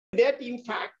that, in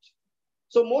fact,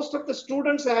 so most of the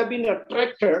students have been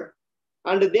attracted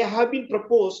and they have been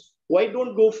proposed, why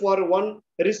don't go for one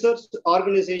research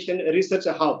organization, research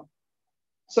hub?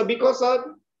 So because of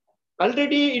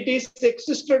already it is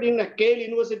existed in a Yale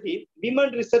University,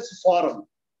 Women Research Forum.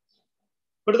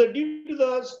 But due to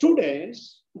the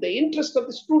students, the interest of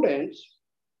the students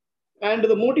and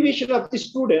the motivation of the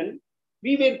student,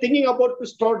 we were thinking about to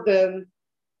start the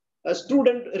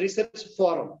student research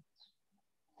forum.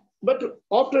 But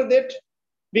after that,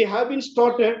 we have been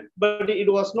started, but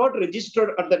it was not registered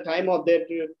at the time of that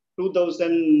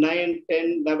 2009,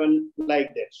 10, 11,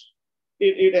 like that.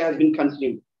 It has been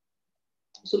continued.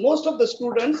 So most of the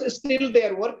students still they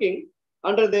are working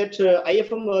under that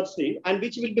IFMRC, and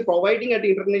which will be providing at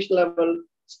international level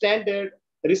standard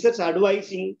research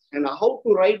advising and how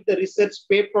to write the research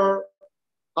paper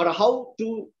or how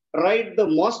to write the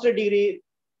master degree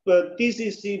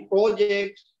thesis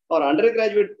project or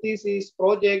undergraduate thesis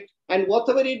project and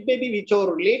whatever it may be, which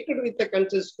are related with the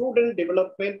concerned student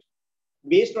development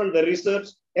based on the research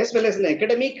as well as an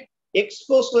academic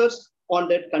exposures on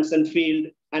that concerned field,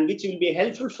 and which will be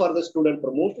helpful for the student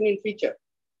promotion in future.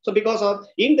 So because of,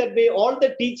 in that way, all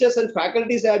the teachers and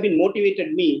faculties have been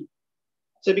motivated me.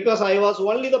 So because I was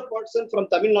only the person from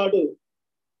Tamil Nadu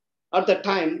at the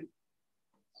time,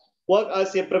 work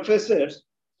as a professor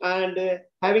and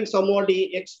having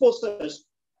somebody exposures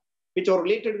which are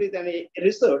related with any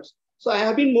research. So I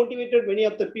have been motivated many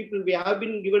of the people. We have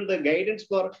been given the guidance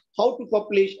for how to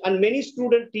publish, and many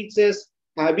student teachers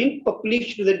have been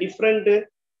published the different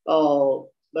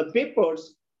the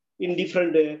papers in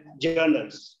different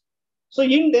journals. So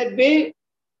in that way,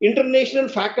 international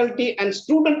faculty and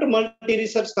student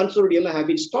multi-research consortium have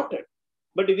been started.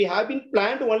 But we have been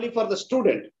planned only for the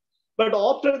student. But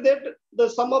after that,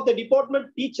 some of the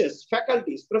department teachers,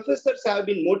 faculties, professors have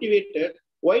been motivated.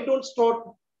 Why don't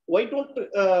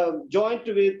join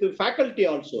with the faculty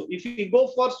also? If we go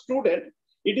for student,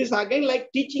 it is again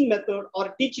like teaching method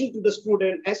or teaching to the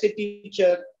student as a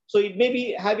teacher. So it may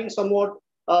be having somewhat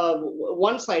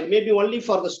one side, maybe only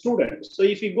for the student. So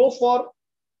if you go for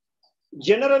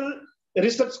general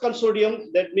research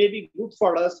consortium, that may be good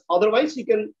for us. Otherwise, you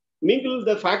can mingle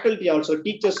the faculty also,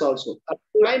 teachers also. At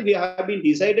the time, we have been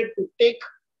decided to take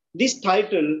this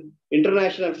title,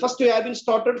 international. First, we have been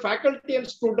started faculty and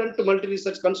student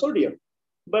multi-research consortium.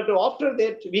 But after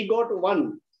that, we got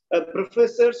one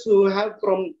professors who have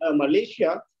from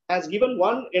Malaysia has given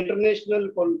one international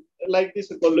like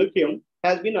this colloquium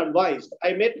has been advised.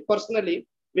 I met personally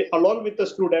along with the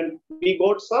student. We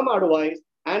got some advice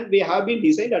and we have been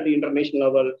designed at the international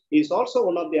level. He is also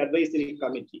one of the advisory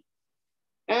committee.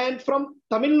 And from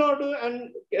Tamil Nadu,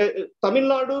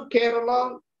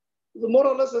 Kerala, more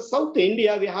or less South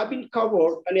India, we have been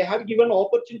covered and we have given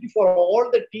opportunity for all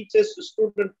the teachers,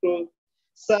 students to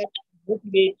search,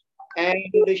 motivate,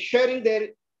 and sharing their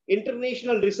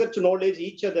international research knowledge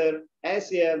each other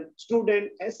as a student,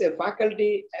 as a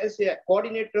faculty, as a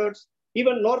coordinators,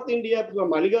 even North India,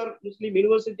 from Aligarh Muslim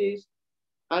universities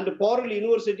and Parul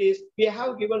universities, we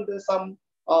have given some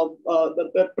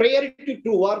the priority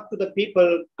to work to the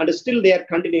people, and still they are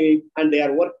continuing and they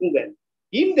are working well.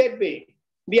 In that way,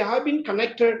 we have been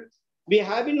connected, we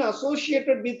have been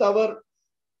associated with our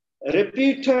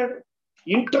reputed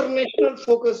international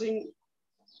focusing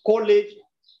college,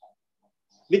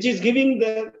 which is giving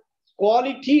the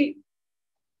quality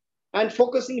and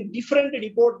focusing different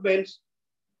departments,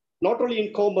 not only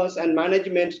in commerce and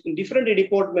management, in different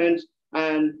departments,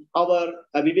 and our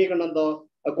Vivekananda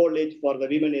College for the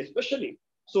women especially.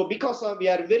 So because we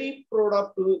are very proud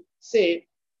of to say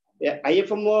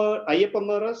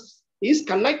IFMRS is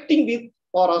connecting with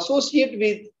or associate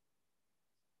with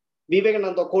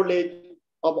Vivekananda College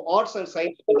of Arts and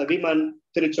Science for the Women,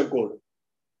 Tiruchakkur.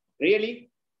 Really?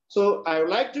 So I would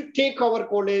like to take our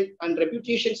college and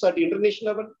reputations at the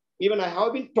international level. Even I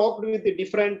have been talked with the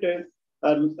different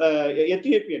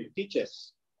Ethiopian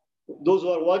teachers, those who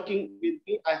are working with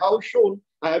me.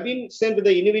 I have been sent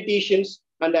the invitations,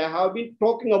 and I have been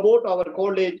talking about our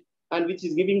college, and which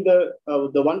is giving the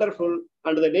wonderful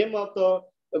under the name of the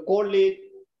college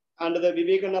and the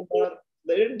Vivekananda,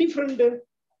 the different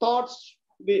thoughts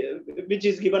which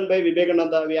is given by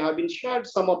Vivekananda. We have been shared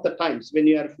some of the times when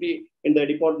you are free in the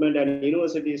department and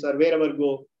universities or wherever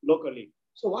go locally.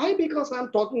 So why? Because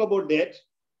I'm talking about that.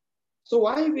 So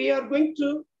why we are going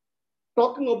to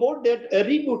talking about that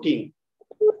rebooting?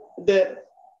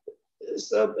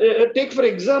 Take for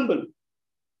example,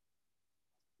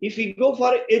 if we go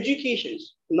for education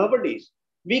nowadays,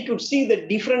 we could see the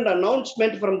different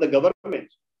announcement from the government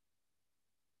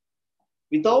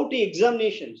without the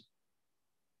examinations,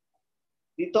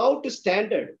 without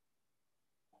standard,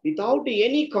 without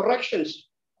any corrections,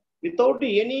 without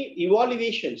any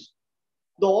evaluations.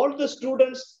 All the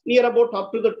students near about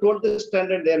up to the 12th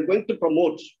standard, they are going to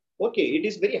promote. Okay, it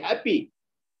is very happy.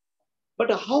 But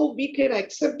how we can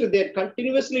accept that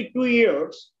continuously 2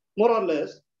 years, more or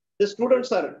less, the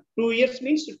students are 2 years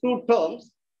means 2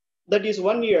 terms, that is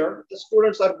 1 year, the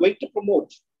students are going to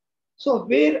promote. So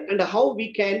where and how we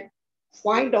can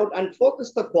find out and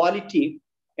focus the quality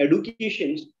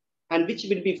education and which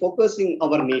will be focusing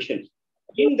our nation.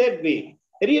 In that way,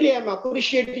 really I'm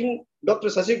appreciating Dr.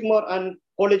 Sasikumar and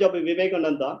College of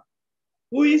Vivekananda,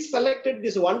 who is selected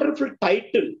this wonderful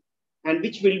title and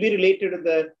which will be related to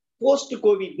the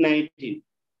post-COVID-19,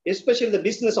 especially the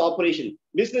business operation.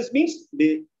 Business means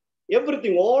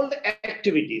everything, all the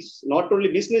activities, not only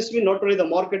business, not only the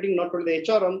marketing, not only the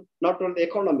HRM, not only the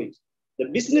economics. The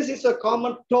business is a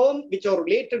common term which are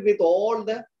related with all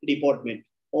the department,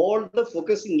 all the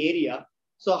focusing area.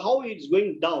 So how it's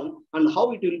going down and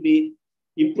how it will be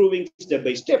improving step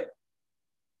by step.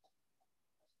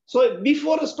 So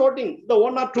before starting the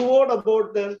 1 or 2 words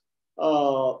about the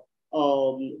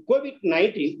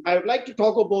COVID-19, I would like to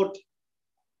talk about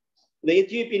the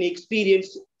Ethiopian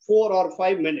experience 4 or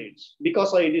 5 minutes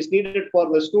because it is needed for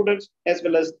the students as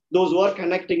well as those who are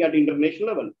connecting at international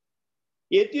level.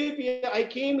 Ethiopia, I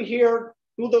came here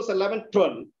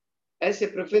 2011-12 as a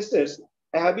professor.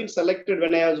 I have been selected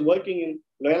when I was working in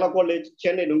Loyola College,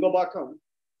 Chennai, Nungambakam.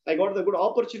 I got the good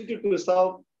opportunity to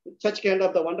serve such kind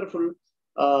of the wonderful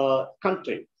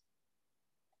country.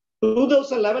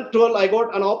 2011-12, I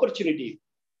got an opportunity.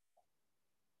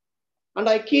 And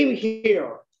I came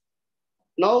here.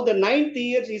 Now the 9th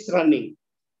year is running.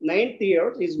 9th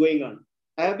year is going on.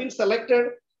 I have been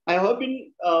selected. I have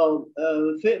been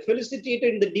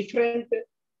felicitated in the different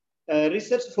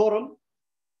research forum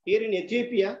here in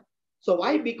Ethiopia. So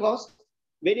why? Because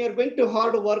when you are going to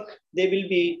hard work, they will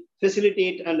be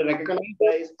facilitate and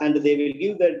recognize and they will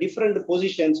give the different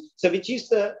positions. So which is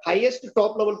the highest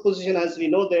top level position, as we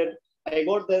know that I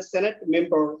got the Senate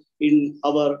member in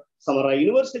our Samara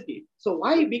University. So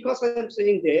why? Because I am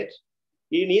saying that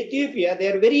in Ethiopia, they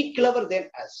are very clever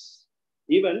than us.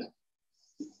 Even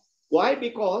why?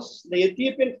 Because the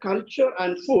Ethiopian culture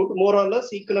and food more or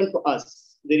less equivalent to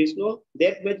us. There is no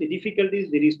that much difficulties.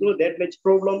 There is no that much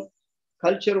problem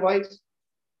culture-wise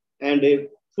and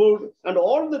food and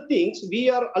all the things. We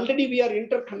are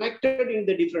interconnected in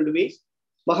the different ways.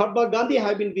 Mahatma Gandhi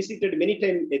have been visited many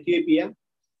times Ethiopia.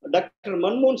 Dr.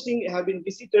 Manmohan Singh have been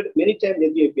visited many times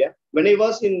Ethiopia. When I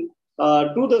was in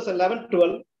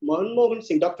 2011-12,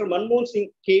 Dr. Manmohan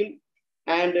Singh came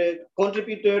and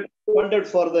contributed, funded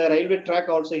for the railway track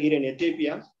also here in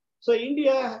Ethiopia. So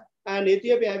India and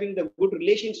Ethiopia having the good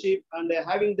relationship and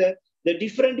having the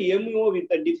different MO with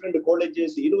the different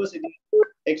colleges, universities,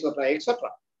 etc., etc.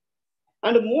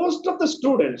 And most of the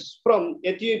students from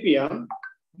Ethiopia,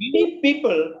 many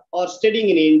people are studying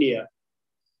in India,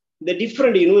 the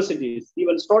different universities,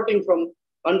 even starting from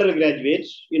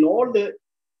undergraduates in all the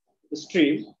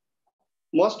streams,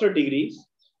 master degrees,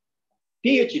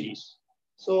 PhDs.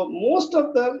 So most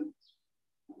of them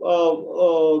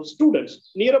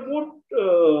students, near about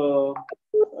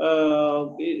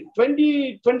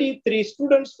 23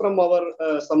 students from our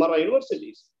Samara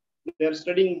universities. They are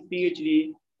studying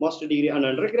PhD, master degree, and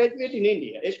undergraduate in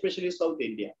India, especially South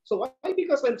India. So why?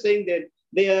 Because I'm saying that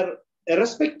they are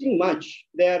respecting much.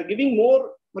 They are giving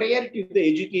more priority to the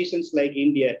educations like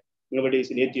India nowadays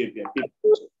in Ethiopia.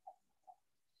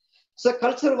 So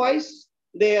culture-wise,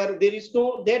 there is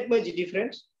no that much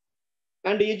difference.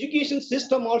 And the education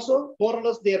system also, more or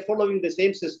less, they are following the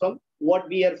same system. What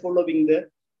we are following the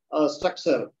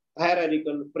structure,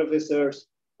 hierarchical professors,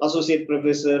 associate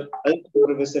professor,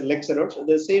 professor, lecturers,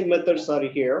 the same methods are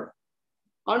here.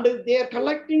 And they are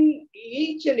collecting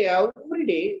each and every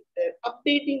day,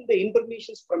 updating the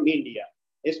information from India,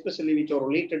 especially which are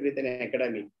related with an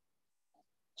academic.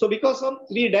 So because of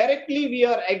we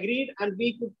are agreed and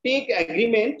we could take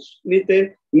agreements with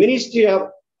the Ministry of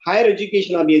Higher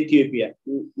Education of Ethiopia,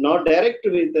 not direct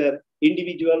with the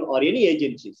individual or any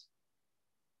agencies.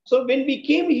 So when we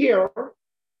came here,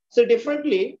 so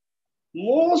differently,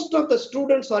 most of the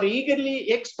students are eagerly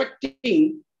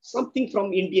expecting something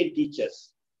from Indian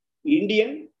teachers.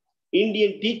 Indian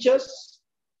teachers,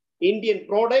 Indian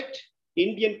product,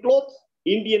 Indian clothes,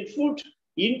 Indian food,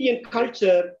 Indian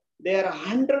culture. They are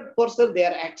 100%, they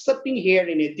are accepting here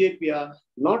in Ethiopia,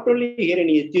 not only here in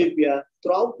Ethiopia,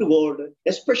 throughout the world,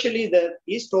 especially the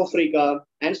East Africa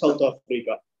and South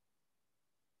Africa.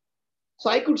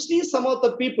 So I could see some of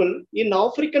the people in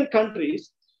African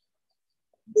countries,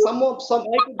 some I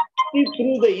could see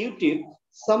through the YouTube,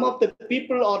 some of the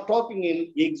people are talking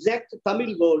in exact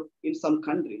Tamil word in some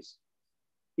countries.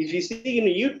 If you see in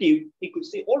YouTube, you could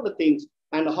see all the things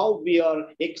and how we are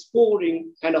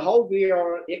exploring and how we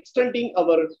are extending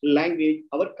our language,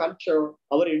 our culture,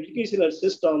 our educational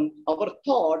system, our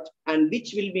thought, and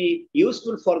which will be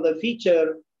useful for the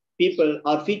future people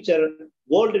or future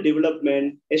world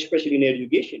development, especially in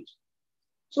education.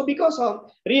 So because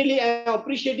of really, I am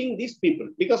appreciating these people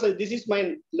because this is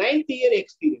my 9th-year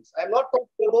experience. I'm not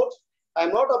talking about,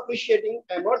 I'm not appreciating,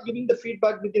 I'm not giving the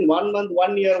feedback within 1 month,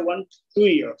 1 year, 2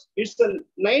 years. It's the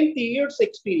 9th-year's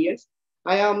experience.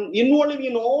 I am involved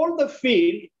in all the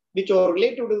field which are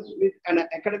related with an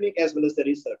academic as well as the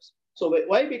research. So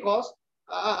why? Because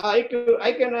I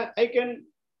can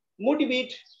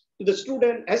motivate the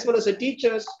student as well as the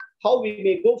teachers how we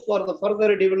may go for the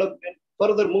further development,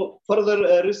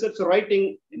 further research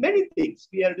writing, many things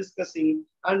we are discussing.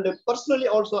 And personally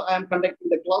also I am conducting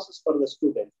the classes for the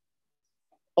students.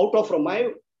 Out of from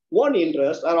my own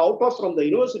interest or out of from the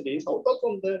universities, out of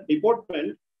from the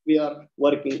department, we are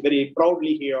working very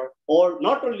proudly here. Or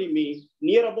not only me,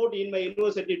 near about in my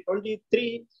university,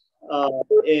 23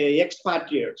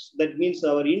 expatriates. That means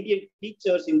our Indian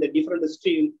teachers in the different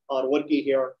stream are working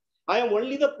here. I am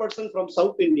only the person from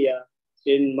South India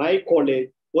in my college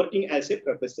working as a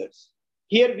professor.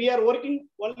 Here we are working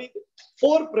only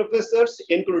 4 professors,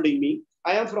 including me.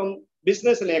 I am from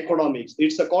Business and Economics.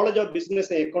 It's a College of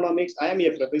Business and Economics. I am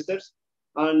a professor.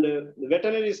 And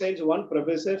veterinary science, 1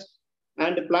 professor.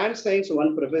 And plant science,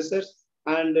 1 professor.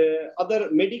 And other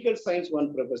medical science,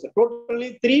 1 professor.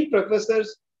 Totally 3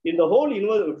 professors in the whole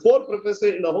university, 4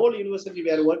 professors in the whole university.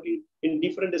 We are working in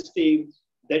different streams.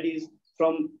 That is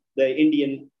from the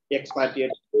Indian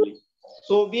expatriates.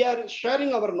 So we are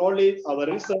sharing our knowledge, our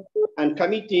research and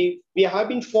committee. We have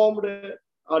been formed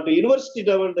at the university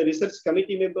level, the research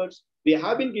committee members. We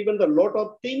have been given a lot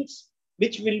of things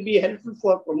which will be helpful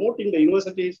for promoting the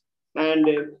universities and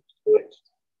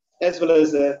as well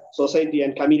as society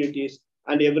and communities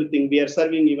and everything. We are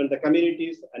serving even the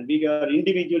communities and we are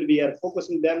individual, we are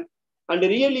focusing them. And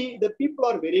really the people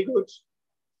are very good.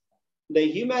 The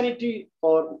humanity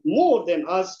are more than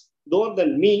us, more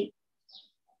than me,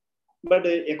 but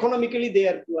economically they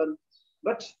are poor,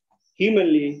 but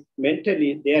humanly,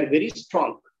 mentally, they are very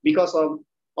strong because of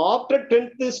after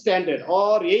 10th standard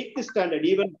or 8th standard,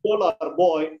 even girl or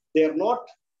boy, they are not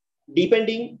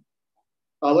depending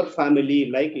our family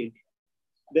like India.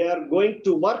 They are going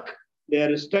to work, they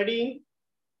are studying,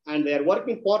 and they are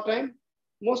working part-time.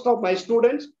 Most of my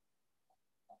students,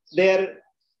 they are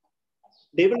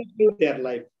developing their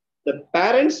life. The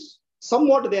parents,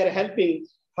 somewhat they are helping,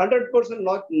 100%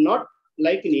 not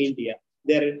like in India.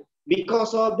 They're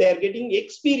because of they're getting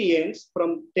experience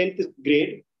from 10th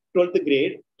grade, 12th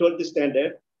grade, 12th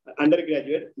standard,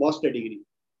 undergraduate, master degree.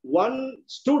 One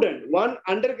student, one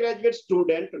undergraduate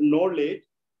student, knowledge,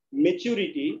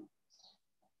 maturity,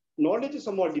 knowledge is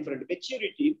somewhat different.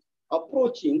 Maturity,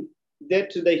 approaching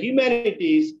that the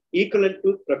humanities equivalent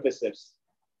to professors.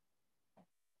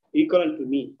 Equivalent to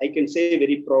me. I can say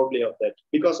very proudly of that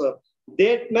because of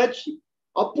that much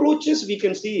approaches we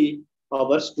can see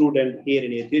our student here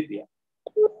in Ethiopia.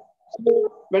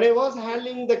 So when I was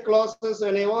handling the classes,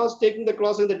 when I was taking the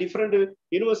class in the different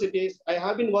universities, I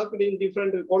have been working in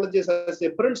different colleges as a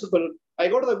principal. I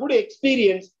got a good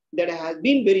experience that has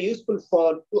been very useful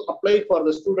to apply for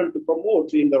the student to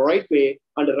promote in the right way,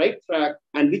 on the right track,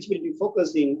 and which will be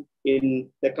focusing in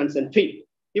the concerned field.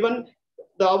 Even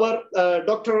our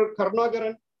Dr.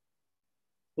 Karnagaran,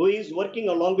 who is working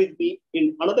along with me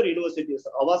in another universities,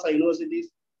 Havasa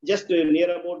universities, just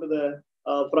near about the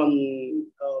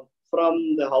from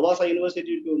the Havasa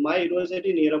University to my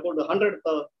university, near about 1,000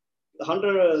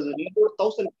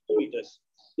 kilometers,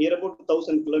 near about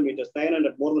 1,000 kilometers,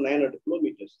 900, more than 900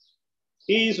 kilometers.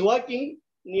 He is working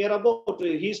near about,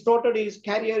 he started his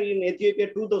career in Ethiopia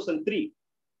 2003.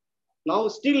 Now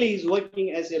still he is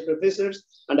working as a professor,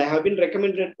 and I have been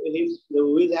recommended him,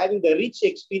 who is having the rich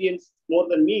experience more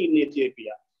than me in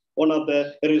Ethiopia, one of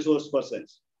the resource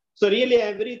persons. So really, I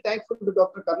am very thankful to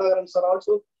Dr. Karnagaran sir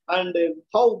also, and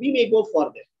how we may go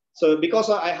further. So because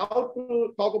I have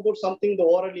to talk about something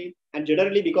orally and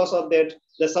generally because of that,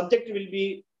 the subject will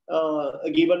be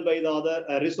given by the other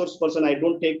resource person. I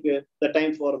don't take the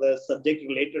time for the subject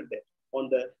related there on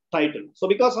the title. So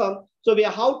because so we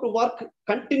have to work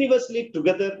continuously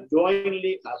together,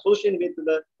 jointly, associated with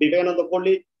the Vivekananda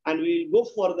College, and we will go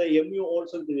for the MU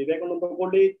also, the Vivekananda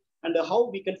College, and how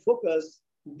we can focus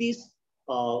this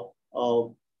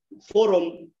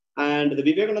forum and the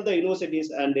Vivekananda universities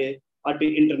and at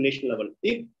the international level.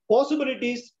 The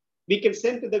possibilities We can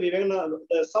send to the Vivekananda,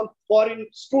 some foreign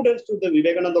students to the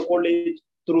Vivekananda College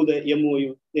through the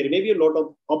MOU. There may be a lot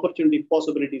of opportunity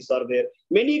possibilities are there.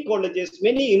 Many colleges,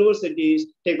 many universities,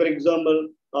 take for example,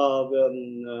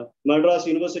 Madras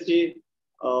University,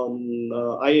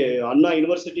 Anna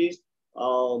Universities,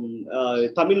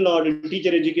 Tamil Nadu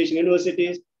Teacher Education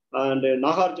Universities, and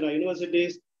Nagarjuna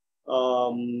Universities,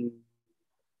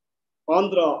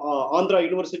 Andhra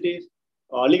Universities,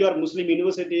 Aligarh Muslim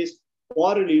Universities,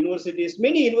 foreign universities.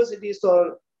 Many universities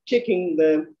are checking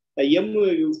the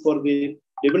MOU for the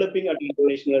developing at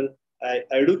international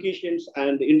educations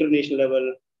and international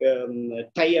level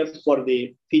tie-up for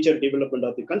the future development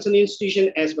of the concerned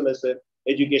institution as well as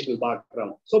educational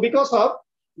background. So because of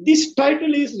this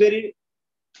title is very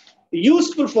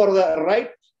useful for the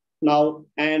right now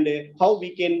and how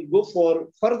we can go for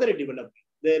further development.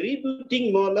 The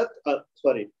rebooting molat,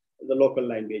 the local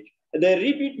language. The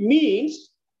reboot means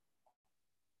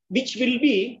which will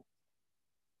be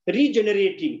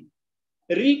regenerating,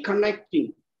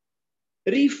 reconnecting,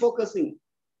 refocusing,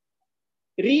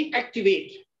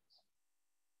 reactivate.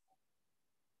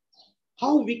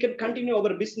 How we can continue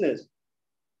our business,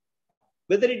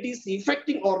 whether it is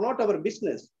affecting or not our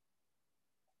business.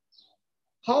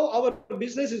 How our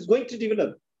business is going to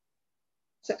develop.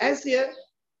 So as a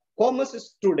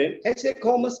commerce student, as a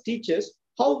commerce teachers,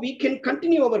 how we can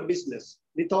continue our business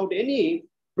without any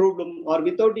problem or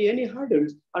without any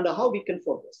hurdles, and how we can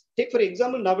focus. Take for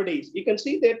example, nowadays, you can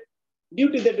see that due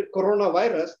to the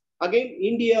coronavirus, again,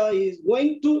 India is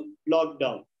going to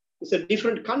lockdown. It's a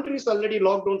different countries already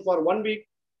locked down for 1 week,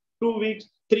 2 weeks,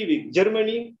 3 weeks.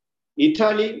 Germany,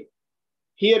 Italy,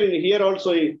 here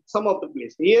also some of the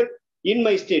place. Here in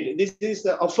my state, this is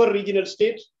the upper regional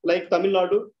state like Tamil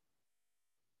Nadu.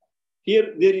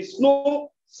 Here there is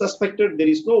no suspected, there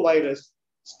is no virus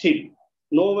still,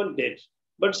 no one dead.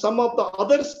 But some of the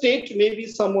other states, maybe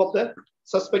some of the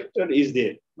suspected is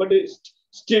there. But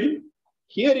still,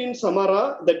 here in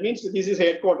Samara, that means this is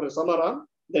headquarters, Samara.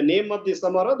 The name of the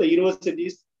Samara, the university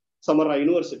is Samara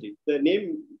University. The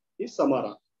name is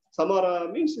Samara.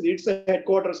 Samara means it's a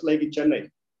headquarters like in Chennai.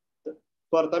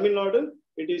 For Tamil Nadu,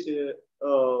 it is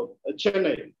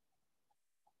Chennai.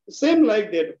 Same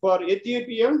like that. For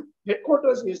Ethiopia,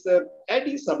 headquarters is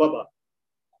Addis Ababa.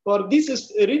 For this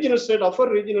is regional state, upper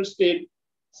regional state,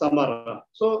 Samara.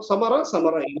 So Samara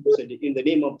University in the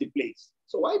name of the place.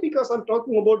 So why? Because I'm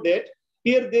talking about that.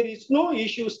 Here there is no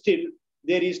issue still.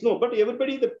 There is no, but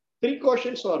everybody, the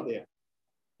precautions are there.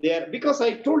 They are, because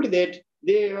I told you that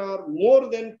they are more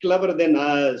than clever than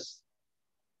us.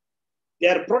 They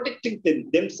are protecting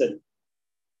themselves.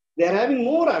 They are having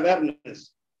more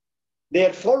awareness. They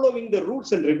are following the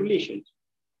rules and regulations.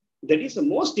 That is the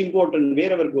most important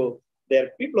wherever go.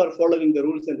 There people are following the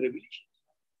rules and regulations.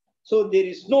 So there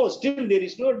is no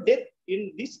death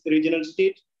in this regional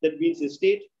state. That means the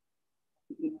state.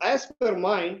 As per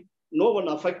mine, no one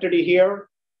affected here.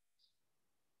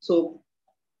 So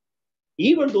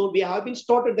even though we have been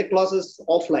started the classes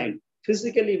offline,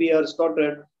 physically we are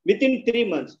started within 3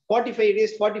 months, 45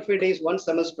 days, one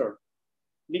semester.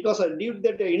 Because due to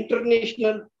the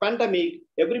international pandemic,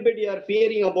 everybody are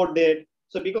fearing about that.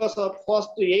 So because of first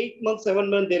 8 months, 7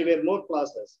 months, there were no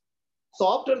classes.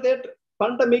 So after that,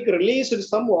 pandemic released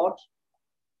somewhat,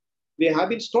 we have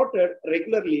been started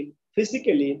regularly,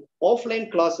 physically, offline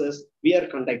classes we are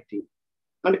conducting.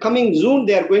 And coming June,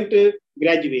 they are going to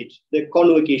graduate, the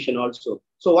convocation also.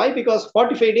 So why? Because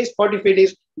 45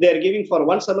 days, they are giving for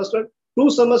one semester, 2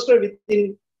 semesters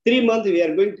within 3 months, we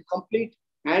are going to complete,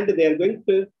 and they are going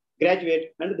to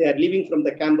graduate, and they are leaving from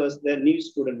the campus, the new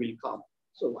student will come.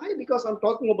 So why? Because I'm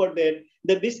talking about that,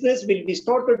 the business will be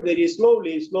started very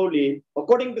slowly,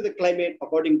 according to the climate,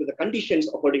 according to the conditions,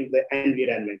 according to the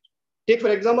environment. Take, for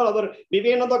example, our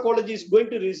Vivekananda College is going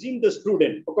to resume the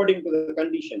student according to the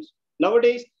conditions.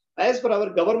 Nowadays, as per our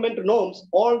government norms,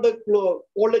 all the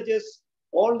colleges,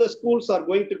 all the schools are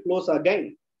going to close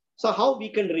again. So how we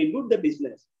can reboot the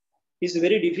business? It's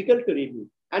very difficult to reboot.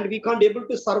 And we can't able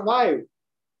to survive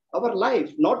our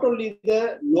life. Not only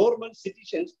the normal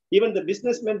citizens, even the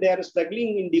businessmen, they are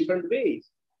struggling in different ways.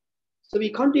 So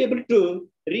we can't be able to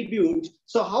reboot.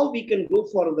 So how we can go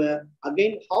for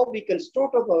how we can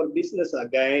start up our business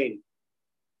again?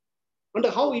 And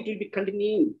how it will be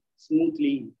continuing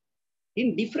smoothly.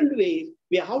 In different ways,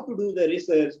 we have to do the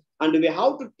research, and we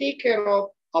have to take care of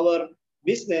our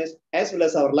business as well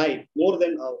as our life, more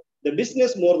than the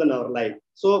business more than our life.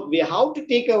 So we have to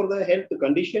take care of the health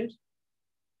conditions,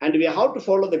 and we have to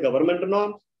follow the government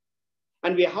norms,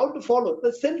 and we have to follow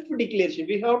the self-declaration.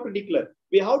 We have to declare.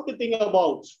 We have to think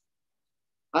about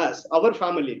us, our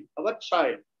family, our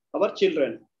child, our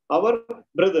children, our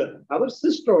brother, our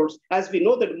sisters, as we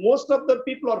know that most of the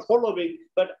people are following,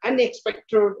 but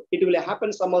unexpected, it will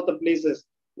happen some other places.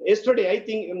 Yesterday, I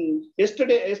think,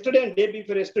 yesterday and day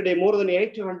before yesterday, more than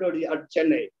 800 at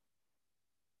Chennai.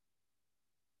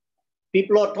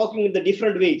 People are talking in the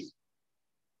different ways.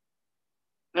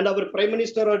 And our Prime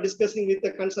Minister are discussing with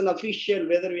the concerned official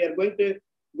whether we are going to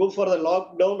go for the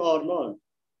lockdown or not.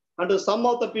 And some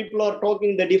of the people are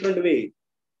talking the different way.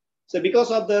 So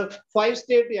because of the 5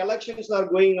 state elections are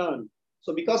going on,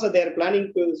 so because of they are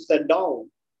planning to shut down,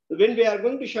 when we are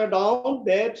going to shut down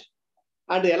that,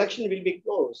 and the election will be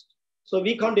closed. So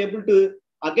we can't able to,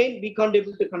 again, we can't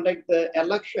able to conduct the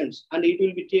elections, and it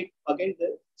will be take again.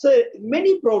 So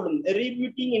many problems,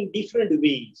 rebooting in different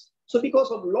ways. So because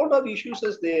of a lot of issues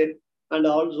is there, and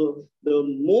also the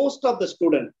most of the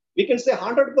student, we can say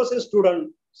 100%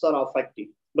 students are affected,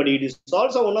 but it is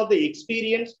also one of the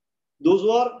experience, those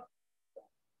who are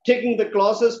taking the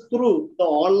classes through the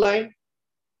online,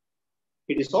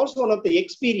 it is also one of the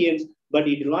experience, but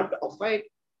it will not affect,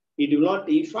 it will not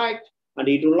affect, and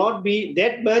it will not be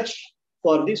that much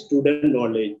for the student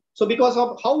knowledge. So because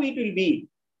of how it will be.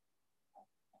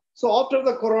 So after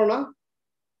the corona,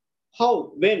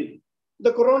 how, when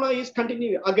the corona is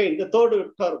continuing again, the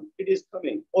third term, it is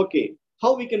coming. Okay,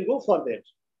 how we can go for that?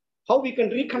 How we can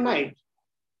reconnect?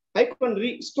 How we can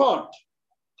restart?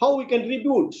 How we can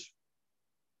reboot?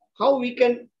 How we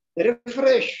can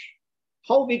refresh?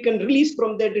 How we can release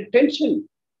from that tension?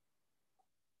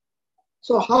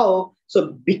 So how?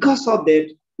 So because of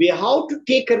that, we have to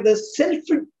take care of the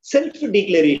self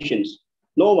declarations.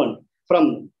 No one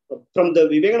from the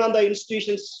Vivekananda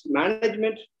institutions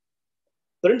management,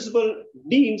 principal,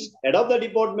 deans, head of the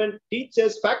department,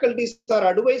 teachers, faculties are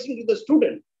advising to the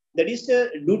student. That is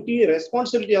the duty,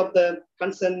 responsibility of the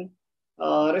concerned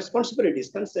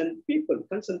responsibilities, concerned people,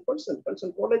 concerned person,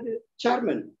 concerned college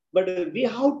chairman. But we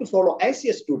have to follow as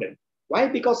a student. Why?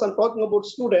 Because I'm talking about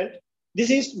student. This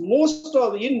is most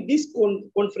of, in this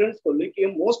conference,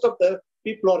 most of the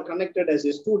people are connected as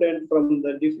a student from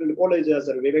the different colleges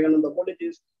or Vivekananda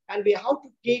colleges. And we have to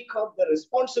take up the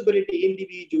responsibility,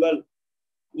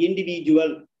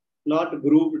 individual, not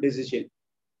group decision.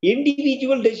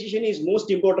 Individual decision is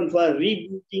most important for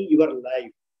rebooting your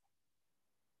life,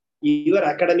 your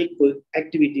academic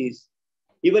activities,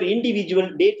 your individual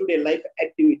day-to-day life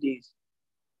activities,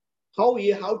 how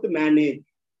you have to manage,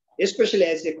 especially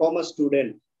as a commerce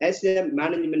student, as a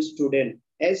management student,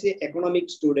 as an economic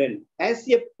student, as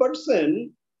a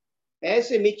person,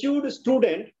 as a matured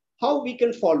student, how we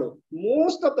can follow.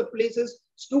 Most of the places,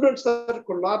 students are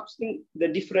collapsing the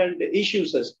different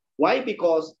issues. Why?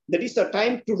 Because there is a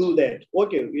time to do that.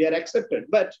 Okay, we are accepted.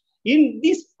 But in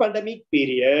this pandemic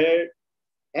period,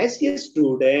 as a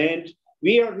student,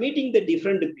 we are meeting the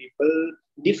different people,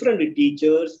 different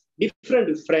teachers,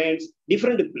 different friends,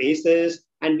 different places,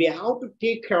 and we have to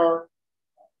take care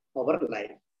of our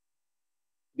life.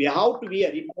 We have to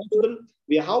wear, if possible,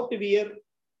 we have to wear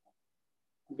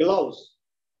gloves,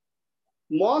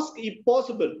 mask if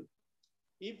possible,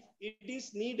 if it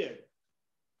is needed.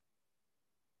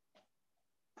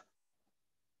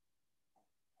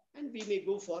 And we may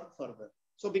go for further.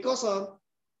 So because of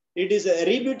it is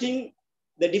rebooting,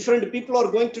 the different people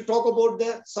are going to talk about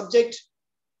the subject.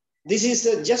 This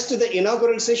is just the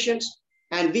inaugural sessions,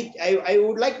 and which I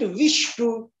would like to wish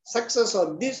to success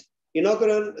of this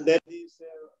inaugural, there is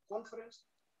conference,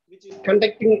 which is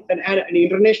conducting at an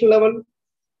international level.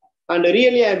 And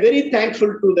really, I'm very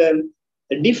thankful to the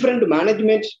different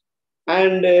management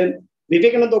and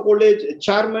Vivekananda College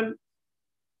chairman,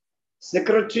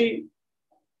 secretary,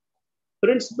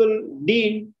 principal,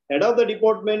 dean, head of the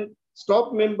department,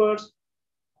 staff members,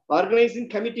 organizing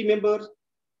committee members,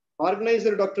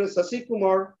 organizer Dr. Sasi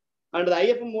Kumar, and the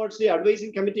IFMRC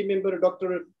advising committee member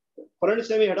Dr.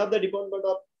 Paraniswamy, head of the department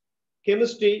of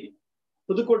chemistry,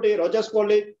 Pudukkottai, Rajas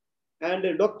College,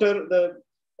 and Dr.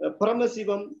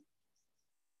 Paramasivam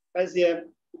as a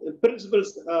principal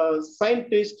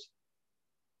scientist,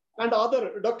 and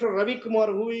other Dr. Ravi Kumar,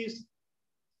 who is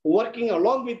working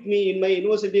along with me in my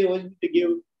university to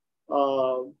give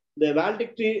the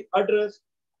valedictory address.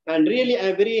 And really,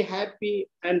 I'm very happy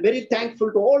and very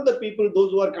thankful to all the people,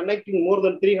 those who are connecting more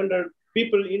than 300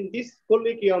 people in this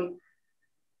colloquium.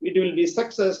 It will be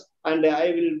success, and I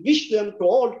will wish them to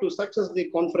all to success the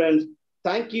conference.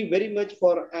 Thank you very much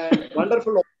for a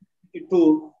wonderful opportunity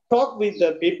to talk with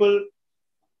the people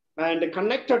and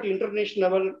connect at international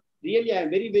level. Really,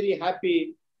 I'm very, very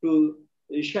happy to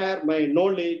share my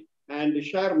knowledge and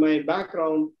share my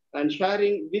background and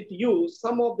sharing with you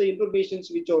some of the informations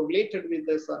which are related with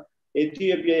this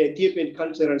Ethiopian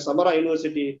culture and Samara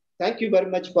University. Thank you very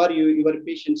much for your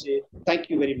patience. Thank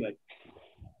you very much.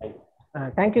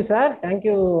 Thank you, sir. Thank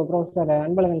you, Professor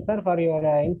Anbalagan, sir, for your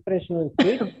inspirational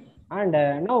speech. And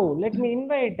now let me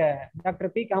invite Dr.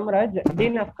 P. Kamaraj,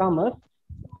 Dean of Commerce,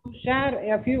 to share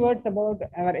a few words about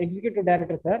our Executive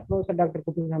Director, sir, Professor Dr.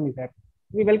 Kuppusamy, sir.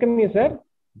 We welcome you, sir.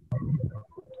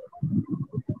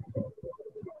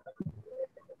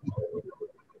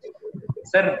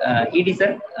 Sir, ED,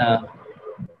 sir.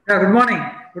 Good morning.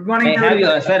 Good morning. May I have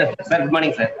you, sir. Sir, good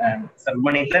morning, sir. Sir, good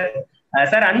morning, sir.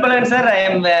 Sir Anbalagan, sir, I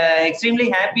am extremely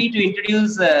happy to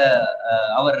introduce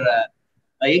our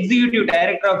Executive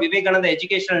Director of Vivekananda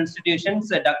Educational Institutions,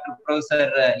 Dr.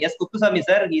 Professor S. Kuppusamy,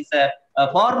 sir. He is a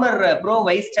former Pro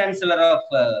Vice Chancellor of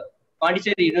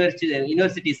Pondicherry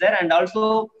University, sir, and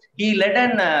also he led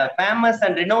an famous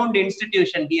and renowned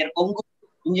institution here, Kongu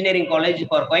Engineering College,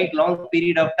 for quite long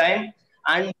period of time.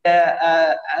 And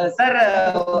sir,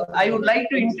 I would like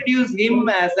to introduce him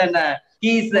as an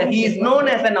he is known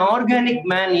as an organic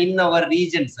man in our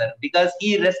region, sir, because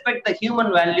he respects the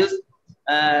human values,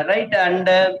 right? And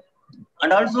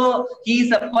also he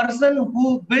is a person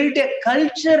who built a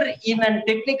culture in a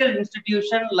technical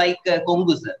institution like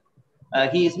Kongu, sir.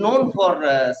 He is known for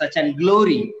such an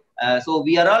glory. So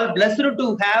we are all blessed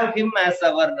to have him as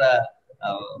our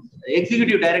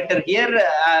Executive Director here.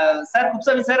 Sir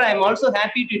Kuppusamy, sir, I am also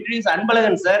happy to introduce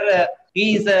Anbalagan, sir.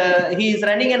 He is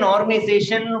running an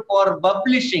organization for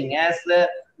publishing, as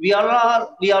we all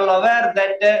are aware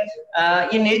that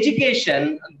in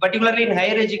education, particularly in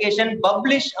higher education,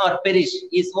 publish or perish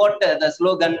is what the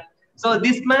slogan. So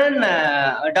this man,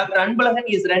 Dr. Anbalagan,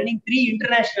 is running 3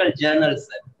 international journals.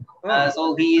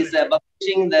 So he is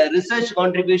publishing the research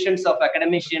contributions of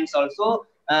academicians also.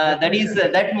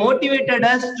 That motivated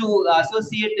us to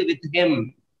associate with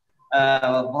him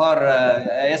for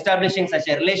establishing such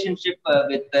a relationship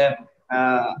with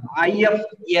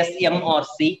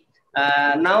IFSMRC.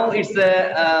 Now it's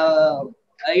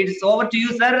over to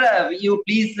you, sir. You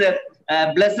please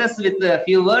bless us with a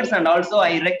few words, and also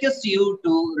I request you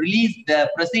to release the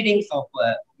proceedings of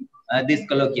this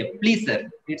colloquium. Please, sir.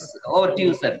 It's over to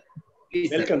you, sir. Please,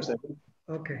 welcome, sir.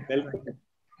 Okay. Welcome.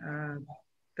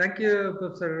 Thank you,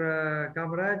 Professor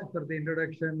Kamaraj, for the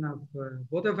introduction of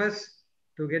both of us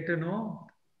to get to know.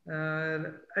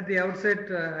 At the outset,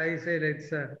 I said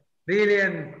it's really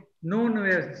a noon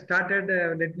we have started.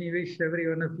 Let me wish every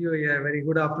one of you a very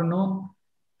good afternoon.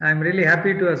 I'm really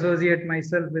happy to associate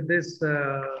myself with this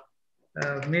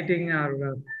meeting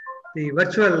or the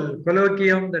virtual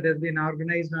colloquium that has been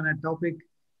organized on a topic,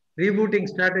 rebooting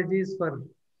strategies for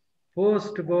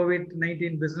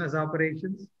post-COVID-19 business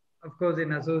operations. Of course,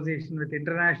 in association with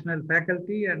international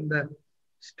faculty and the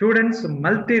Students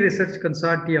Multi-Research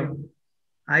Consortium,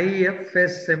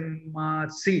 IFSMRC,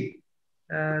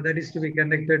 that is to be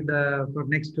conducted for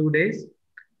next 2 days.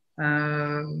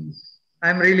 I'm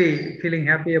really feeling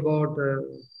happy about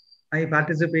my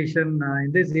participation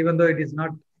in this, even though it is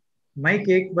not my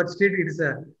cake, but still it is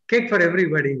a cake for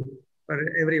everybody, for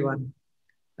everyone.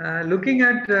 Looking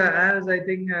at, as I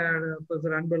think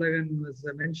Professor Anbalagan was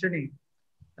mentioning,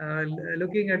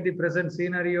 looking at the present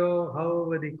scenario,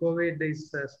 how the COVID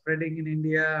is spreading in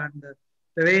India, and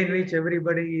the way in which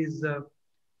everybody is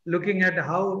looking at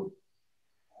how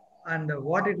and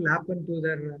what it will happen to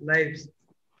their lives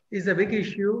is a big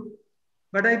issue.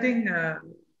 But I think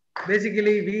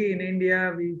basically we in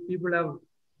India, people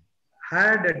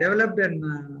have developed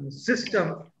a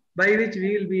system by which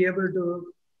we will be able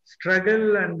to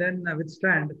struggle and then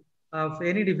withstand of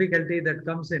any difficulty that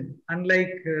comes in,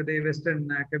 unlike the Western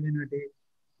community,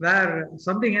 where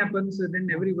something happens, then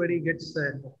everybody gets,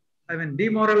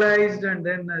 demoralized, and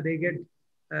then they get,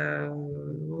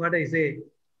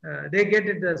 they get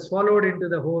it swallowed into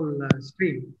the whole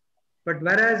stream. But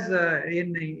whereas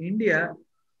in India,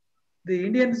 the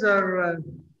Indians are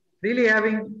really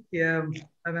having, a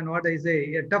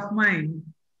tough mind,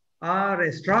 or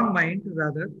a strong mind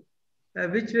rather,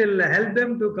 which will help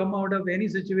them to come out of any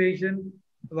situation,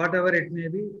 whatever it may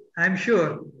be. I'm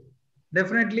sure,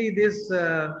 definitely this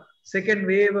second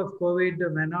wave of COVID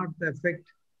may not affect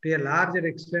to a larger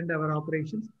extent our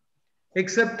operations,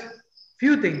 except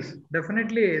few things.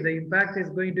 Definitely the impact is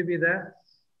going to be there,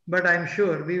 but I'm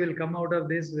sure we will come out of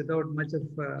this without much of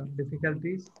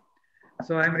difficulties.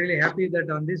 So I'm really happy that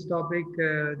on this topic,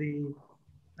 the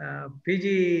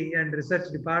PG and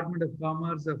Research Department of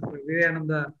Commerce of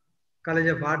Vivekananda College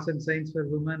of Arts and Science for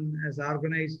Women has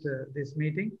organized this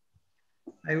meeting.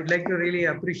 I would like to really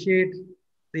appreciate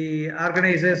the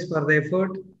organizers for the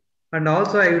effort. And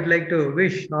also I would like to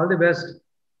wish all the best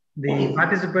the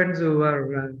participants who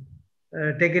are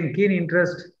taken keen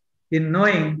interest in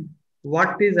knowing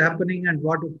what is happening and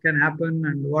what can happen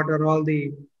and what are all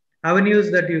the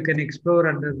avenues that you can explore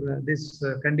under this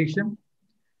condition.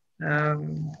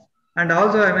 And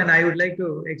also, I mean, I would like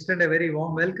to extend a very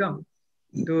warm welcome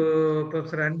to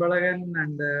Professor Anbalagan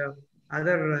and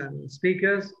other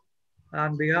speakers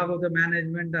on behalf of the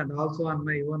management and also on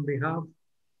my own behalf,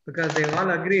 because they all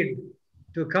agreed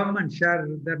to come and share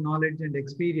their knowledge and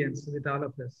experience with all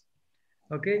of us.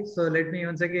 Okay, so let me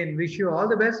once again wish you all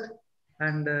the best,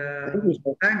 and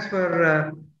thanks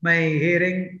for my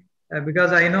hearing,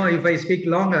 because I know if I speak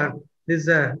longer, this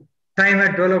time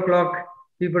at 12 o'clock,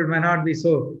 people may not be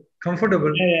so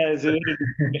comfortable.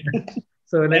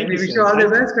 So let me wish you all the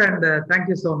best, and thank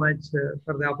you so much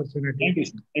for the opportunity. Thank you,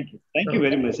 sir. Thank you. Thank you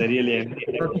very much, sir. Really,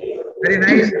 okay. Very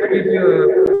nice to meet you.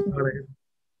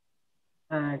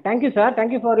 Thank you, sir.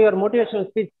 Thank you for your motivational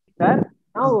speech, sir.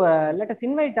 Now, let us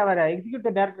invite our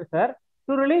executive director, sir,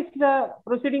 to release the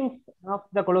proceedings of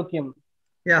the colloquium.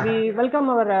 Yeah. We welcome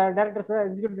our director, sir,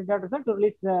 executive director, sir, to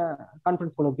release the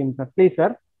conference colloquium, sir. Please,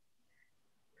 sir.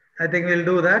 I think we'll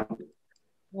do that.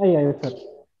 Yes, sir.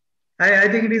 I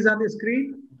think it is on the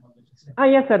screen.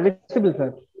 Yes, sir. Visible,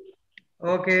 sir.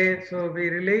 Okay, so we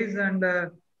release, and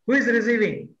who is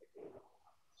receiving?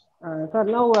 Sir,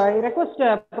 now I request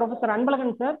Professor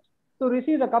Anbalagan, sir, to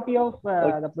receive the copy of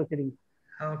the proceedings.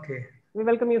 Okay. We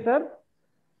welcome you, sir.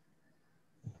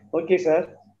 Okay,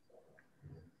 sir.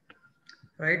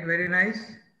 Right, very nice.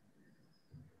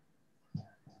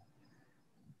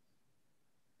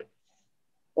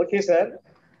 Okay, sir.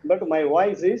 But my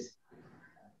voice is?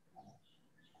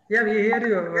 Yeah, we hear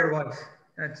your voice.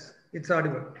 It's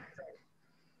audible.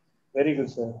 Very good,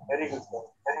 sir. Very good, sir.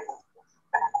 Very good.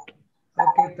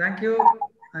 Okay, thank you.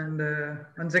 And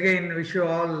once again, wish you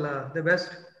all the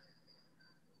best.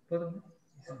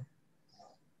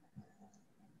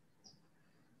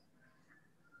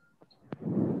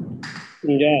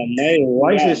 Yeah, my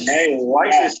voice is.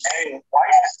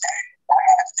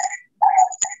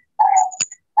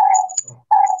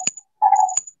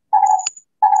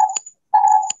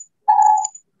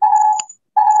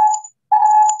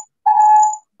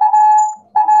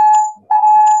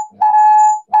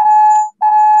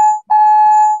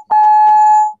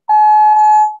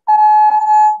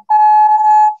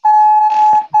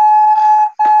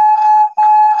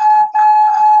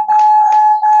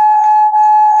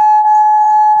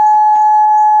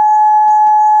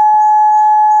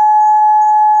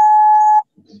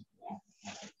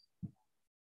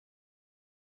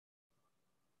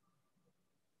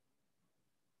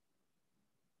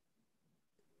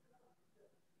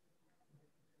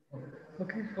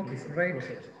 Okay, right.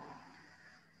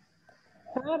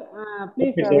 Sir,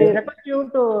 please, we request you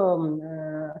to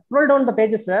scroll down the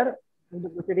pages, sir, in the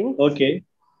proceedings. Okay.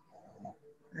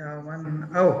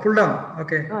 Pull down.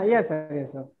 Okay. Yes, sir. Yes,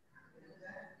 sir.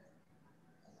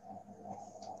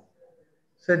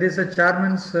 So this is a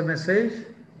chairman's message.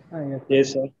 Yes,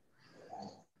 yes, sir.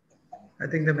 I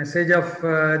think the message of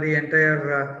the entire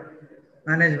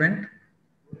management.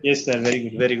 Yes, sir. Very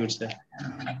good. Very good, sir.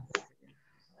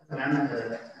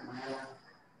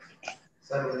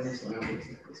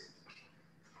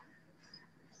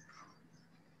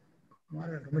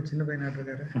 ரொம்ப சின்ன பையனா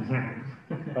இருக்காரு.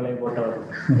 பழைய photo.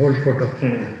 Volt photo.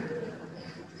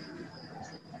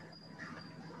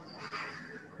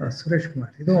 Suresh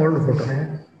Kumar, இதுவும் old photo.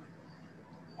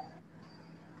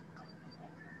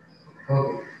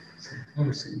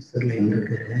 சென்சர்ல எங்க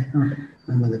இருக்கு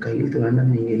நம்ம அந்த கையெழுத்து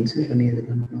வேண்டாம் நீங்க இன்சூர் பண்ணி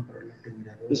எதுக்கான பரவாயில்ல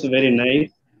அப்படிங்கிறாரு. It's very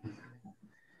nice.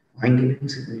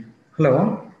 ஹலோ,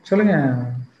 சொல்லுங்க.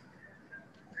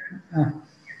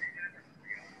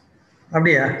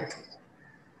 அப்படியா?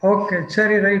 ஓகே,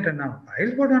 சரி, ரைட். நான்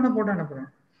ஃபைல் போட்டு அனுப்புறேன்.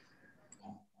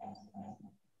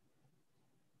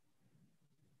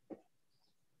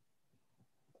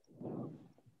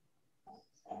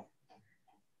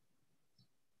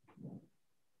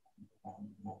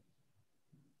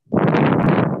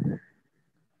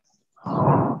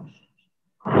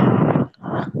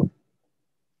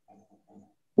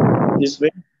 This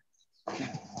way.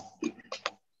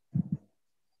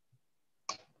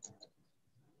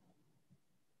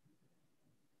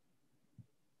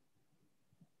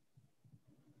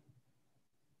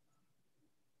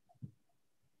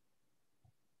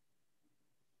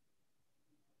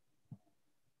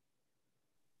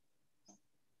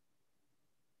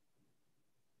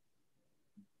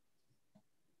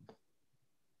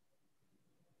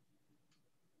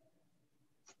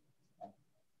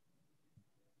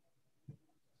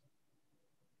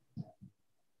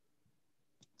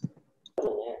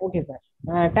 Okay, sir.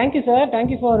 Thank you, sir. Thank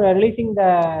you for releasing the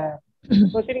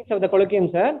proceedings of the colloquium,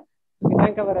 sir. We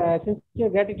thank our sincere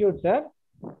gratitude, sir.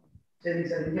 Okay.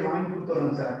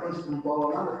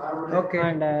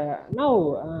 And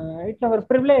now it's our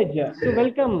privilege to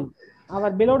welcome our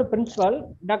beloved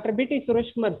principal, Dr. B.T.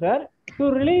 Suresh Kumar sir,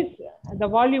 to release the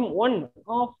volume 1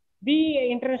 of the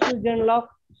International Journal of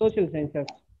Social Sciences.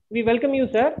 We welcome you,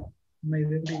 sir. Very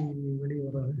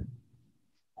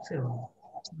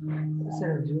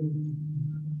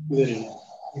nice.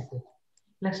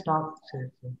 Let's stop.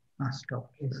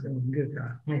 Stop. Yes, sir. Good.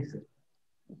 Yes, sir.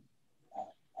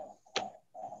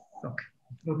 Okay.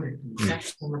 Okay.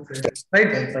 Thanks so much, sir. Right.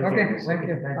 Okay. Thank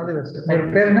you. All the best.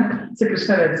 Your parent? Sir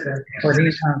Krishna Raj, sir. Correct.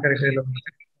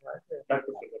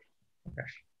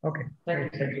 Okay.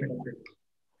 Thank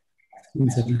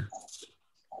you.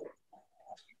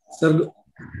 Sir,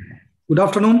 good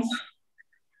afternoon.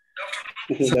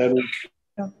 Sir.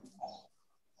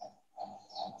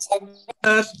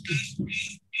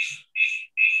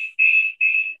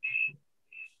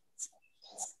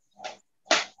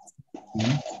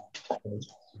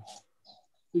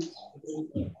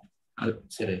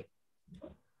 Sir,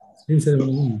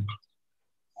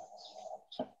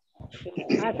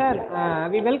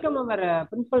 we welcome our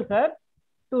principal sir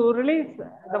to release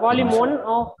the volume 1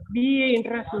 of BA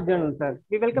International Journal, sir.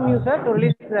 We welcome you, sir, to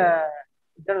release the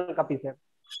journal copy, sir.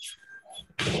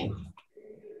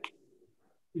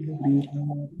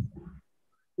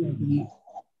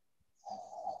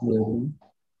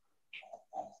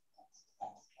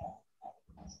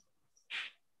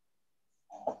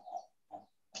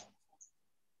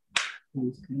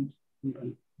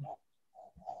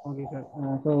 Okay, sir.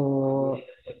 So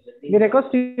we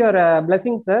request your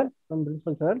blessing, sir, from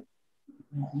principal, sir.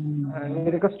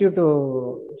 We request you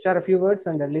to share a few words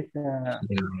and at least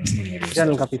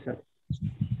journal copy, sir.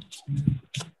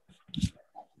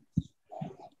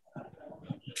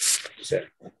 Sir.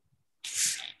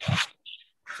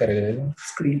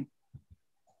 Screen.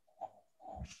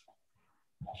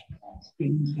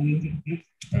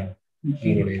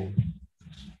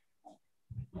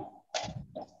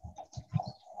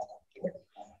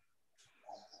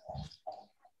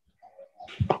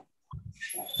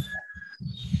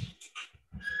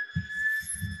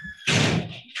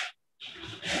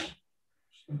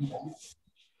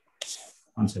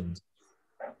 One second.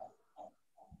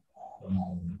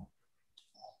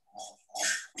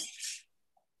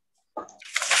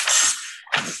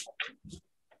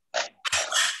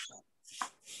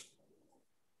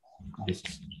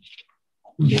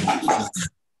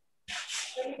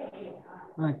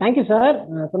 Thank you, sir.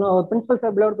 So now our principal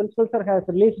sir, beloved principal sir, has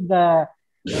released the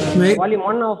volume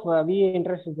 1 of VA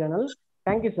International Journal.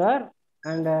 Thank you, sir.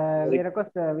 And we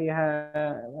request we have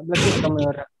a blessing from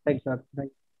your side, sir.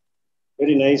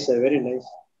 Very nice, sir. Very nice.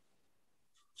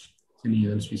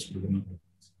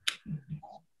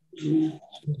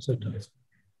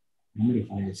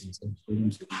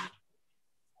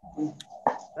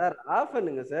 Sir, off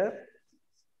பண்ணுங்க sir.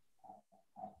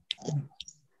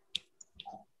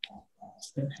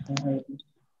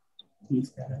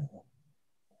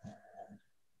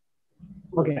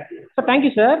 Okay. So thank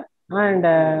you, sir. And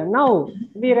now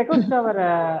we request our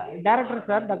director,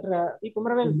 sir, Dr. E.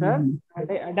 Kumaravel, sir,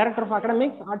 Director of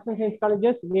Academics, Arts and Science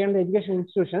Colleges, and Education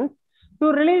Institutions, to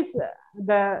release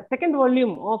the second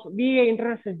volume of BA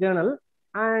International Journal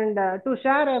and to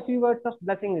share a few words of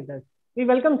blessing with us. We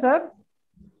welcome, sir.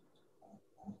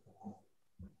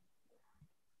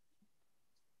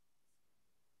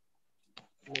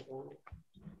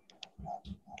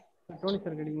 Tony,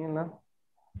 sir, getting in now.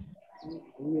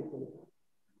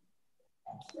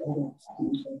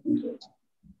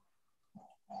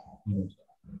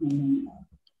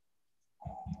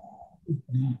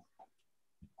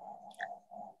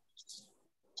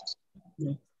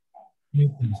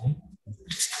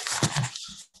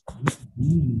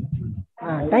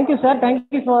 Thank you, sir. Thank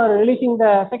you for releasing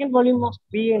the second volume of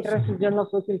BA International Journal of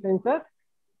Social Sciences.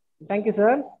 Thank you,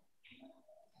 sir.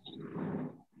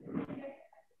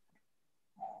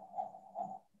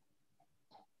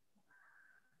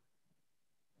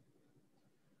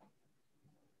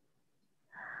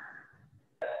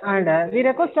 And we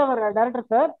request our director,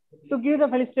 sir, to give the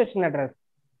felicitation address.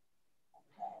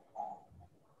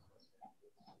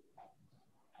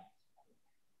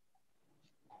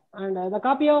 And the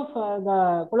copy of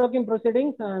the colloquium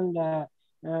proceedings and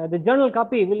the journal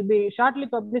copy will be shortly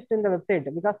published in the website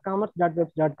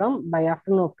vicascommerce.webs.com by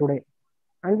afternoon of today.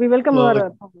 And we welcome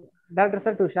our director,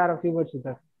 sir, to share a few words with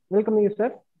us. Welcome you,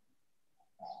 sir.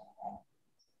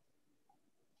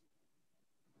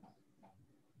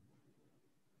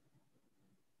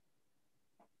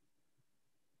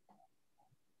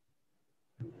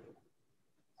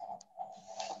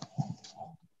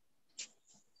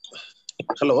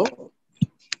 Hello.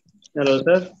 Hello,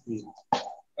 sir. Good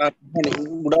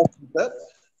morning. Good afternoon, sir.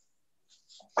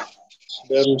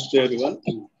 Good everyone.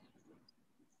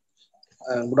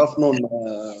 Good afternoon,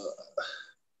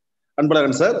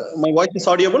 Anbalagan, sir. My voice is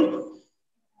audible?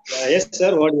 Yes,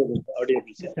 sir. Audible,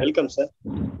 sir. Welcome, sir.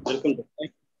 Welcome.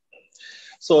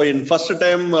 So, in first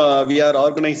time, we are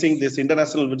organizing this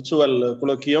international virtual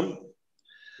colloquium.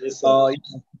 Yes, sir.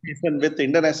 With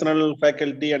international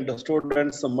faculty and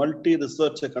students,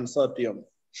 multi-research consortium.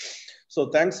 So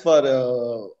thanks for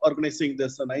organizing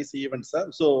this nice event, sir.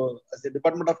 So as the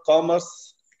Department of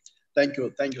Commerce, thank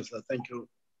you, sir, thank you.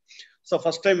 So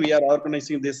first time we are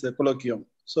organizing this colloquium.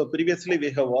 So previously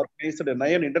we have organized a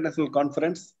 9 international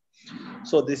conference.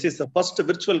 So this is the first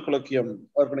virtual colloquium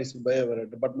organized by our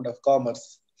Department of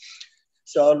Commerce.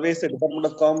 So always the Department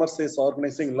of Commerce is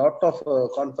organizing a lot of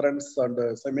conference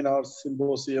and seminars,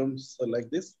 symposiums like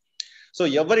this. So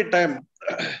every time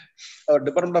our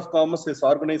Department of Commerce is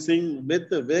organizing with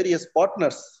various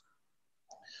partners,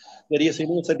 various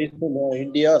universities in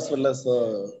India as well as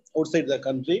outside the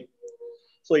country.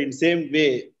 So in same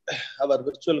way, our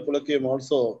virtual colloquium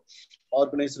also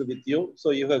organized with you.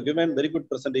 So you have given very good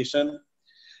presentation.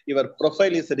 Your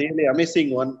profile is really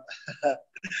amazing one.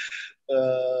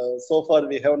 So far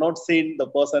we have not seen the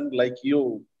person like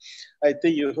you. I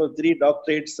think you have 3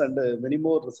 doctorates and many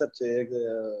more research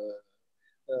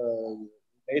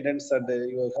guidance, and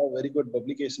you have very good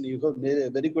publication. You have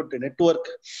very good network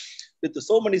with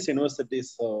so many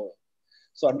universities.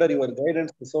 So under your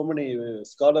guidance, so many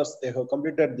scholars, they have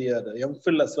completed their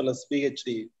MPhil as well as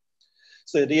PhD.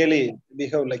 So really, we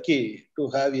have lucky to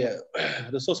have a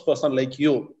resource person like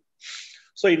you.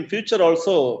 So in future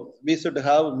also, we should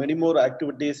have many more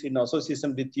activities in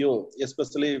association with you,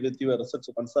 especially with your research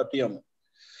consortium.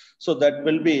 So that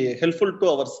will be helpful to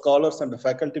our scholars and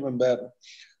faculty member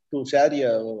to share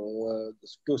their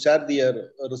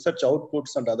research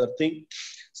outputs and other things.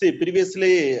 See,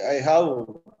 previously I have,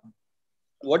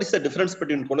 what is the difference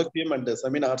between colloquium and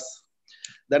seminars?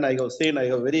 Then I have seen, I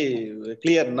have very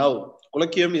clear now.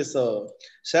 Colloquium is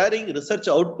sharing research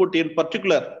output in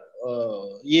particular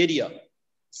area.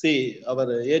 See,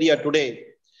 our area today,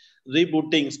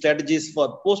 rebooting strategies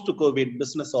for post-COVID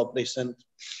business operation.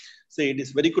 See, it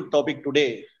is very good topic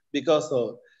today because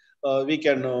we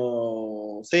can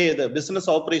say the business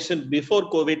operation before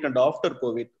COVID and after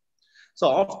COVID.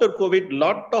 So after COVID,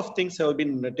 lot of things have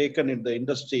been taken in the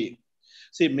industry.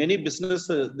 See, many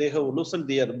businesses, they have loosened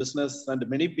their business, and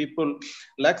many people,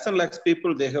 lakhs and lakhs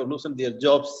people, they have loosened their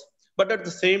jobs. But at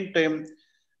the same time,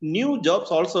 new jobs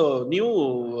also,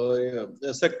 new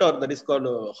sector that is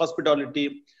called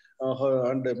hospitality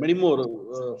and many more,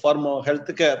 pharma,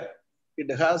 healthcare. It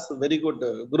has very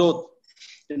good growth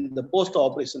in the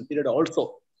post-operation period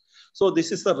also. So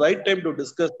this is the right time to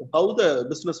discuss how the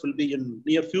business will be in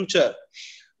near future.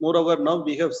 Moreover, now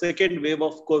we have second wave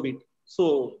of COVID.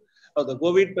 So the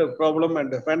COVID problem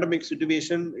and the pandemic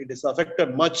situation, it is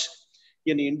affected much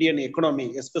in Indian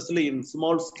economy, especially in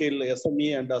small scale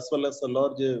SME and as well as a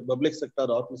large public sector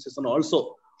organization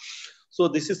also. So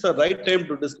this is the right time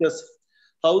to discuss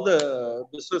how the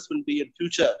business will be in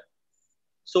future.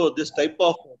 So this type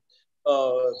of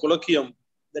colloquium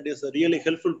that is really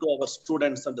helpful to our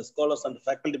students and the scholars and the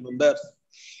faculty members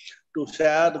to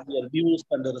share their views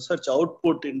and the research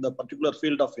output in the particular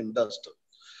field of industry.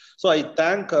 So I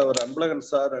thank our Anbalagan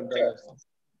sir, and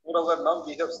moreover now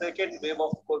we have second wave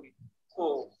of COVID.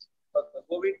 So the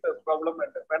COVID problem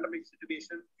and the pandemic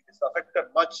situation, it is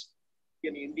affected much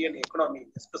in Indian economy,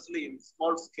 especially in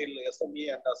small scale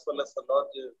SME and as well as the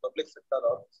large public sector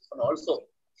organization also.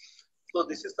 So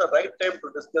this is the right time to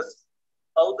discuss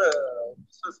how the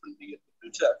business will be in the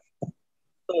future.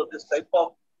 So this type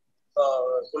of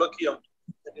colloquium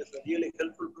that is really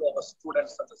helpful to our students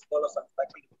and the scholars and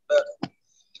faculty members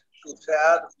to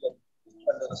share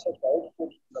the research output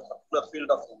in the particular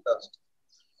field of interest.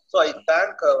 So I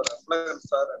thank our Anbalagan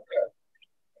sir, and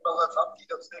now we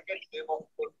have second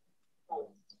wave of COVID.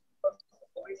 So the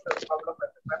COVID problem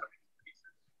and the pandemic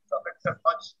situation is affected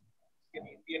much in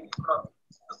Indian economy,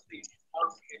 especially small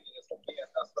scale SME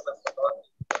and as well as the large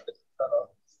sector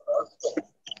also.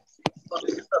 So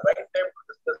this is the right time to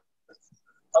discuss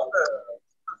how the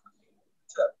future.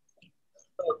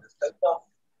 So this type of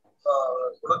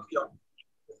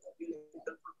colloquium is really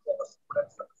helpful to our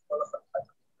students and scholars and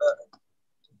faculty to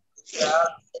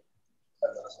share and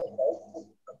research output in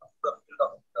the particular field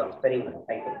of interest. Very good.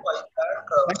 Thank you. So I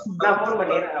thank. நான் phone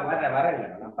பண்ணிடுறேன் வரேன்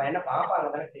நம்ம என்ன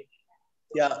பாப்பாங்க.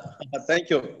 Yeah, thank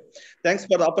you. Thanks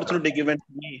for the opportunity given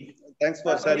to me. Thanks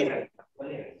for sharing.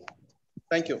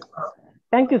 Thank you.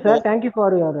 Thank you, sir. Thank you for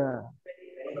your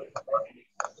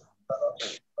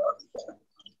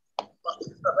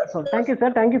So thank you,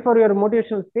 sir. Thank you for your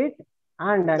motivational speech.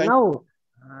 And now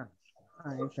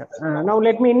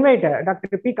let me invite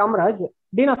Dr. P. Kamaraj,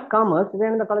 Dean of Commerce,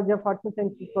 Vivekananda College of Arts and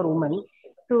Sciences for Women,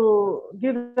 to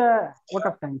give the vote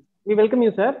of thanks. We welcome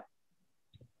you, sir.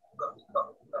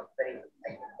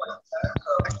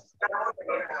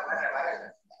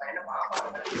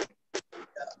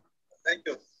 Thank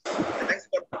you. Thanks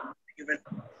for the event.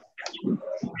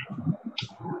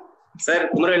 Sir,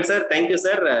 Kumaran sir, thank you,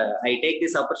 sir. I take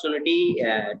this opportunity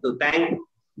to thank,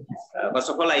 first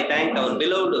of all, I thank our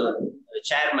beloved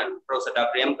chairman, Professor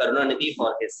Dr. M. Karunanidhi,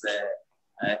 for his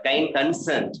kind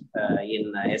consent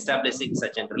in establishing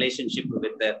such a relationship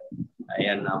with a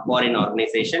foreign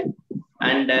organization.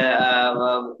 And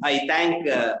I thank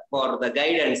for the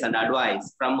guidance and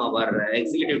advice from our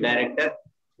executive director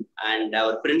and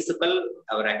our principal,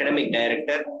 our academic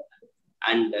director,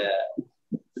 and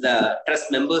the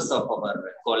trust members of our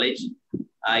college.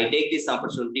 I take this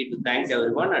opportunity to thank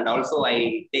everyone, and also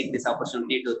I take this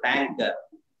opportunity to thank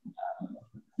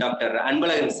Dr.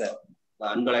 Anbalagan sir,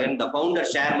 Anbalagan, the founder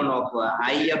chairman of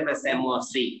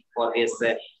IFSMRC, for his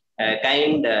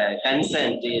kind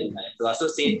consent to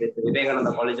associate with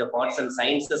Vivekananda College of Arts and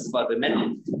Sciences for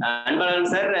Women. Anbalagan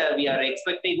sir, we are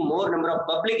expecting more number of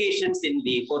publications in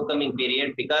the forthcoming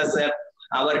period, because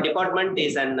our department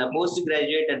is a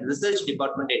postgraduate and research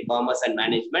department in commerce and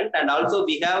management, and also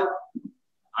we have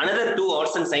another 2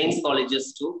 arts and science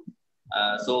colleges too.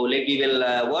 So we will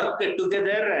work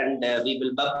together, and we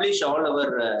will publish all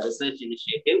our research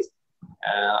initiatives.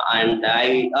 And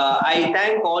I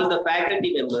thank all the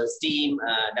faculty members, team,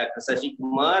 Dr. Sashi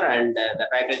Kumar, and the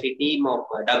faculty team of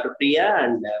Dr. Priya,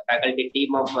 and faculty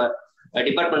team of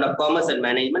Department of Commerce and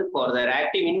Management for their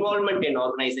active involvement in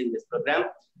organizing this program.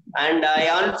 And I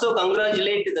also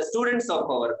congratulate the students of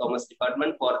our Commerce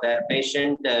Department for their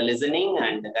patient listening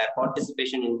and their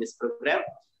participation in this program.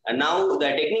 And now the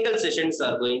technical sessions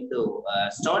are going to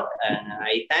start, and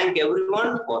I thank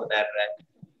everyone for their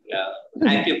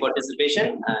active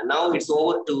participation. Now it's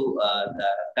over to the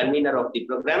convener of the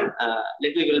program.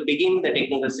 We will begin the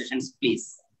technical sessions,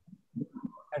 please.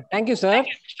 Thank you, sir.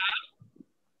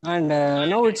 And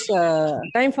now it's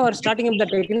time for starting up the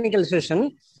technical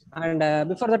session. And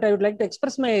before that, I would like to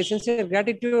express my sincere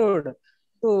gratitude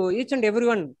to each and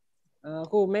everyone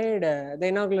who made the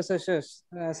inaugural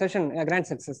session a grand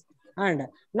success. And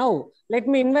now let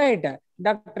me invite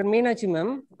Dr. Meenachi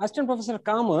ma'am, Assistant Professor of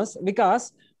Commerce,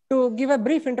 Vikas, to give a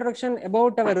brief introduction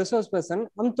about our resource person,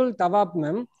 Amtul Tawab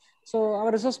ma'am. So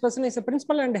our resource person is a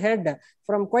principal and head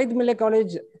from Quaid Mille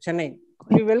College, Chennai.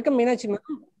 We welcome Meenachi ma'am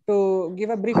to give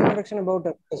a brief introduction about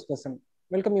our resource person.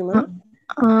 Welcome you, ma'am.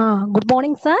 Good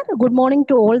morning, sir. Good morning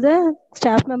to all the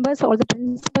staff members, all the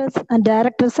principals and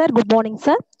directors, sir. Good morning,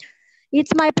 sir.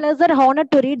 It's my pleasure, honor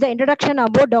to read the introduction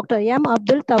about Dr. M.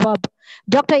 Abdul Tawab.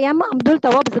 Dr. M. Abdul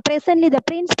Tawab is presently the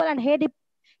principal and head of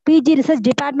PG Research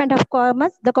Department of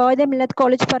Commerce, the Quaid Millet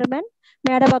College for Women,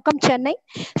 Madavakam, Chennai.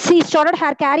 She started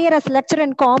her career as lecturer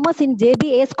in commerce in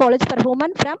JBA's College for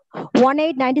Women from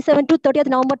 1897 to 30th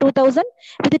November 2000.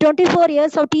 With 24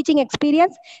 years of teaching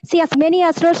experience, she has many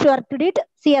awards to her credit.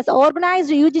 She has organized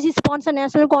UGC-sponsored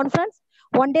national conference,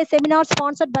 one-day seminar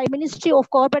sponsored by Ministry of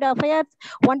Corporate Affairs,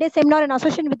 one-day seminar in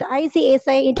association with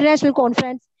ICSI International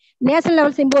Conference, national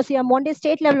level symposium, one-day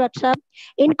state level workshop,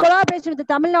 in collaboration with the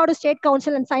Tamil Nadu State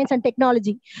Council on Science and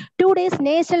Technology, 2 days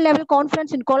national level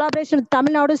conference in collaboration with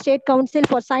Tamil Nadu State Council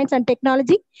for Science and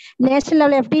Technology, national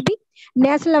level FDP,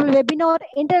 national level webinar,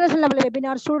 international level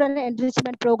webinar, student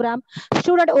enrichment program,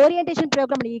 student orientation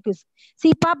program, and EQs.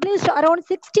 She published around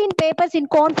 16 papers in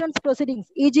conference proceedings,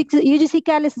 UGC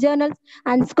Catalyst journals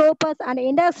and Scopus and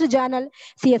Industry Journal.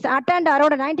 She has attended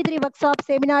around 93 workshops,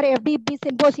 seminar, FDP,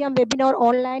 symposium, webinar,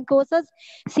 online courses.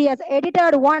 She has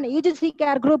edited 1 UGC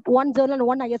Care Group, 1 journal, and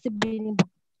 1 ISB book.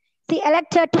 She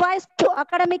elected twice to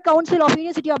Academic Council of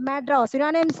University of Madras,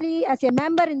 unanimously as a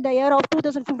member in the year of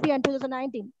 2015 and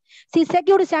 2019. She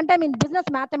secured centum in Business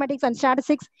Mathematics and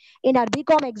Statistics in her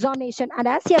BCom examination, and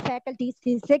as a faculty,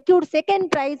 she secured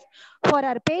second prize for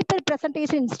her paper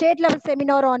presentation in state level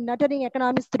seminar on nurturing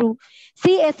economics through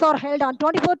CSR held on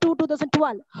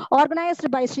 24/2/2012, organized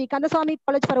by Sri Kandaswamy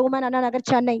College for Women, Anna Nagar,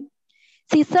 Chennai.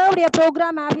 She served a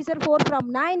program officer for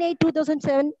from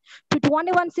 9/8/2007 to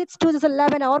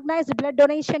 21/6/2011, organized blood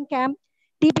donation camp,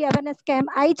 TB awareness camp,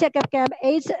 eye checkup camp,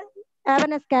 AIDS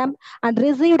awareness camp, and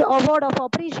received award of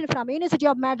operation from University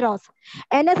of Madras.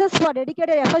 NSS for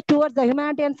dedicated effort towards the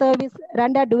humanitarian service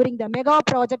rendered during the Mega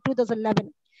Project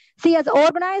 2011. She has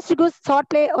organized good short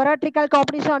play oratorical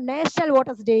competition on National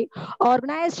Voters Day,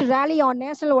 organized rally on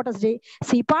National Voters Day.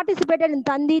 She participated in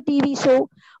Tandi TV show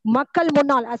Makkal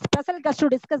Munnal as special guest to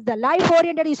discuss the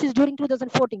life-oriented issues during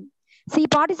 2014. She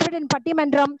participated in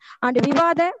Pattimandram and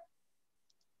Vivada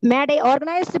Made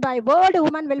organized by World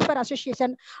Women Welfare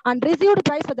Association and received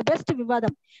prize for the best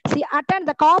Vivadam. She attended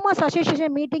the Commerce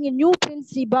Association meeting in New Prince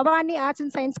Sri Bhavani Arts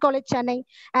and Science College, Chennai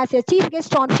as a chief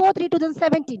guest on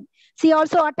 4/3/2017. She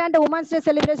also attended a Women's Day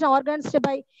celebration organized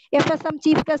by FSM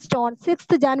chief guest on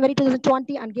 6th January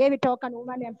 2020 and gave a talk on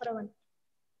women empowerment.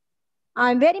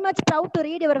 I'm very much proud to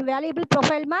read your valuable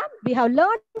profile, ma'am. We have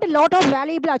learned a lot of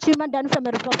valuable achievement done from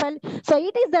your profile. So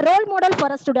it is the role model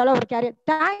for us to develop our career.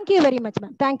 Thank you very much,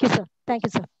 ma'am. Thank you, sir. Thank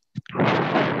you, sir.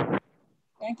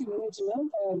 Thank you very much,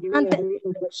 ma'am, for giving a brief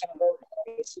introduction about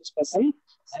resource person.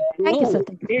 Thank you, sir.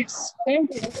 It's time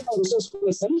to welcome our resource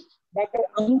person, Dr.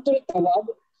 Abdul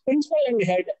Tawab, Principal and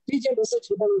Head, PG Research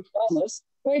Department of Commerce,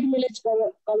 White Village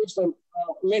College for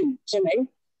Men, Chennai,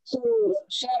 to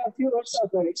share a few words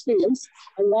of her experience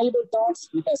and valuable thoughts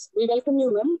with us. We welcome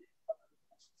you, ma'am.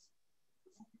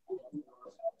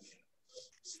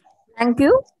 Thank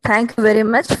you. Thank you very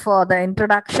much for the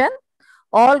introduction.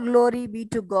 All glory be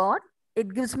to God.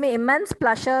 It gives me immense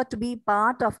pleasure to be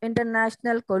part of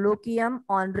International Colloquium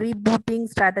on Rebooting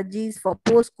Strategies for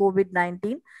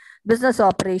Post-COVID-19 Business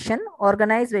Operation,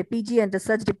 organized by PG and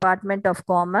Research Department of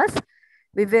Commerce,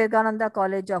 Vivekananda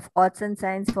College of Arts and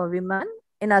Science for Women,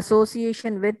 in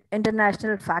association with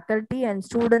International Faculty and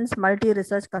Students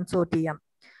Multi-Research Consortium.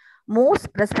 Most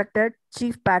respected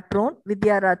Chief Patron,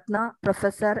 Vidya Ratna,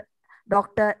 Professor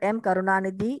Dr. M.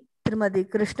 Karunanidhi, Srimati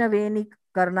Krishnaveni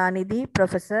Karunanidhi,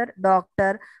 Professor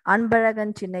Dr.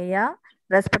 Anbalagan Chinnaya,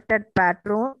 respected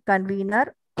Patron,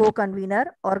 Convener, Co-Convener,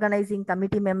 Organizing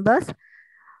Committee members,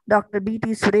 Dr. B.T.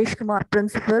 Suresh Kumar,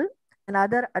 Principal, and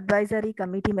other advisory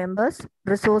committee members,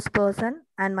 resource person,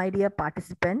 and my dear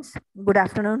participants. Good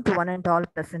afternoon to one and all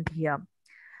present here.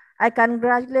 I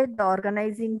congratulate the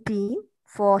organizing team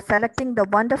for selecting the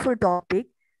wonderful topic,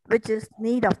 which is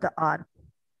need of the hour.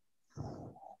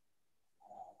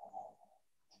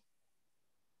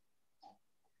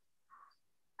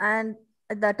 And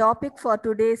the topic for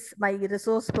today's my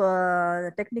resource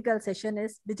technical session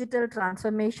is digital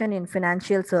transformation in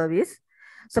financial service.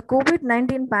 So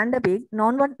COVID-19 pandemic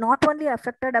not only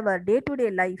affected our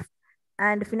day-to-day life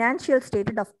and financial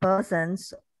status of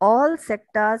persons, all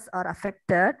sectors are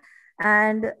affected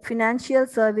and financial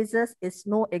services is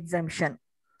no exemption.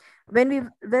 When we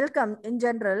welcome, in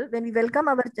general, when we welcome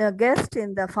our guest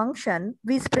in the function,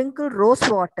 we sprinkle rose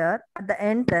water at the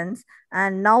entrance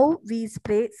and now we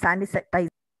spray sanitizer.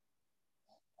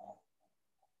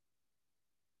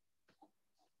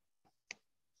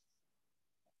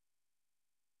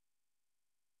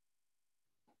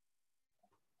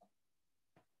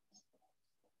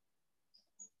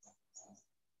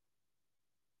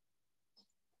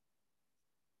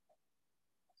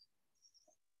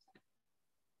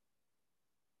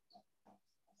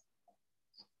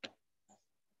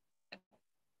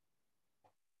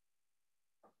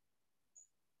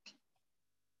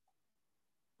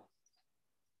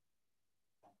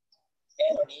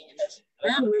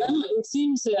 Madam, it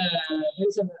seems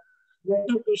there's a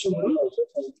network issue.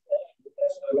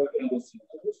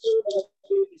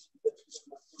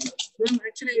 Ma'am,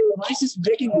 actually, your voice is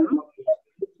breaking now.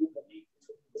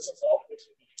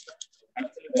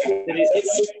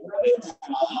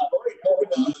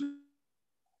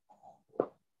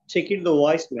 Check it the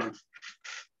voice, man.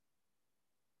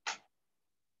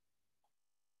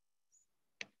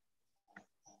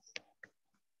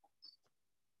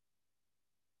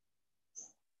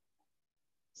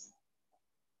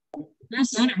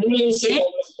 Yes, sir, I'm audible, sir.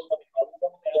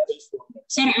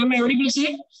 Sir, am I audible,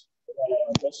 sir?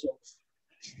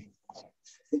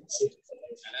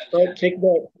 So check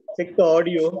the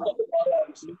audio.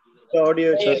 The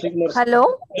audio is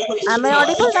Hello, am I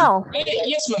audible now?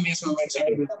 Yes, ma'am. Yes, ma'am.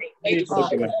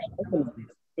 Okay, ma'am.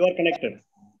 You are connected.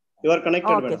 You are connected.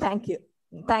 Okay, thank you.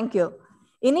 Thank you.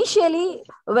 Initially,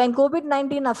 when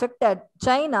COVID-19 affected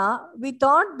China, we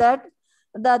thought that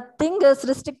the thing is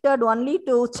restricted only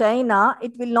to China.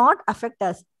 It will not affect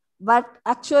us. But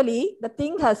actually, the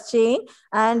thing has changed.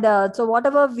 And so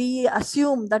whatever we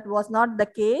assume that was not the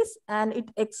case, and it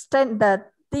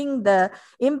the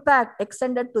impact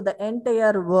extended to the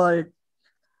entire world.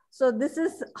 So this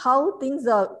is how things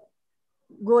are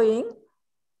going.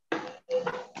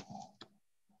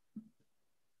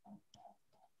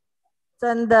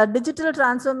 And the digital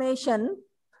transformation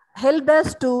helped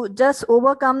us to just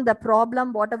overcome the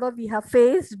problem, whatever we have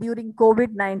faced during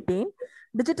COVID-19.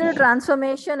 Digital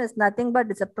transformation is nothing but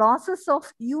it's a process of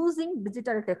using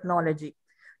digital technology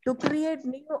to create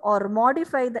new or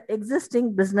modify the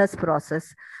existing business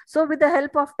process. So with the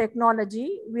help of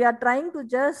technology, we are trying to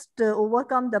just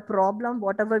overcome the problem,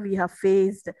 whatever we have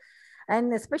faced.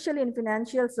 And especially in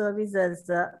financial services,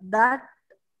 that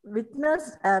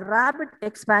witnessed a rapid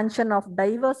expansion of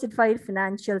diversified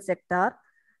financial sector,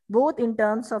 both in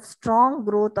terms of strong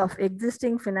growth of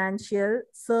existing financial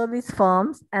service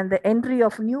firms and the entry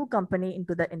of new company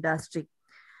into the industry.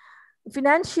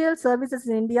 Financial services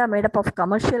in India are made up of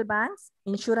commercial banks,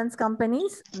 insurance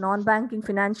companies, non-banking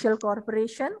financial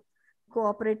corporation,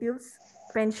 cooperatives,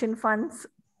 pension funds,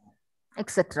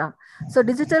 etc. So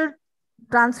digital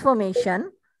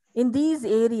transformation in these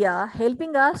areas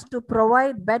helping us to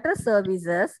provide better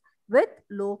services with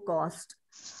low cost.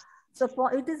 So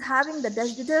it is having the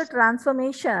digital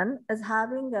transformation is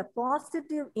having a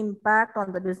positive impact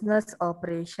on the business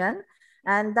operation,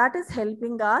 and that is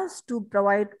helping us to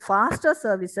provide faster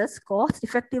services,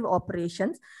 cost-effective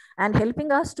operations, and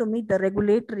helping us to meet the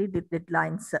regulatory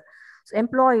deadlines. So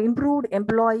improved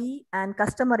employee and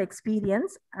customer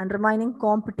experience and remaining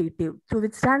competitive to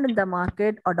withstand in the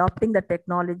market, adopting the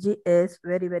technology is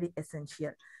very, very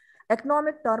essential.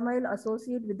 Economic turmoil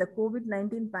associated with the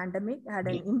COVID-19 pandemic had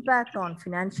an impact on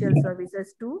financial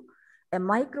services too. A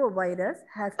microvirus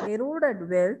has eroded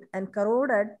wealth and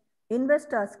corroded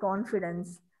investors'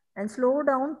 confidence and slowed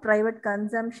down private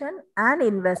consumption and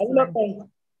investment.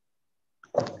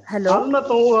 Hello?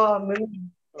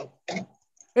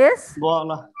 Yes?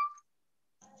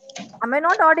 Am I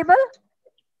not audible?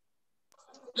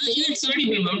 Yeah, it's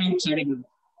audible, ma'am. It's audible.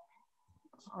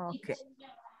 Okay.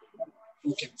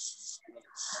 Okay.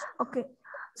 Okay.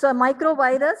 So a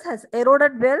microvirus has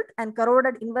eroded wealth and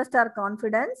corroded investor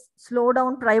confidence, slowed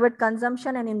down private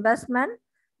consumption and investment,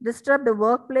 disturbed the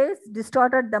workplace,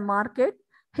 distorted the market.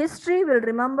 History will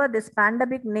remember this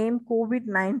pandemic named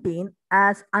COVID-19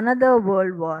 as another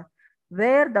world war,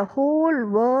 where the whole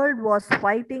world was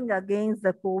fighting against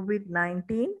the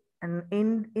COVID-19,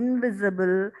 an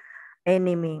invisible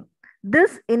enemy.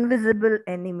 This invisible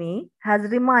enemy has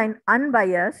remained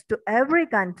unbiased to every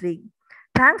country,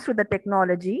 thanks to the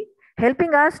technology,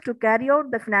 helping us to carry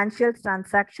out the financial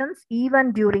transactions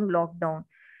even during lockdown.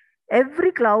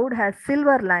 Every cloud has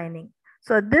silver lining.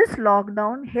 So this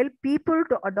lockdown helped people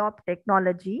to adopt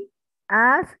technology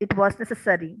as it was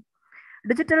necessary.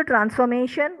 Digital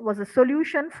transformation was a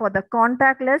solution for the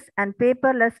contactless and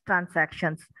paperless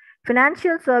transactions.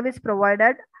 Financial service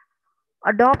provided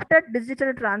adopted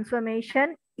digital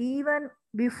transformation even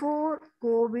before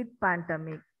COVID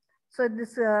pandemic. So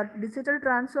this digital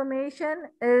transformation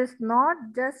is not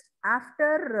just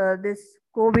after this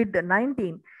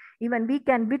COVID-19. Even we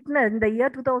can witness in the year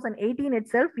 2018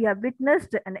 itself, we have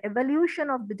witnessed an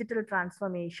evolution of digital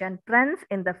transformation trends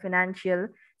in the financial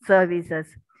services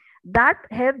that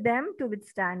help them to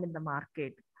withstand in the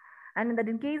market. And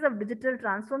in case of digital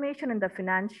transformation in the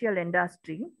financial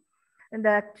industry, in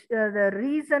the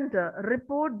recent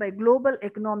report by Global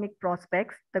Economic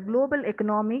Prospects, the global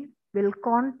economy will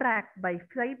contract by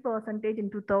 5% in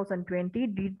 2020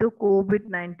 due to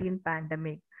COVID-19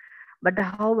 pandemic. But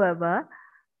however,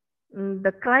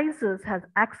 the crisis has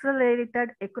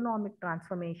accelerated economic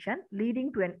transformation,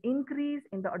 leading to an increase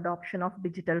in the adoption of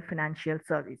digital financial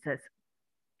services.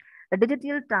 The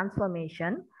digital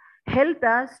transformation helped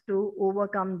us to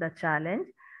overcome the challenge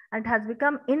and has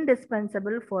become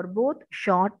indispensable for both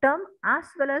short-term as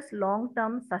well as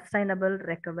long-term sustainable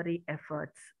recovery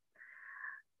efforts.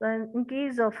 So in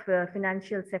case of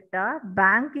financial sector,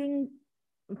 banking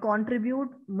contribute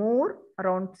more,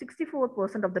 around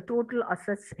 64% of the total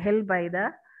assets held by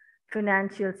the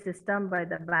financial system by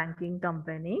the banking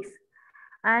companies.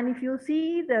 And if you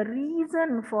see the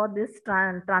reason for this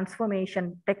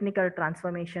transformation, technical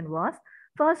transformation was,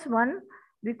 first one,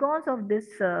 because of this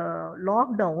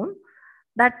lockdown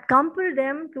that compelled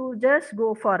them to just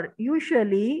go for,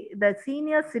 usually the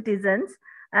senior citizens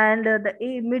and the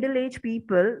middle-aged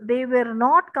people, they were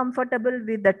not comfortable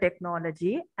with the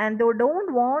technology and they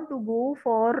don't want to go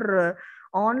for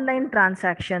online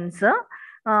transactions. They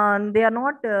are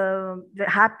not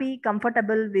happy,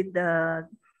 comfortable with the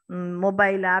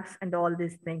mobile apps and all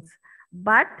these things.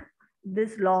 But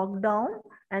this lockdown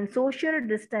and social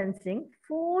distancing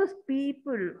forced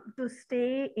people to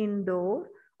stay indoor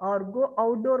or go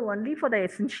outdoor only for the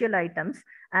essential items.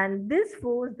 And this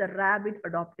forced the rapid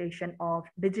adoption of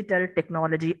digital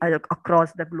technology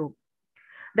across the globe.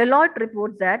 Deloitte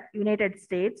reports that United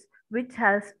States, which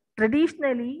has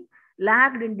traditionally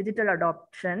lagged in digital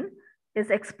adoption, is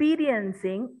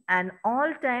experiencing an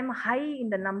all-time high in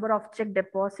the number of check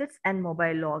deposits and mobile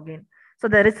login. So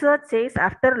the research says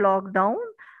after lockdown,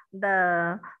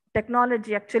 the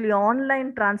technology, actually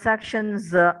online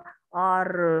transactions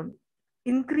are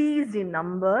increased in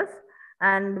numbers,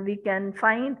 and we can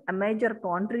find a major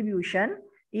contribution.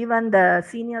 Even the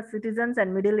senior citizens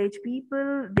and middle-aged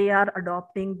people, they are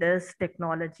adopting this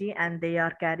technology and they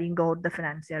are carrying out the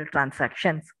financial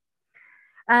transactions.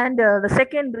 And the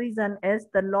second reason is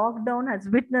the lockdown has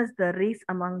witnessed the race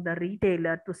among the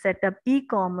retailer to set up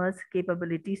e-commerce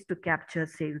capabilities to capture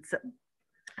sales.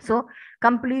 So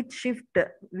complete shift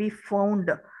we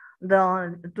found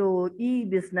to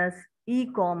e-business,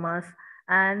 e-commerce,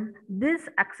 and this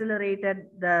accelerated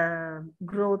the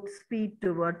growth speed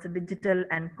towards digital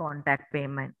and contact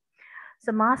payment.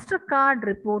 So MasterCard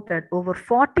reported over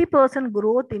 40%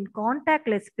 growth in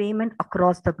contactless payment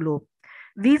across the globe.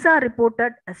 Visa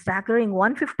reported a staggering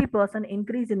 150%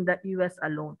 increase in the US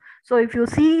alone. So if you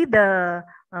see the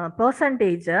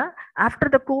percentage after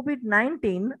the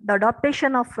COVID-19, the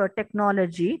adoption of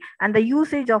technology and the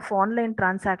usage of online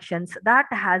transactions, that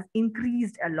has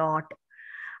increased a lot.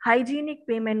 Hygienic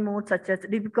payment modes such as,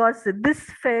 because this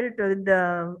felt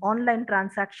the online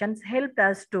transactions helped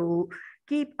us to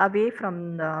keep away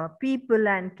from the people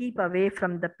and keep away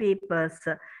from the papers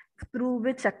through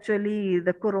which actually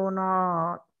the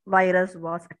corona virus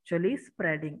was actually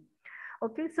spreading.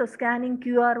 Okay, so scanning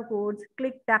QR codes,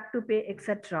 click tap to pay,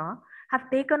 etc. have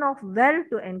taken off well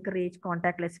to encourage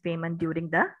contactless payment during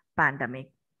the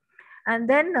pandemic. And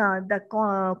then the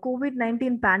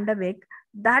COVID-19 pandemic,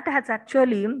 that has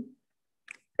actually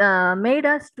made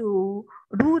us to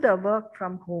do the work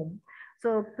from home.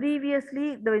 So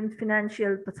previously, the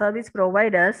financial service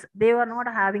providers, they were not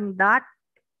having that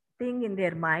thing in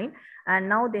their mind, and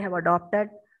now they have adopted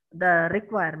the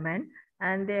requirement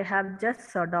and they have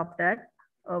just adopted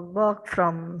work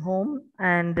from home.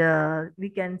 And we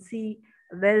can see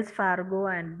Wells Fargo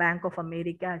and Bank of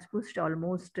America has pushed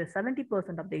almost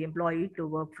 70% of the employee to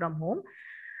work from home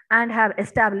and have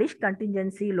established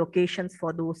contingency locations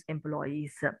for those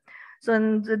employees.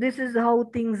 So this is how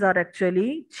things are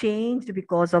actually changed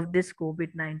because of this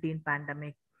COVID-19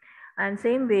 pandemic. And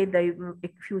same way,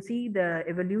 if you see the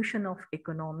evolution of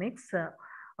economics, the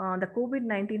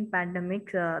COVID-19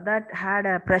 pandemic that had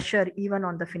a pressure even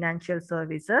on the financial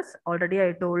services. Already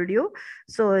I told you.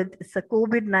 So it's a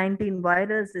COVID-19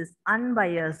 virus is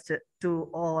unbiased to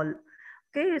all.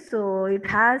 Okay, so it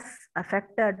has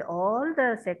affected all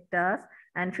the sectors,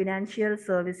 and financial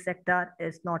service sector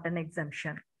is not an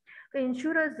exemption. The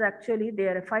insurers actually, they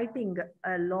are fighting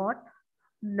a lot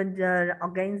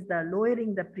against the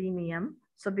lowering the premium.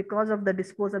 So because of the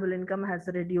disposable income has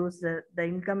reduced, the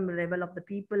income level of the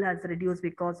people has reduced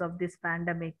because of this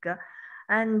pandemic.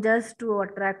 And just to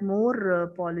attract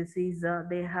more policies,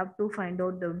 they have to find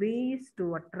out the ways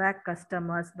to attract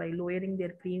customers by lowering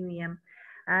their premium.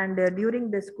 And during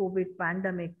this COVID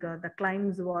pandemic, the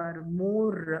claims were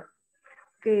more,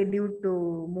 okay, due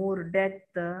to more death,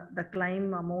 the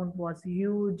claim amount was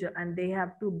huge, and they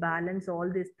have to balance all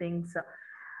these things.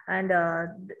 And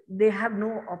they have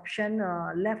no option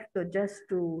left just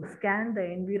to scan the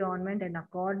environment, and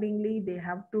accordingly they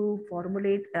have to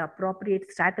formulate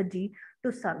appropriate strategy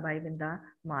to survive in the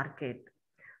market.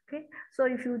 Okay, so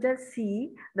if you just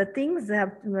see the things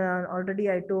have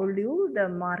already I told you, the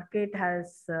market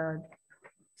has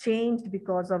changed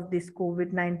because of this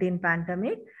COVID-19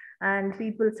 pandemic, and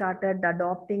people started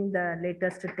adopting the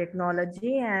latest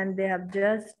technology, and they have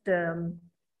just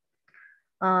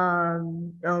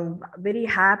very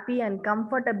happy and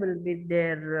comfortable with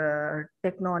their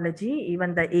technology,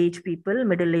 even the age people,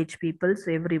 middle-aged people,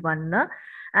 so everyone.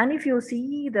 And if you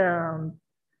see the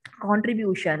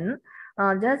contribution,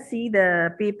 just see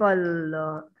the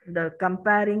PayPal, the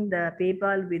comparing the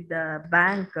PayPal with the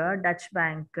bank, Dutch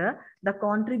bank, the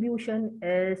contribution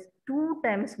is 2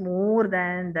 times more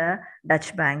than the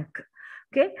Dutch bank.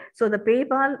 Okay, so the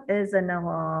PayPal is an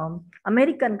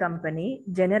American company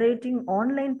generating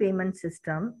online payment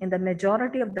system in the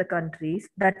majority of the countries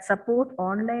that support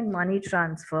online money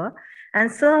transfer and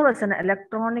serve as an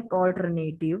electronic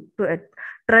alternative to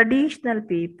traditional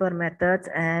paper methods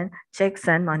and checks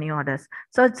and money orders.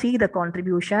 So see the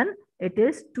contribution, it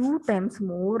is 2 times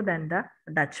more than the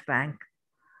Dutch bank.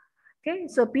 Okay,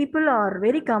 so people are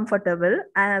very comfortable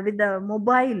with the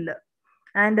mobile,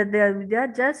 and they are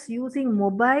just using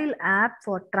mobile app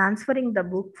for transferring the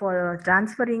book, for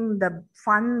transferring the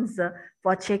funds,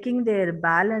 for checking their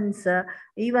balance.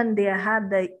 Even they have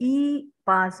the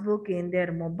e-passbook in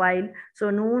their mobile, so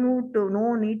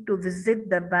no need to visit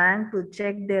the bank to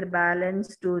check their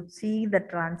balance, to see the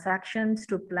transactions,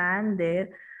 to plan their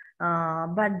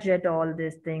budget, all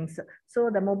these things. So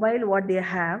the mobile, what they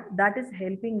have, that is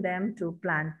helping them to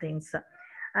plan things.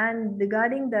 And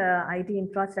regarding the IT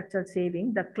infrastructure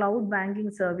saving, the cloud banking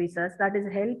services, that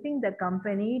is helping the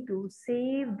company to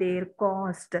save their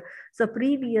cost. So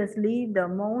previously, the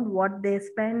amount what they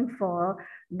spend for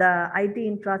the IT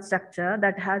infrastructure,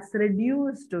 that has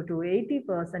reduced to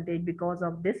 80% because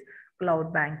of this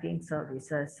cloud banking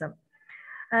services.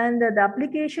 And the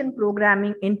application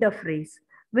programming interface,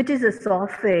 which is a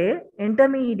software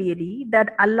intermediary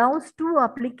that allows two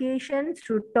applications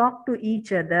to talk to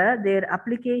each other. Their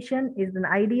application is an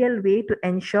ideal way to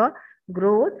ensure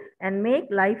growth and make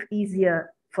life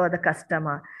easier for the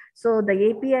customer. So the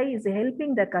API is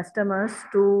helping the customers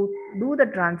to do the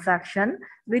transaction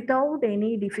without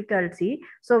any difficulty.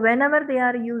 So whenever they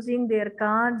are using their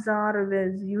cards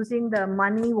or using the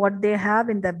money what they have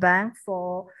in the bank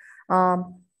for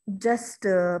just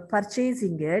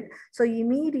purchasing it, so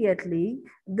immediately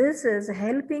this is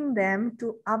helping them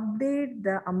to update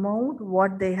the amount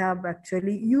what they have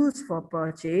actually used for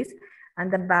purchase,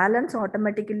 and the balance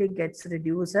automatically gets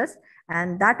reduces,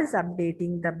 and that is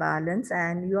updating the balance,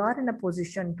 and you are in a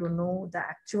position to know the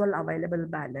actual available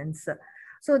balance.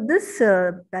 So this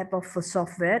type of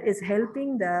software is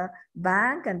helping the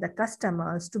bank and the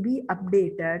customers to be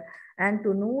updated and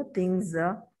to know things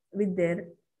with their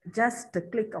just a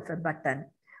click of a button.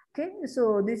 Okay,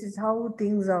 so this is how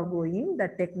things are going.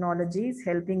 The technology is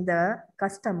helping the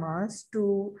customers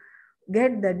to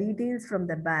get the details from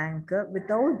the bank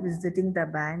without visiting the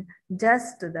bank,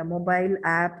 just the mobile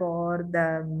app or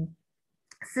the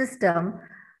system,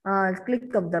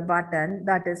 click of the button,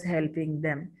 that is helping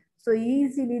them. So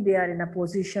easily they are in a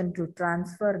position to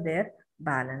transfer their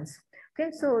balance.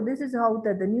 Okay, so this is how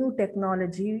the new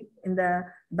technology in the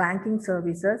banking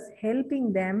services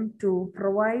helping them to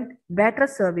provide better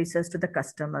services to the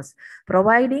customers.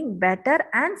 Providing better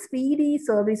and speedy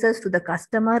services to the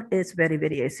customer is very,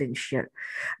 very essential.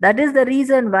 That is the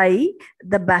reason why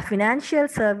the financial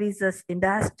services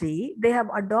industry, they have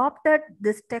adopted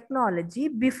this technology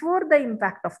before the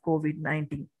impact of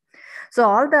COVID-19. So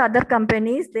all the other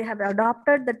companies, they have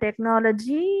adopted the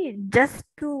technology just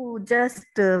to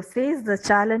face the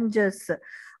challenges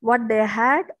what they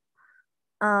had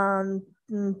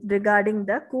regarding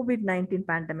the COVID-19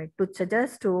 pandemic, to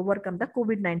just to overcome the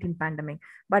COVID-19 pandemic.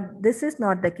 But this is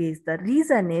not the case. The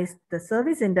reason is the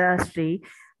service industry,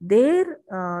 their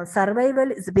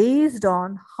survival is based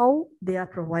on how they are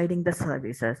providing the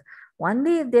services.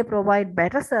 Only if they provide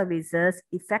better services,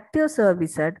 effective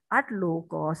services at low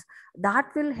cost, that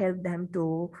will help them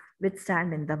to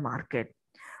withstand in the market.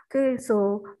 Okay,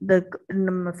 so the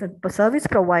service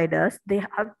providers, they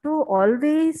have to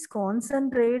always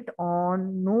concentrate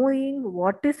on knowing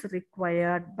what is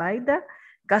required by the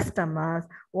customers,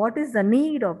 what is the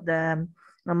need of the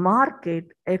market,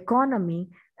 economy,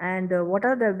 and what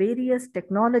are the various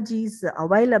technologies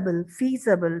available,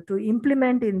 feasible to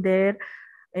implement in their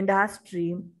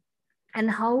industry, and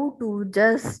how to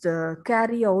just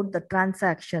carry out the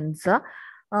transactions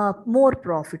more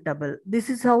profitable. This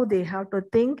is how they have to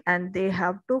think, and they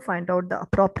have to find out the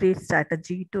appropriate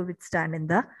strategy to withstand in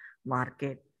the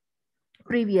market.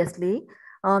 Previously,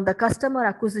 the customer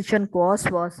acquisition cost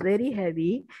was very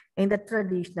heavy in the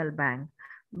traditional bank,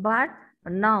 but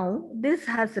now this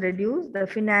has reduced. The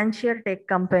financial tech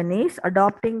companies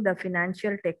adopting the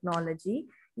financial technology,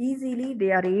 easily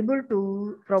they are able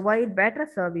to provide better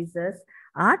services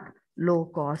at low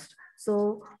cost.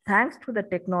 So thanks to the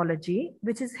technology,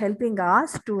 which is helping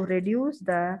us to reduce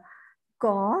the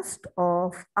cost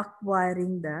of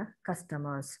acquiring the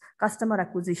customers. Customer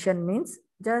acquisition means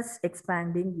just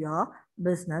expanding your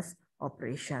business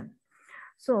operation.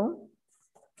 So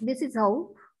this is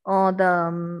how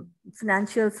the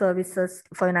financial services,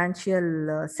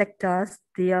 financial sectors,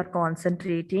 they are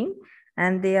concentrating,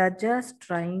 and they are just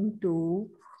trying to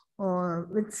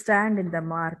withstand in the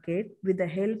market with the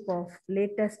help of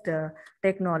latest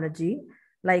technology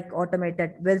like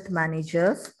automated wealth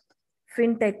managers.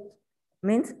 Fintech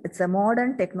means it's a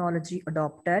modern technology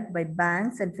adopted by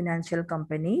banks and financial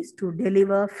companies to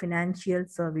deliver financial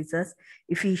services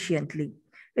efficiently.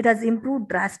 It has improved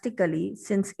drastically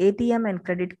since ATM and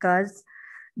credit cards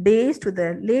days to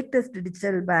the latest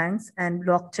digital banks and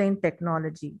blockchain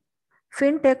technology.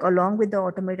 Fintech, along with the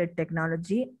automated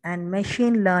technology and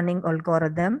machine learning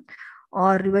algorithm,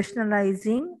 are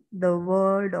revolutionizing the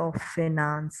world of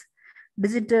finance.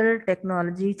 Digital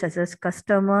technology such as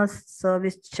customer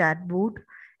service chatbot,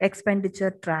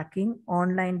 expenditure tracking,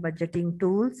 online budgeting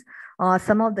tools are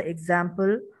some of the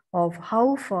examples of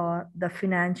how far the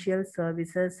financial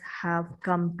services have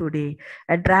come today.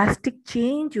 A drastic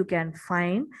change you can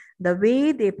find the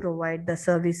way they provide the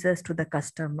services to the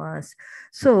customers.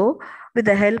 So with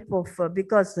the help of,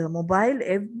 because mobile,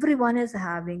 everyone is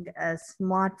having a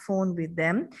smartphone with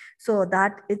them. So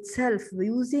that itself,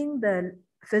 using the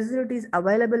facilities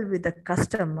available with the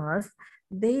customers,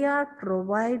 they are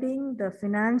providing the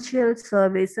financial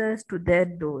services to their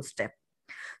doorstep.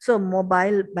 So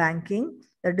mobile banking,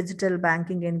 the digital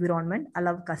banking environment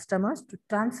allow customers to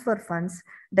transfer funds,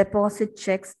 deposit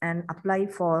checks, and apply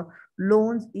for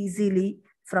loans easily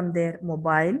from their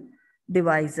mobile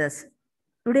devices.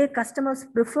 Today, customers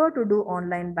prefer to do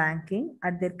online banking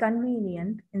at their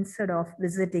convenience instead of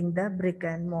visiting the brick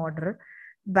and mortar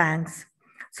banks.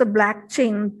 So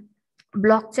blockchain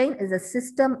is a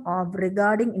system of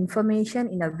regarding information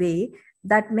in a way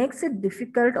that makes it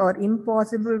difficult or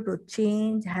impossible to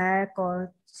change, hack,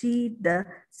 or cheat the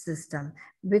system,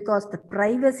 because the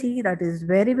privacy, that is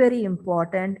very, very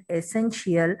important,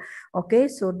 essential. Okay,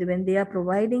 so when they are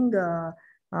providing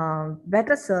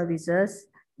better services,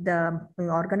 the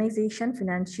organization,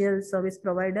 financial service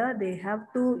provider, they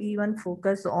have to even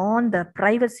focus on the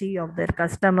privacy of their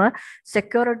customer,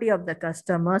 security of the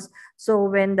customers. So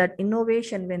when that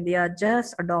innovation, when they are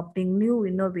just adopting new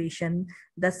innovation,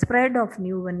 the spread of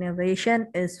new innovation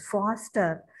is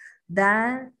faster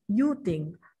than you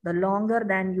think, the longer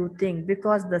than you think,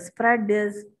 because the spread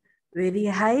is very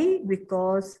high,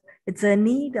 because it's a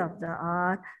need of the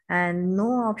hour and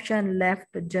no option left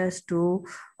just to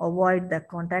avoid the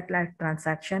contact-like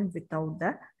transaction without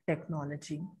the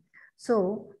technology.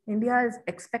 So India is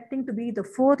expecting to be the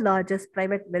fourth largest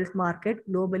private wealth market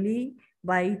globally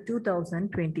by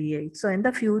 2028. So in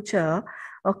the future,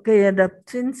 okay,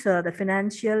 since the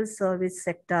financial service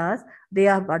sectors, they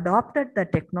have adopted the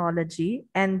technology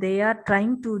and they are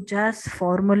trying to just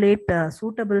formulate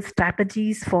suitable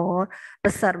strategies for the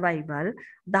survival.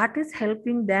 That is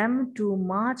helping them to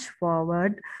march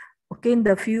forward, okay, in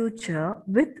the future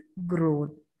with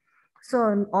growth. So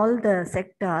in all the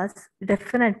sectors,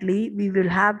 definitely we will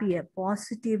have a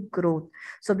positive growth.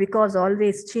 So because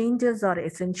always changes are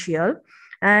essential.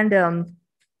 And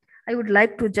I would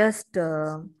like to just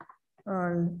tell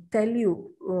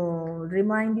you,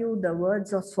 remind you the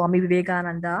words of Swami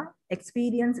Vivekananda.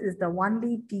 Experience is the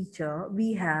only teacher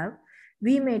we have.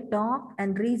 We may talk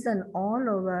and reason all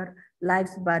our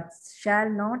lives, but shall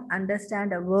not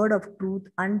understand a word of truth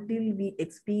until we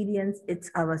experience it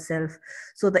ourselves.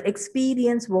 So the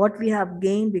experience, what we have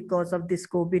gained because of this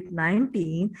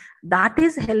COVID-19, that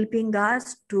is helping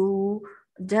us to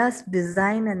just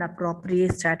design an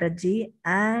appropriate strategy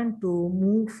and to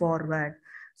move forward.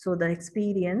 So the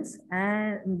experience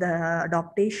and the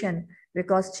adaptation,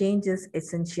 because change is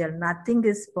essential. Nothing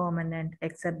is permanent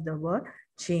except the word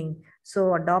change.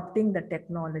 So adopting the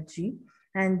technology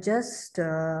and just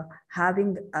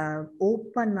having an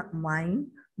open mind,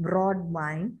 broad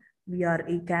mind,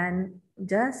 we can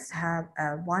just have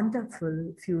a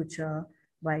wonderful future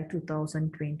by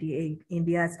 2028.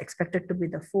 India is expected to be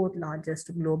the fourth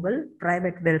largest global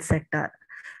private wealth sector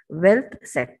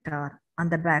on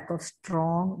the back of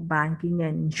strong banking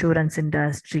and insurance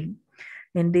industry.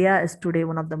 India is today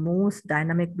one of the most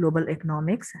dynamic global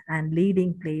economics and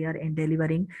leading player in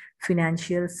delivering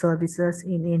financial services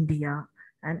in India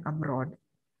and abroad.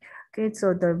 Okay,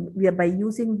 so by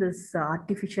using this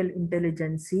artificial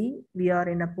intelligence, we are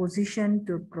in a position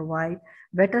to provide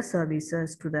better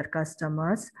services to their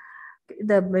customers.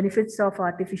 The benefits of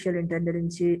artificial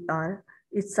intelligence are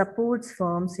it supports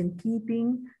firms in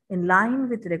keeping in line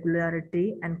with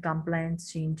regularity and compliance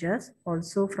changes.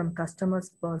 Also from customers'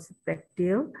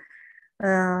 perspective,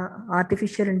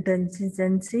 artificial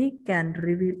intelligence can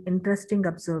reveal interesting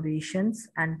observations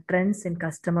and trends in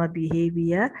customer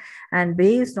behavior, and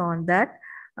based on that,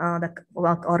 the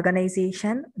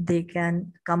organization, they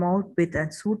can come out with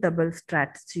a suitable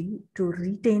strategy to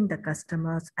retain the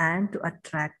customers and to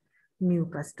attract new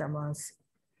customers.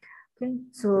 Okay,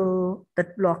 so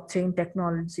that blockchain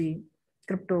technology,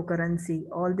 cryptocurrency,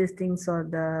 all these things are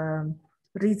the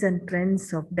recent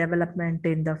trends of development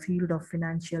in the field of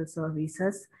financial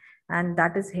services, and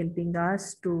that is helping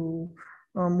us to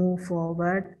move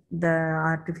forward. The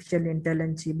artificial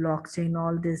intelligence, blockchain,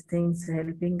 all these things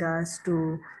helping us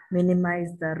to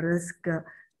minimize the risk,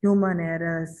 human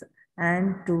errors,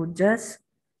 and to just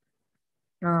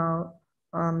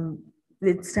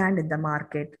withstand in the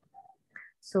market.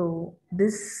 So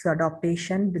this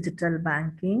adaptation, digital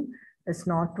banking, is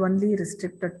not only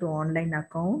restricted to online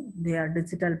account. They are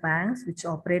digital banks which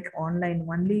operate online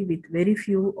only with very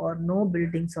few or no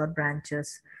buildings or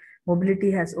branches.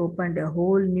 Mobility has opened a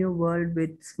whole new world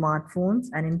with smartphones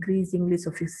and increasingly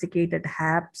sophisticated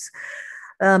apps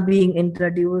being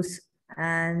introduced,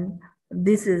 and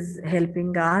this is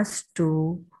helping us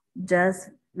to just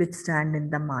withstand in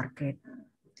the market.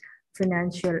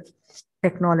 Financial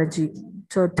technology.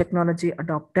 So technology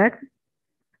adopted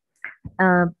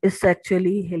is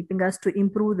actually helping us to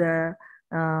improve the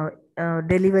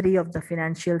delivery of the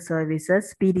financial services,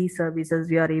 speedy services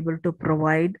we are able to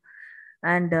provide.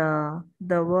 And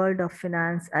the world of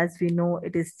finance, as we know,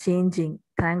 it is changing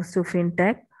thanks to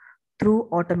fintech through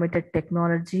automated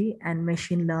technology and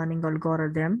machine learning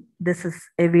algorithm. This is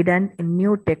evident in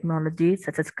new technologies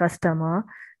such as customer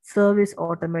service,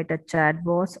 automated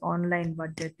chatbots, online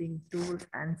budgeting tools,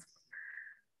 and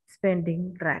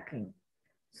spending tracking.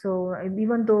 So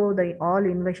even though the all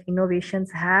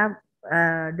innovations have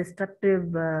a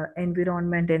destructive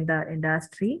environment in the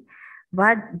industry,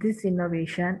 but this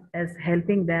innovation is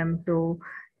helping them to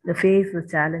face the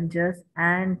challenges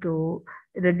and to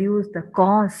reduce the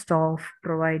cost of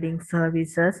providing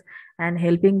services and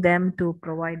helping them to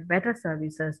provide better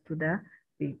services to the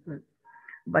people.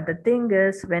 But the thing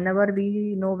is, whenever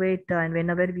we innovate and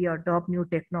whenever we adopt new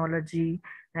technology,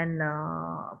 and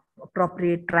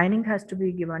appropriate training has to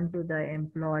be given to the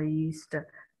employees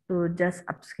to just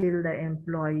upskill the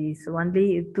employees.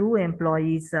 Only through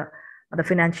employees, the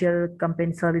financial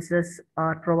company services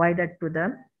are provided to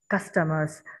the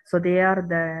customers. So they are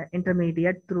the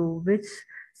intermediate through which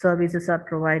services are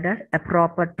provided. A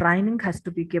proper training has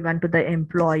to be given to the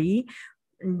employee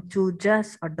to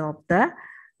just adopt the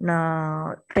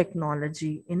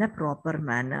technology in a proper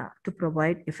manner to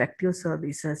provide effective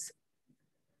services.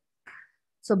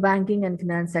 So banking and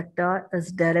finance sector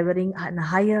is delivering a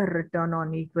higher return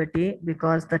on equity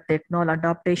because the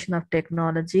adaptation of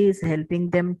technology is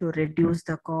helping them to reduce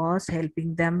the cost,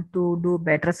 helping them to do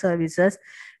better services,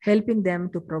 helping them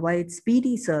to provide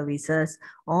speedy services.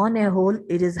 On a whole,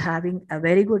 it is having a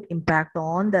very good impact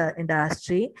on the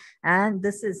industry, and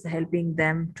this is helping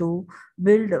them to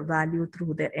build value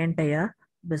through their entire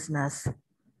business.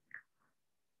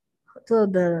 So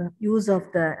the use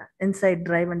of the inside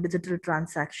drive and digital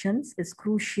transactions is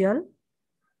crucial,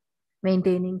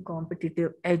 maintaining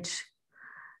competitive edge.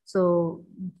 So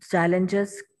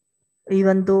challenges,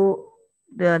 even though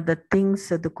the things,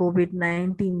 the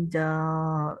COVID-19,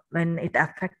 when it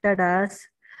affected us,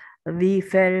 we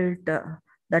felt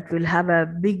that will have a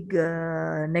big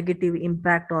negative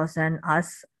impact on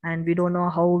us, and we don't know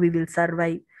how we will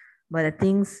survive. But the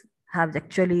things have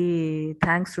actually,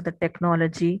 thanks to the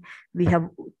technology, we have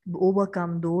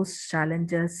overcome those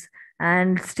challenges,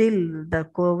 and still the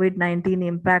COVID-19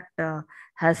 impact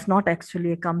has not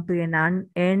actually come to an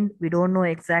end. We don't know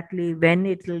exactly when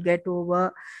it will get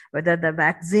over, whether the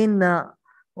vaccine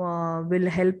will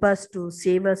help us to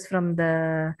save us from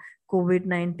the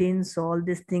COVID-19. So all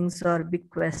these things are big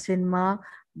question mark,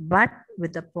 but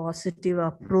with a positive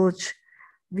approach,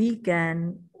 we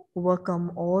can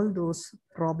overcome all those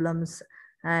problems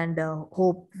and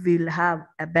hope we'll have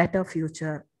a better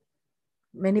future.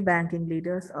 Many banking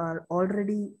leaders are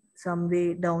already some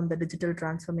way down the digital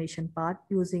transformation path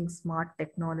using smart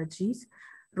technologies,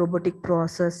 robotic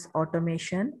process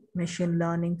automation, machine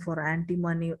learning for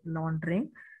anti-money laundering,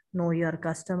 know your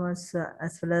customers,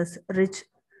 as well as rich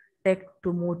tech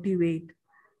to motivate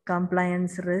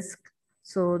compliance risk.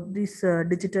 So these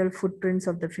digital footprints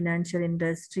of the financial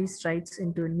industry strides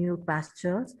into new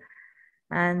pastures,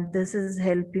 and this is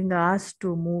helping us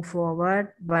to move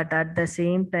forward. But at the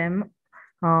same time,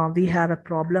 we have a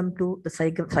problem too, the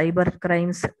cyber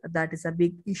crimes. That is a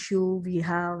big issue we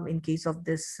have in case of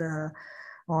this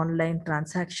online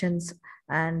transactions.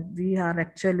 And we are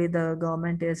actually, the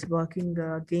government is working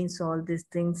against all these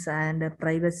things, and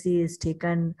privacy is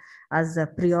taken as a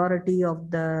priority of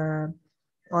the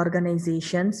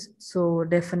organizations. So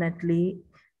definitely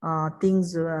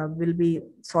things will be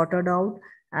sorted out,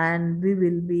 and we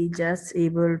will be just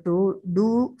able to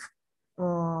do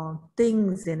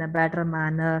things in a better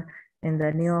manner in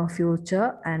the near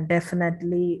future. And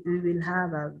definitely we will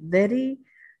have a very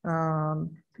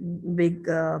big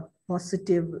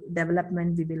positive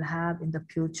development we will have in the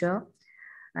future.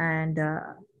 And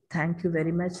thank you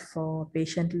very much for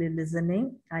patiently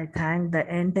listening. I thank the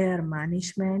entire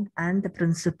management and the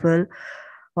principal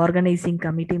organizing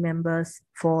committee members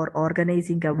for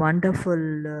organizing a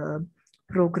wonderful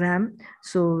program.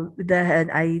 So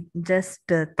I just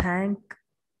thank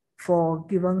for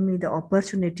giving me the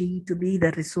opportunity to be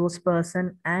the resource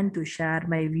person and to share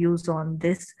my views on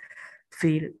this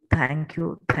field. Thank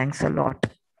you. Thanks a lot.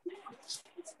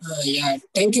 Yeah,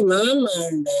 thank you, ma'am.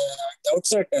 And at the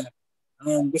outset,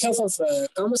 On behalf of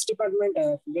Commerce Department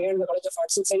of the College of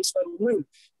Arts and Science for Women,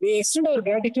 we extend our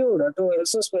gratitude to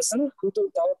resource person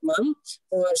Amtul Tawab ma'am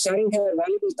for sharing her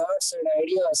valuable thoughts and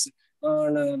ideas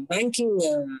on banking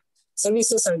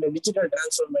services and digital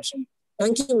transformation.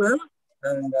 Thank you, ma'am.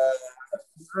 And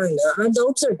at the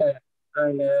outset,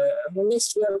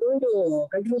 next we are going to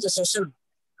continue the session.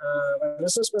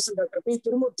 Resource person Dr. P.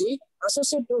 Tirumurthy,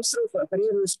 Associate Professor of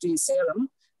Periyar University, Salem,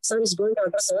 sir is going to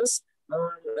address us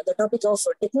on the topic of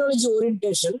technology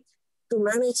orientation to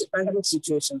manage pandemic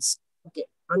situations. Okay,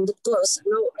 on the course,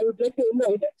 now I would like to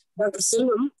invite Dr.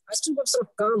 Selvam, Assistant Professor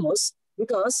of Commerce,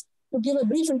 because to give a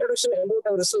brief introduction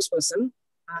about our resource person,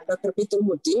 Dr. P.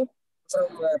 Tirumurthy from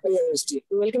Periyar University.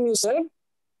 We welcome you, sir.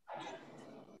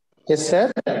 Yes,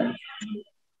 sir.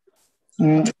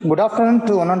 Good afternoon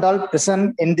to one and all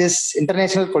present in this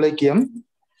international colloquium.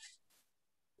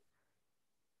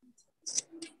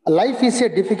 Life is a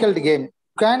difficult game. You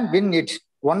can win it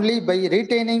only by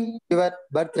retaining your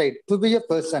birthright to be a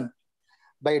person,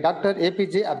 by Dr.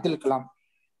 APJ Abdul Kalam.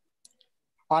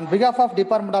 On behalf of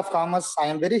Department of Commerce, I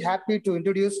am very happy to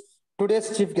introduce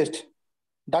today's chief guest,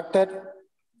 Dr.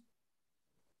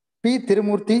 P.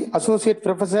 Tirumurthy, Associate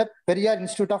Professor, Periyar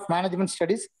Institute of Management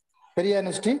Studies, Periyar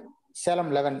University,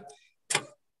 Salem 11.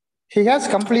 He has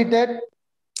completed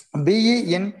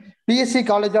BE in PSC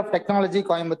College of Technology,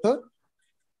 Coimbatore,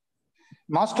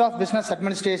 Master of Business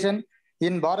Administration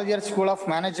in Bharatiyar School of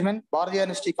Management, Bharatiyar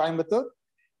University, Coimbatore,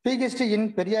 PhD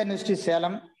in Periyar University,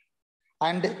 Salem,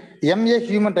 and MA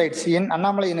Human Rights in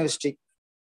Annamalai University.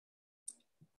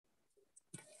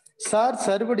 Sir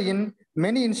served in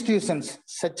many institutions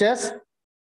such as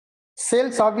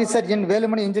Sales Officer in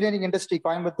Velumani Engineering Industry,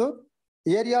 Coimbatore,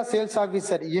 Area Sales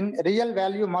Officer in Real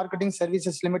Value Marketing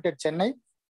Services Limited, Chennai,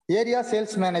 Area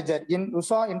Sales Manager in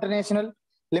USA International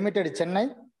Limited,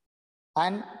 Chennai,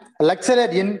 and lecturer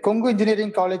in Kongu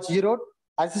Engineering College, Erode,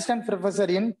 Assistant Professor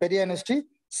in Periyar University,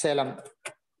 Salem.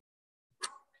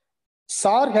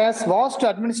 Sir has vast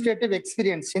administrative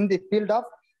experience in the field of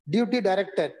Duty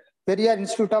Director, Periyar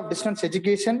Institute of Distance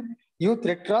Education, Youth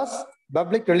Red Cross,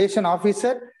 Public Relation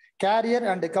Officer, Career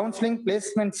and Counseling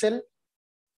Placement Cell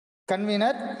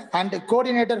Convener, and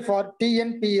Coordinator for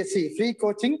TNPSC Free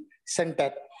Coaching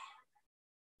Center.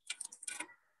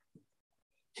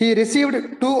 He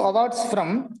received 2 awards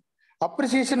from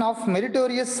Appreciation of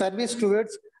Meritorious Service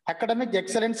Towards Academic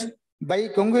Excellence by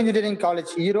Kongu Engineering College,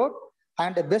 Erode,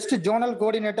 and Best Zonal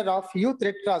Coordinator of Youth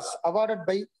Red Cross awarded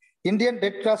by Indian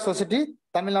Red Cross Society,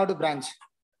 Tamil Nadu branch.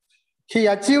 He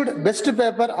achieved Best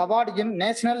Paper Award in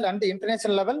national and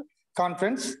international level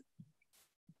conference.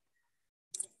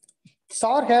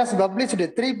 Sir has published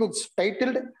 3 books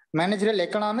titled Managerial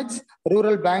Economics,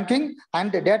 Rural Banking,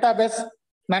 and Database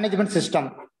Management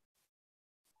System.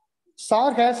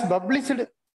 Sir has published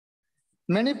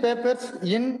many papers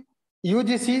in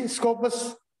UGC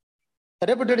Scopus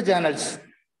reputed journals.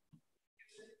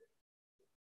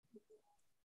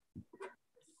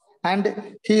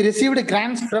 And he received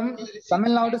grants from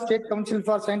Tamil Nadu State Council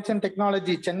for Science and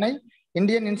Technology, Chennai,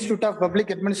 Indian Institute of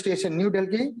Public Administration, New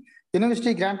Delhi,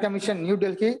 University Grant Commission, New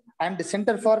Delhi, and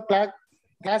Center for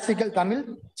Classical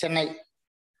Tamil, Chennai.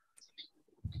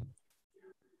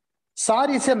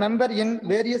 Sir is a member in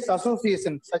various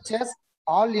associations such as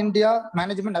All India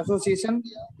Management Association,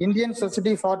 Indian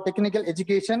Society for Technical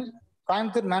Education,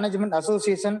 Coimbatore Management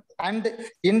Association, and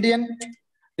Indian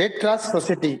Red Cross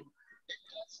Society.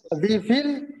 We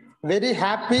feel very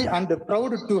happy and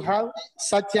proud to have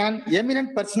such an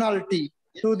eminent personality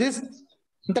to this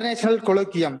international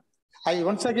colloquium.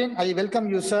 Once again, I welcome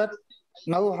you, sir.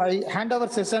 Now I hand over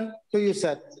session to you,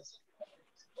 sir.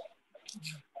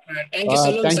 Thank you,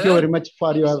 Selvam, thank sir. you very much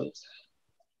for your...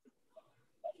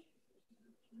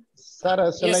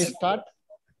 Sir, shall I start?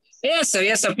 Yes, sir.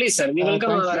 Yes, sir. Please, sir. We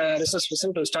welcome thanks, our resource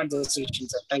person to start the session,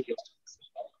 sir. Thank you.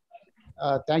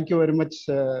 Thank you very much,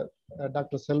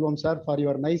 Dr. Selvam, sir, for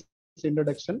your nice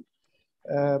introduction.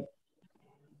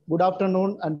 Good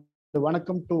afternoon and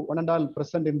vanakkam to one and all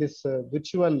present in this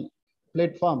virtual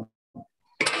platform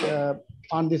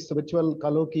on this virtual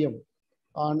colloquium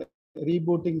on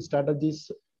rebooting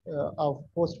strategies of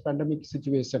post-pandemic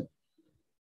situation.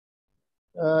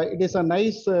 It is a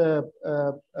nice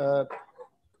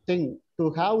thing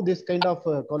to have this kind of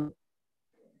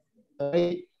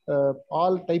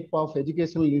all type of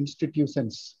educational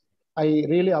institutions. I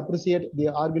really appreciate the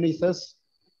organizers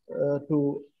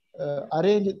to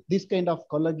arrange this kind of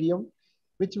colloquium,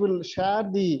 which will share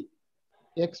the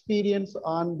experience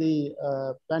on the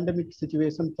pandemic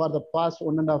situation for the past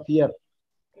 1.5 years.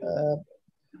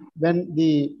 When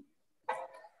the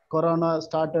corona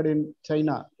started in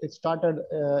China. It started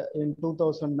in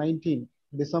 2019,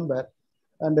 December,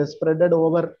 and spreaded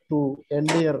over to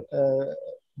entire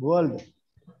world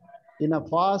in a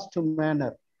fast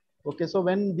manner. Okay, so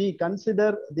when we consider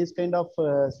this kind of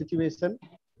situation,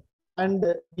 and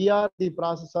we are in the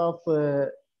process of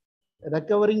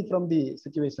recovering from the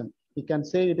situation, we can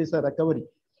say it is a recovery,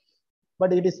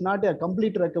 but it is not a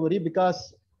complete recovery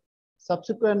because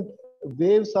subsequent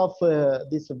waves of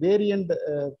this variant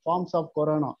forms of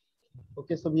corona.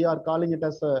 Okay, so we are calling it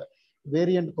as a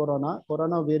variant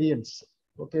corona variants.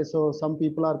 Okay, so some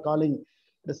people are calling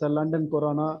it as a London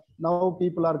corona. Now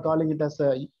people are calling it as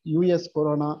a US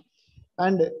corona.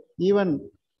 And even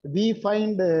we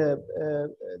find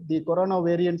the corona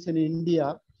variants in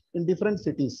India in different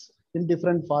cities, in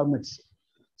different formats.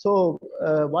 So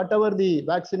whatever the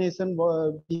vaccination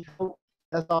we have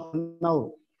as of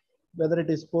now, whether it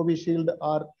is Covishield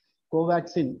or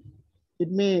Covaxin,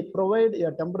 it may provide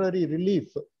a temporary relief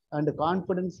and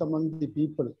confidence among the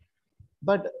people.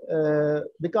 But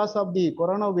because of the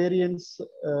corona variants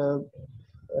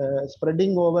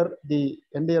spreading over the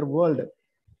entire world,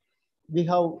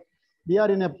 we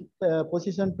are in a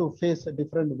position to face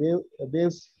different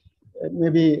waves,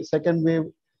 maybe second wave,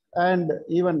 and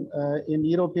even in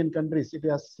European countries, it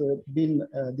has been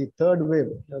the third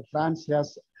wave. France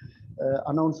has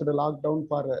announced a lockdown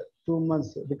for 2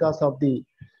 months because of the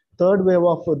third wave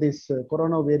of this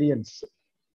corona variants.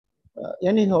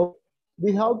 Anyhow,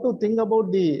 we have to think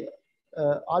about the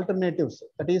alternatives,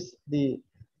 that is the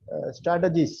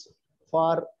strategies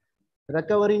for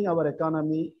recovering our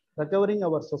economy, recovering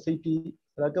our society,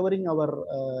 recovering our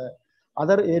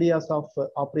other areas of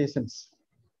operations.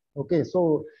 Okay,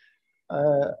 so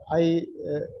I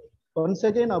once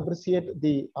again appreciate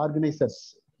the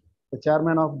organizers, the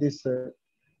chairman of this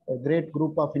great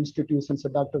group of institutions,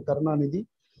 Dr. Karunanidhi,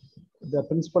 the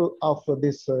principal of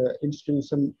this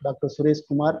institution, Dr. Suresh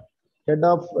Kumar, head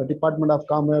of Department of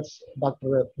Commerce,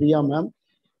 Dr. Priya ma'am,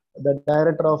 the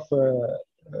director of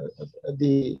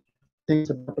the things,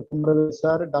 Dr. Kumar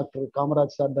sir, Dr.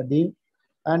 Kamaraj sir, the dean,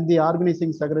 and the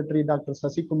organizing secretary, Dr.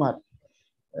 Sasi Kumar,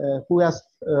 who has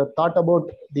thought about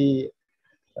the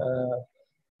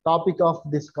topic of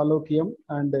this colloquium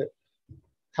and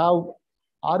have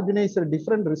organized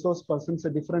different resource persons,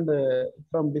 different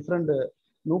from different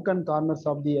nook and corners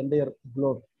of the entire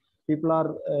globe. People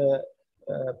are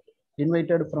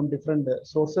invited from different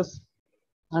sources,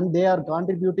 and they are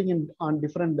contributing on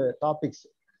different topics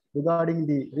regarding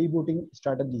the rebooting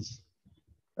strategies.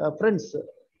 Friends,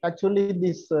 actually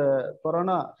this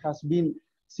corona has been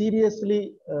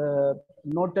seriously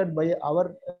noted by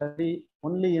our country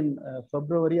only in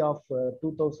February of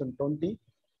 2020,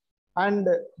 and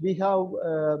we have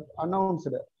announced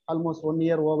almost 1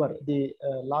 year over the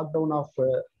lockdown of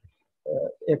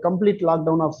a complete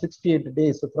lockdown of 68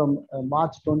 days from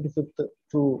March 25th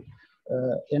to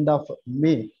end of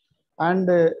May. And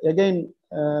again,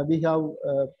 we have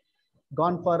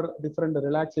gone for different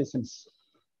relaxations.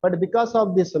 But because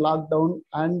of this lockdown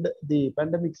and the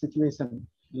pandemic situation,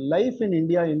 life in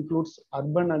India includes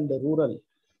urban and rural,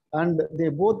 and they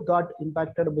both got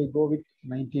impacted by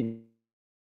COVID-19.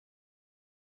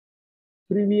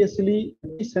 Previously,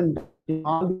 recent in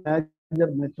all the major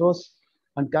metros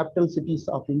and capital cities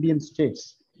of Indian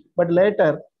states, but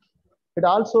later it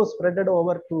also spreaded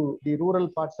over to the rural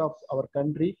parts of our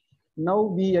country. Now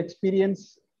we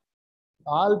experience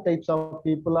all types of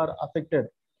people are affected.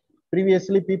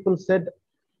 Previously, people said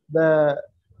the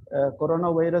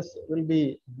coronavirus will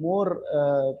be more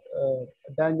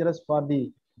dangerous for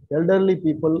the elderly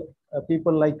people,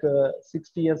 people like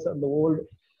 60 years and old,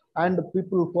 and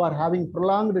people who are having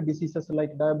prolonged diseases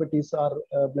like diabetes or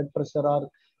blood pressure or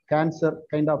cancer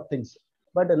kind of things.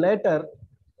 But later,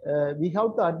 we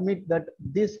have to admit that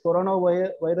this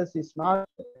coronavirus is not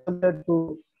limited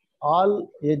to all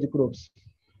age groups.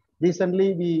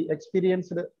 Recently, we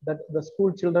experienced that the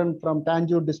school children from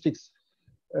Tanjore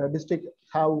district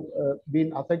have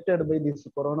been affected by this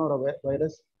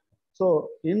coronavirus. So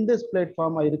in this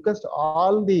platform, I request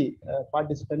all the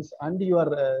participants and your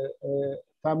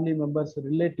family members,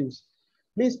 relatives,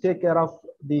 please take care of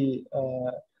the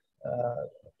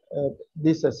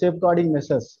these safeguarding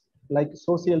measures like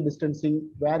social distancing,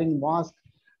 wearing mask,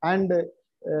 and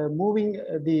moving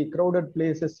the crowded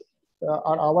places,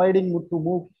 or avoiding to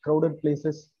move crowded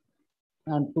places,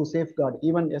 and to safeguard.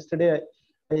 Even yesterday,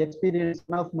 I experienced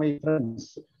one of my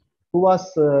friends who was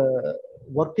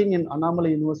working in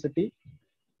Annamalai University,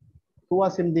 who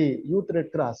was in the Youth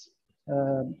Red Cross.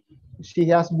 She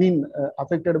has been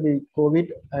affected by COVID,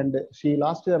 and she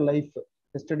lost her life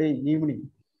yesterday evening.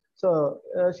 So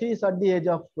she is at the age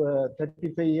of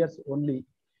 35 years only.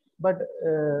 But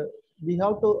we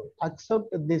have to accept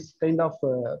this kind of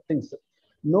things.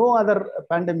 No other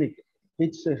pandemic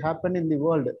which happened in the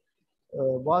world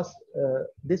was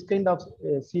this kind of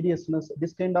seriousness,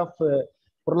 this kind of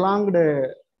prolonged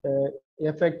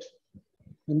effect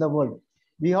in the world.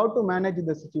 We have to manage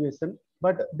the situation,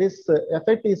 but this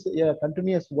effect is a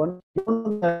continuous one.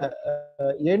 The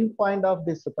end point of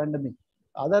this pandemic,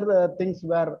 other things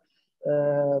were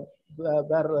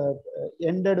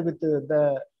ended with the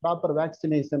proper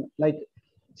vaccination, like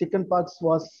chickenpox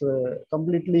was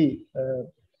completely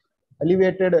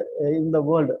alleviated in the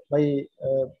world by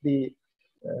the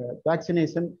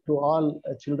vaccination to all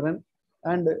children,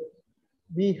 and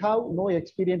we have no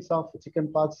experience of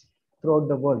chickenpox throughout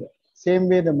the world. Same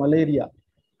way the malaria,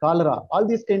 cholera, all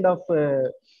these kind of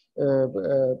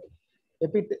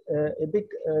epic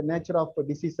nature of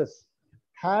diseases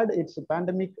had its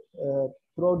pandemic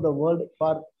throughout the world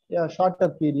for a shorter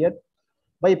period.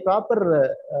 By proper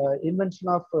invention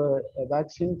of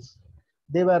vaccines,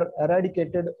 they were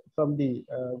eradicated from the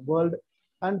world,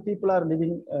 and people are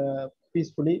living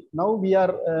peacefully. Now we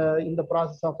are in the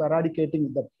process of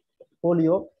eradicating the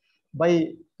polio by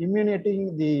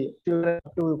immunizing the children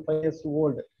up to 5 years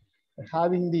old,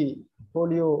 having the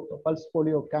pulse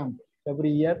polio camp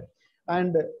every year,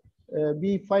 and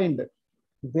we find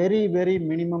very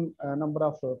minimum number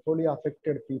of polio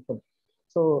affected people.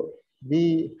 So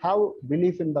we have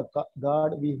belief in the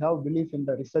God, we have belief in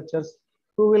the researchers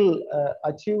who will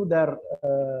achieve their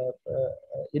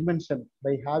invention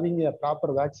by having a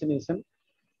proper vaccination,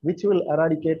 which will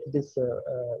eradicate this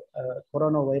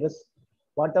coronavirus.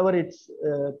 Whatever it's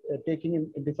taking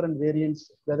in different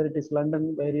variants, whether it is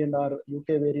London variant or UK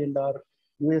variant or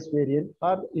US variant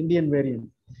or Indian variant,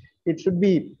 it should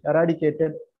be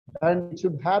eradicated, and it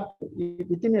should happen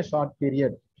within a short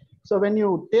period. So when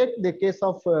you take the case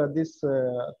of these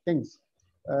things,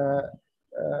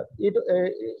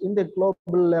 in the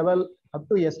global level, up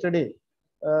to yesterday,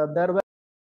 there were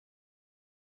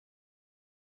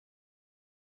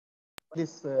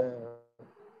this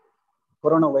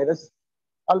coronavirus.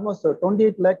 Almost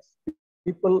 28 lakhs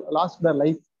people lost their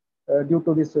life due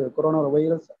to this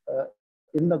coronavirus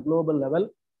in the global level,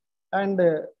 and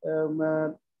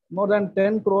more than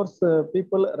 10 crores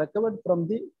people recovered from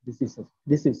the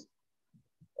disease.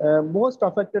 Most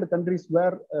affected countries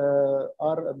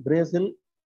are Brazil.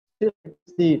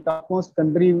 It's the topmost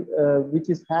country which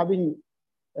is having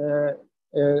a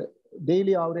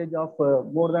daily average of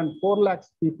more than 4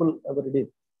 lakhs people every day.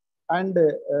 And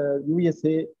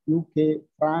USA, UK,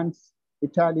 France,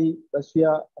 Italy,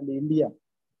 Russia, and India.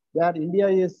 Where India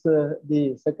is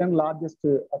the second largest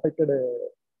affected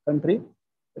country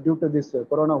due to this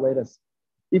coronavirus.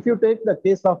 If you take the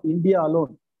case of India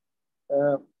alone,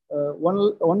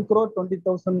 1 crore 20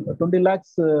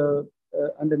 lakhs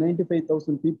and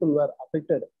 95,000 people were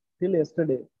affected till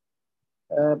yesterday,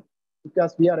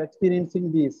 because we are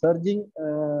experiencing the surging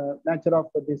nature of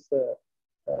this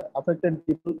affected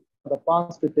people for the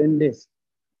past 10 days.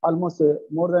 Almost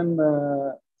more than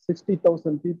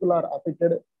 60,000 people are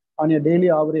affected on a daily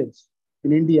average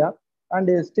in India,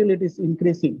 and still it is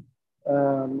increasing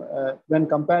when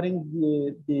comparing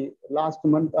the last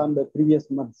month and the previous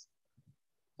months.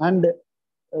 And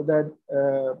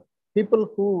the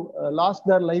people who lost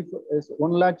their life is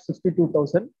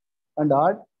 1,62,000 and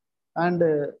odd, and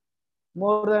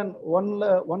more than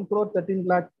 1 crore 13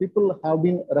 lakh people have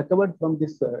been recovered from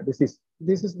this disease.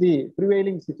 This is the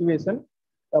prevailing situation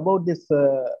about this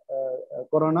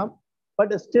corona, but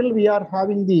still we are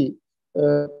having the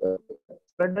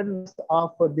spreadness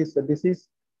of this disease.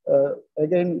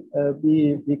 Again,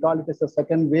 we call it as a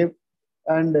second wave,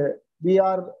 and we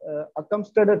are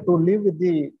accustomed to live with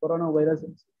the coronavirus.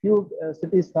 Few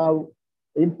cities have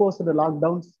imposed the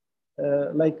lockdowns,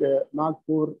 like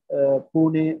Nagpur,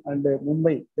 Pune, and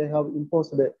Mumbai. They have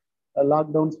imposed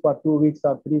lockdowns for 2 weeks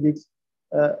or 3 weeks.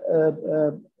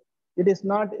 It is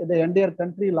not the entire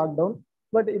country lockdown,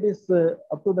 but it is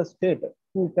up to the state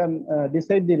who can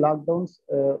decide the lockdowns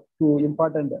to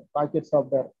important pockets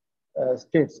of their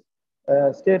states.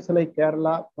 States like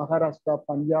Kerala, Maharashtra,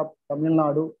 Punjab, Tamil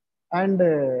Nadu, and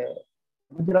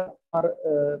Gujarat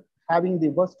are having the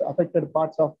worst affected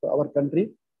parts of our country.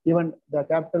 Even the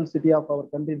capital city of our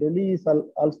country, Delhi, is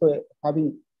also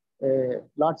having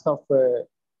lots of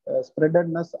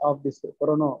spreadedness of this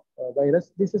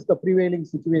coronavirus. This is the prevailing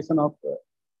situation of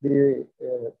the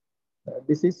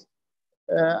disease.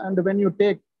 And when you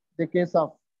take the case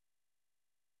of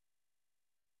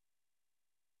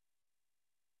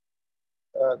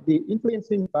the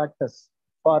influencing factors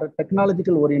for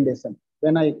technological orientation,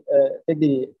 when I take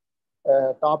the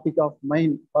topic of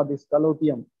mine for this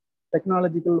colloquium,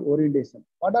 technological orientation.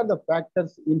 What are the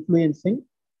factors influencing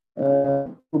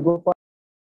to go for?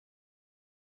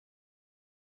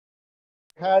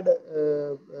 Had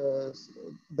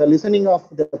the listening of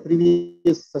the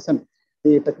previous session,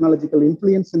 the technological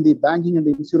influence in the banking and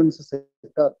the insurance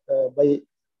sector by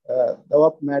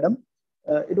Tawab Madam.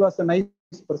 It was a nice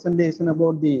presentation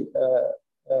about the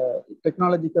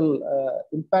technological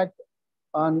impact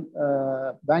on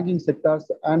banking sectors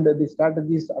and the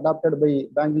strategies adopted by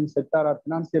banking sector or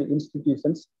financial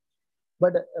institutions.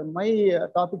 But my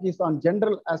topic is on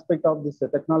general aspect of this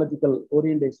technological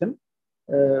orientation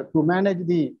to manage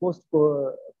the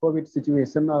post-COVID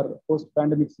situation or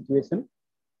post-pandemic situation.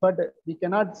 But we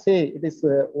cannot say it is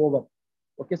over.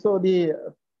 Okay, so the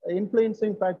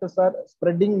influencing factors are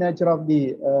spreading nature of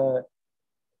the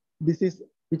disease,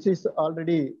 which is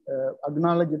already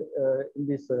acknowledged in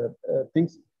these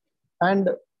things, and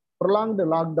prolonged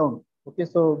lockdown. Okay,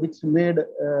 so which made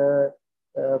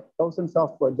thousands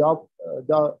of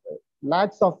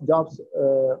lakhs of jobs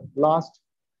lost,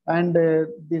 and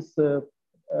this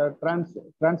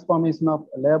transformation of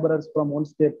laborers from one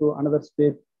state to another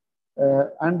state,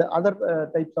 and other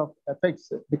types of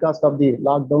effects because of the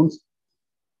lockdowns.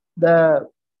 The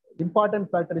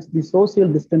important factor is the social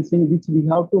distancing, which we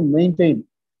have to maintain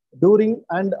during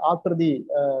and after the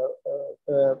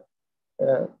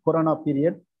corona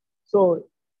period. So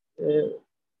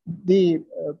the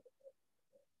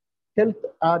health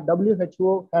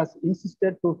WHO has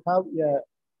insisted to have a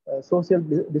social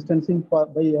distancing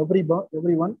by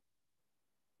everyone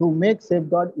to make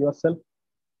safeguard yourself.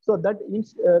 So that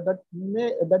is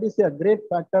a great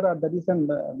factor, or that is a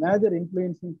major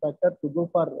influencing factor to go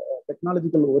for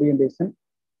technological orientation.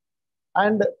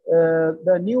 And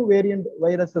the new variant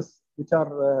viruses which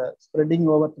are spreading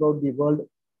over throughout the world,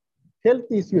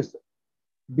 health issues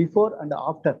before and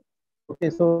after. Okay,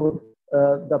 so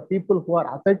the people who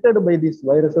are affected by these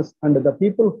viruses and the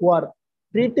people who are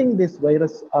treating this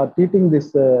virus or treating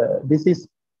this disease,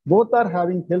 both are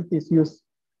having health issues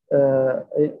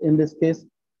in this case.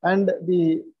 And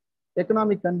the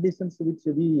economic conditions which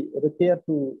we require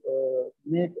to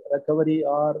make recovery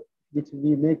or which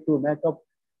we make to make up,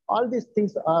 all these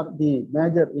things are the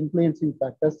major influencing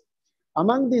factors.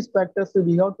 Among these factors,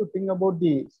 we have to think about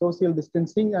the social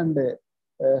distancing and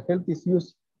health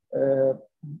issues.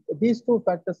 These two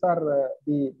factors are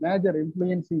the major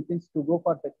influencing things to go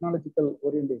for technological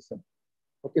orientation.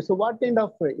 Okay, so what kind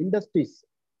of industries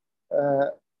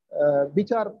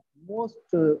which are most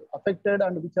affected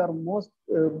and which are most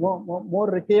more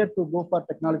required to go for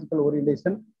technological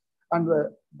orientation, and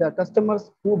the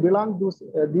customers who belong to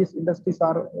these industries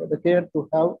are required to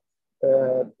have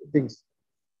things.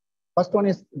 First one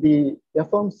is the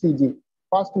FMCG,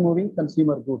 fast moving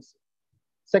consumer goods.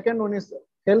 Second one is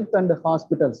health and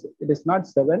hospitals. It is not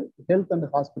 7, health and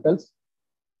hospitals.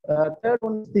 Third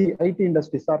one is the IT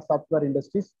industries or software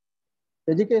industries,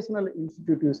 educational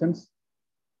institutions,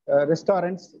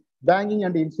 restaurants, banking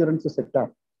and insurance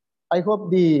sector. I hope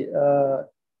the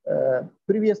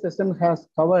previous session has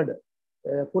covered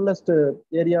fullest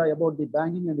area about the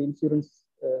banking and insurance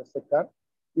sector.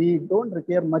 We don't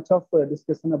require much of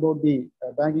discussion about the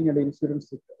banking and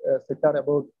insurance sector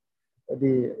about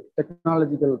the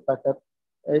technological factor.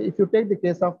 If you take the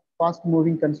case of fast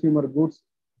moving consumer goods,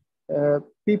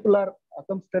 people are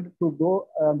accustomed to go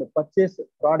and purchase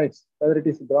products, whether it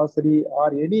is grocery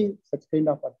or any such kind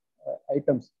of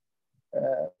items.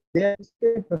 They are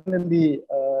present in the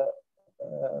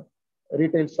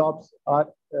retail shops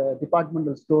or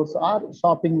departmental stores or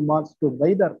shopping malls to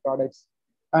buy their products.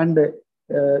 And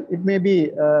it may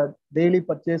be daily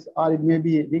purchase, or it may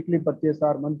be weekly purchase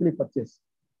or monthly purchase.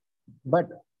 But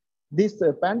this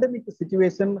pandemic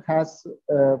situation has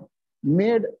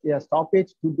made a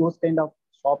stoppage to those kind of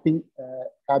shopping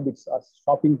habits or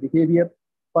shopping behavior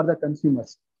for the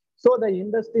consumers. So the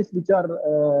industries which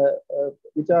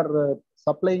are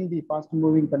supplying the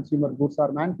fast-moving consumer goods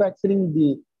or manufacturing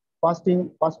the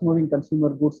fast-moving consumer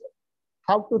goods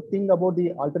have to think about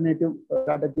the alternative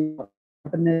strategy,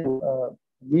 alternative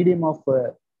medium of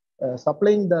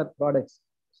supplying the products.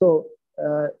 So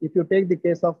if you take the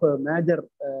case of major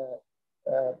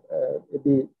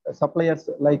the suppliers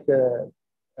like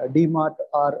DMart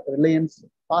or Reliance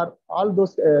or all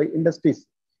those industries,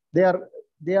 they are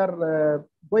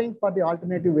going for the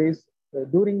alternative ways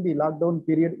during the lockdown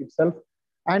period itself.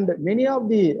 And many of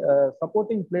the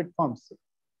supporting platforms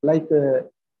like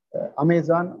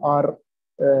Amazon or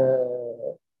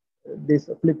this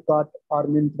Flipkart or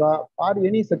Myntra or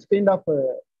any such kind of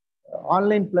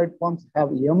online platforms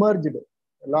have emerged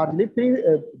largely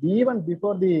even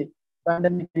before the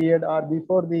pandemic period or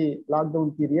before the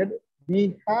lockdown period,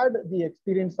 we had the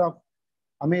experience of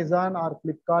Amazon or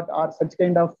Flipkart or such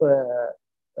kind of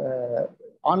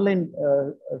online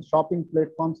shopping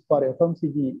platforms for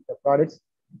FMCG products.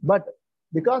 But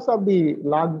because of the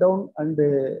lockdown and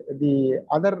the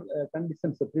other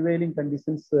conditions, prevailing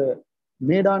conditions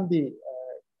made on the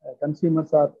consumers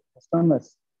or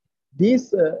customers,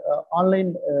 these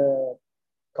online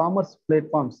commerce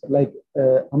platforms like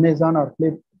Amazon or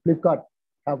Flipkart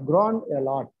have grown a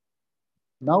lot.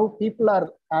 Now people are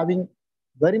having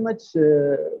very much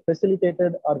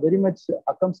facilitated or very much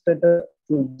accustomed to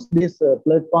use these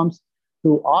platforms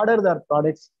to order their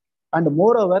products, and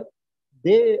moreover,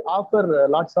 they offer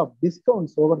lots of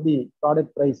discounts over the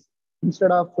product price.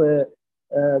 Instead of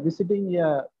visiting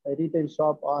a retail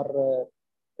shop or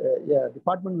a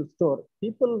departmental store,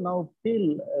 people now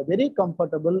feel very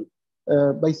comfortable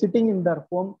by sitting in their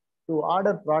home to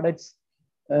order products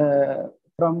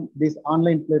from these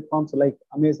online platforms like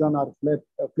Amazon or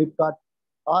Flipkart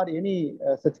or any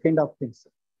such kind of things.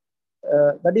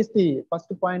 That is the first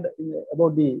point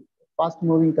about the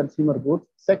fast-moving consumer goods.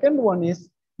 Second one is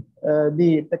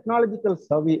the technological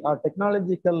savvy or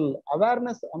technological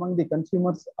awareness among the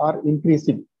consumers are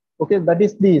increasing. Okay, that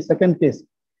is the second case.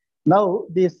 Now,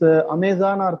 this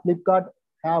Amazon or Flipkart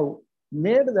have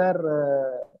made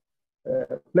their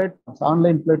platforms,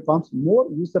 online platforms, more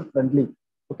user-friendly.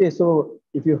 Okay, so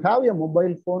if you have a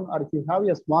mobile phone or if you have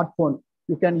a smartphone,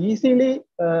 you can easily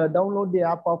download the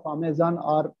app of Amazon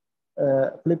or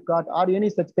Flipkart or any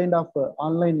such kind of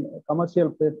online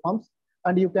commercial platforms,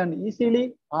 and you can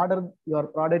easily order your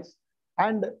products,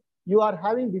 and you are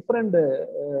having different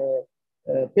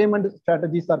payment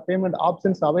strategies or payment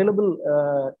options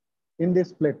available in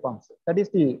these platforms. That is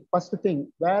the first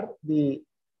thing where the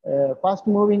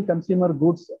fast-moving consumer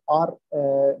goods are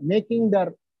making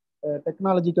their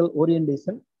technological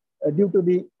orientation due to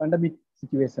the pandemic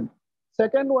situation.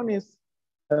 Second one is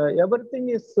everything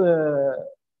is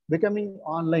becoming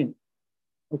online.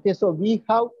 Okay, so we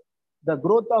have the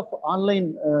growth of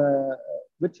online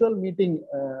virtual meeting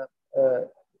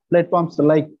platforms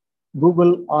like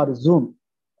Google or Zoom,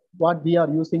 what we are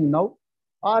using now,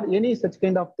 or any such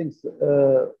kind of things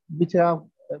which have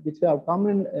come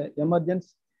in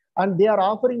emergence, and they are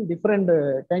offering different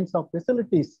kinds of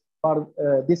facilities for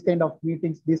this kind of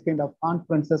meetings, this kind of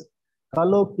conferences,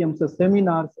 colloquiums,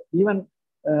 seminars, even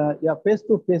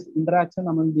face-to-face interaction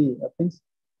among the things.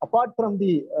 Apart from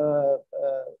the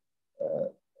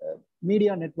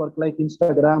media network like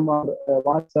Instagram or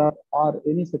WhatsApp or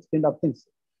any such kind of things,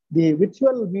 the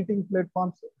virtual meeting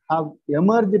platforms have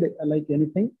emerged like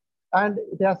anything, and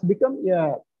it has become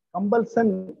a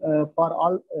compulsion for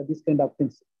all these kind of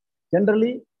things.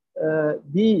 Generally,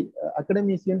 the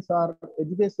academicians or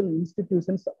educational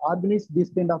institutions organize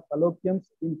these kind of colloquiums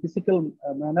in physical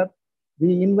manner.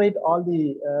 We invite all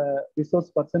the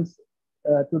resource persons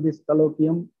to this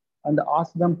colloquium and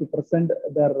ask them to present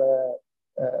their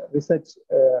research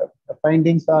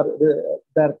findings or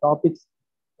their topics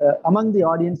among the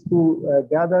audience who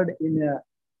gathered in an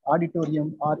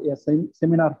auditorium or a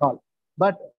seminar hall.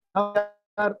 But now they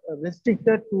are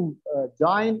restricted to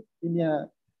join in a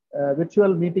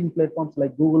virtual meeting platforms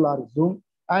like Google or Zoom.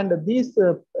 And these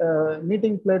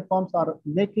meeting platforms are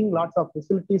making lots of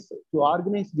facilities to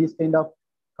organize these kind of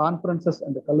conferences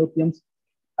and colloquiums.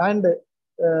 And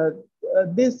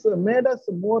this made us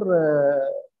more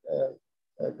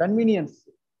convenience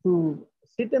to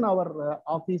sit in our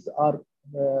office or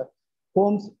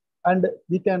homes, and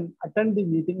we can attend the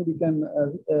meeting, we can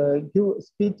give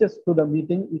speeches to the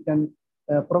meeting, we can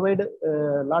provide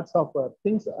lots of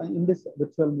things in this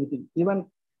virtual meeting. Even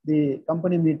the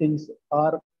company meetings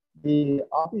or the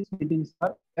office meetings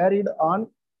are carried on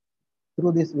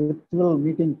through this virtual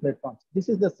meeting platforms. This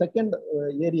is the second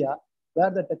area where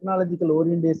the technological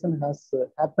orientation has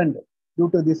happened due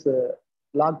to this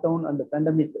lockdown and the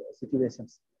pandemic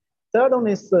situations. Third one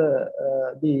is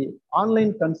the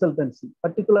online consultancy,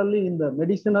 particularly in the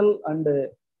medicinal and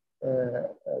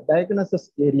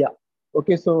diagnosis area.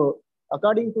 Okay, so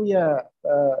according to a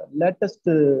latest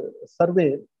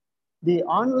survey, the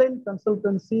online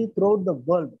consultancy throughout the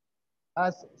world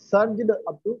has surged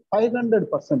up to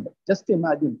 500%. Just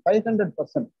imagine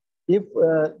 500%. If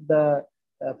the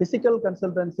physical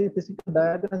consultancy, physical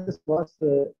diagnosis was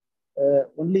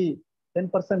only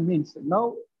 10% means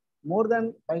now more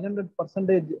than 500%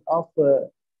 of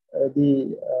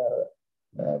the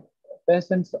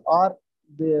patients or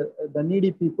the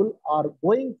needy people are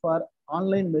going for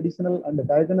online medicinal and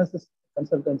diagnosis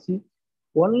consultancy.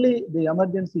 Only the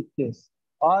emergency case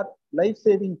or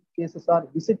life-saving cases are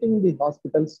visiting the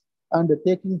hospitals and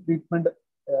taking treatment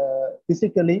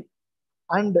physically,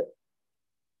 and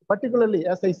particularly,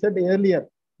 as I said earlier,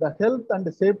 the health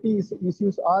and safety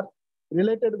issues are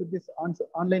related with this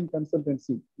online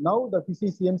consultancy. Now the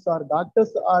physicians or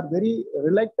doctors are very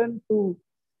reluctant to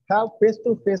have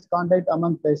face-to-face contact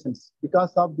among patients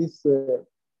because of this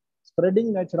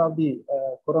spreading nature of the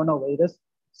coronavirus.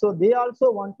 So they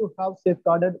also want to have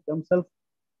safeguarded themselves,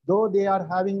 though they are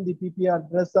having the PPR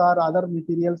dress or other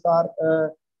materials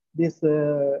or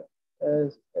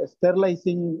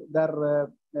sterilizing their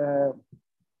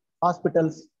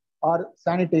hospitals or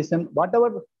sanitation,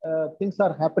 whatever things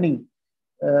are happening.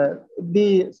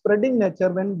 The spreading nature,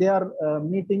 when they are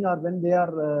meeting or when they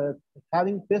are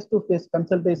having face-to-face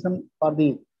consultation for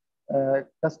the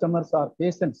customers or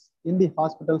patients in the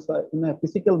hospitals in a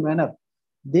physical manner,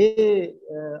 they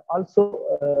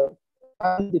also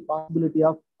have the possibility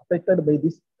of affected by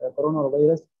this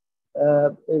coronavirus.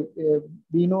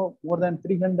 We know more than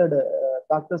 300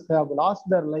 doctors have lost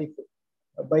their life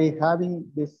by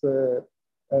having this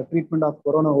treatment of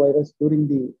coronavirus during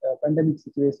the pandemic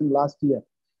situation last year.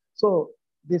 So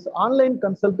these online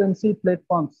consultancy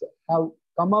platforms have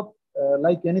come up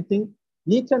like anything.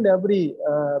 Each and every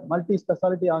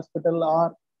multi-specialty hospital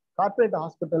or corporate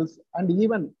hospitals and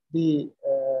even the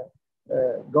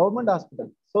government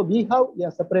hospital. So we have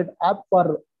a separate app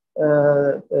for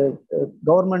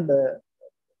government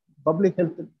public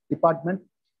health department,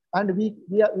 and we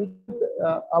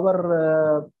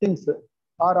our things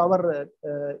or our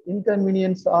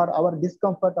inconvenience or our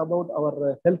discomfort about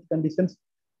our health conditions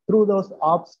through those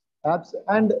apps,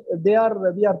 and we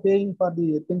are paying for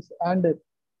the things, and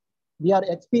we are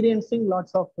experiencing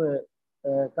lots of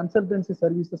consultancy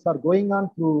services are going on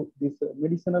through this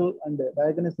medicinal and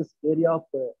diagnosis area of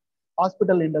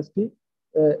hospital industry,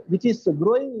 which is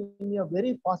growing in a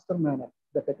very faster manner.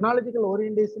 The technological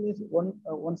orientation is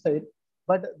one side,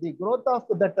 but the growth of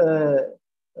that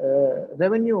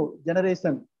revenue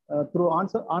generation through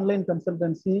online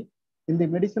consultancy in the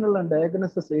medicinal and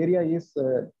diagnosis area is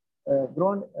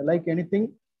grown like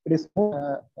anything. It is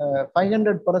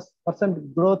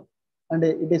 500% growth, and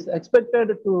it is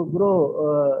expected to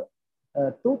grow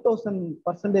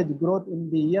 2000% growth in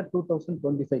the year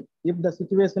 2025 if the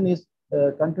situation is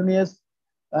continuous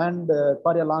and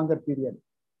for a longer period.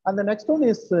 And the next one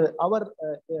is our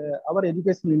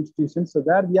educational institutions,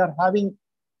 where we are having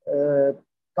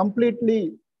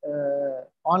completely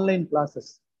online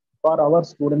classes for our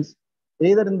students,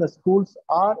 either in the schools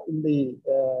or in the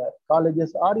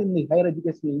colleges or in the higher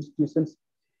educational institutions.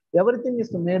 Everything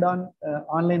is made on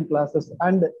online classes,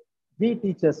 and we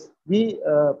teachers, we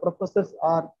professors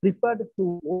are prepared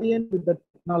to orient with the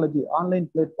technology, online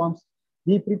platforms.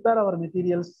 We prepare our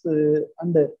materials,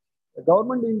 and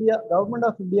government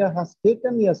of India has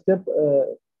taken a step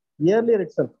earlier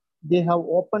itself. They have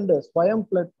opened a Swayam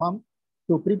platform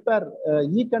to prepare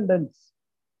e-contents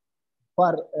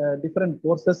for different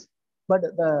courses, but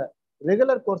the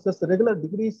regular courses, regular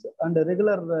degrees, and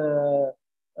regular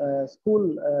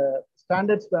school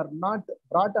standards were not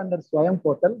brought under Swayam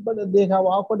portal, but they have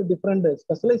offered different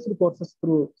specialized courses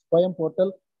through Swayam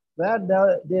portal, where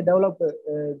they develop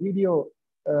video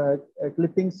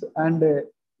clippings and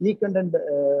e-content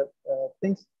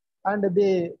things, and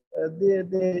they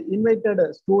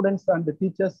invited students and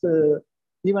teachers,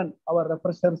 even our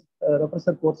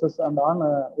refresher courses and on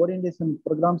orientation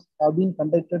programs have been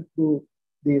conducted through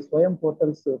the Swayam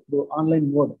portals through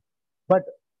online mode. But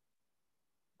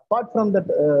apart from that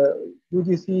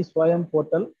UGC Swayam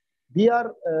portal, we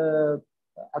are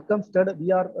accustomed,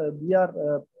 we are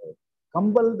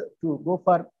compelled to go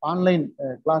for online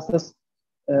classes,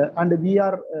 and we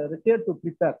are required to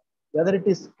prepare, whether it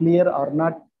is clear or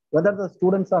not, whether the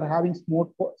students are having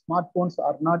smartphones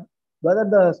or not, whether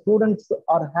the students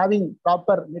are having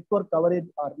proper network coverage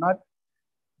or not.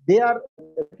 They are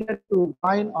required to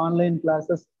join online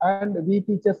classes, and we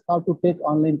teachers have to take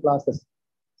online classes.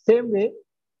 Same way,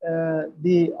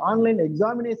 the online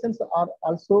examinations are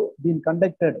also being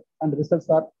conducted, and results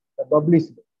are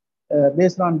published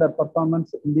based on their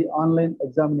performance in the online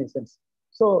examinations.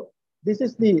 So this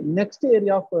is the next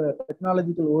area of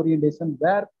technological orientation,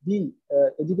 where the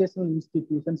educational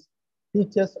institutions,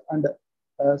 teachers, and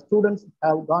students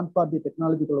have gone for the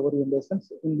technological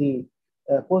orientations in the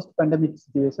post-pandemic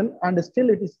situation, and still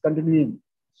it is continuing.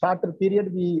 Shorter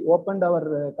period, we opened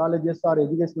our colleges or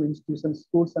educational institutions,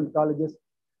 schools and colleges,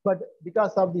 but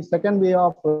because of the second wave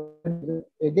of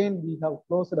again we have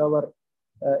closed our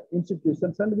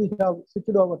institutions, and we have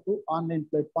switched over to online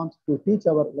platforms to teach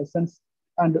our lessons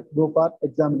and go for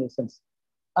examinations.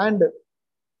 And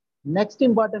next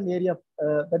important area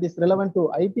that is relevant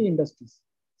to IT industries,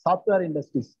 software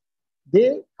industries.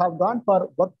 they have gone for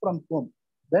work from home.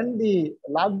 When the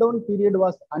lockdown period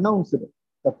was announced,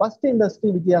 the first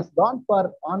industry which has gone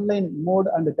for online mode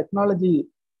and technology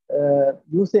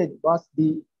usage was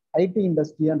the IT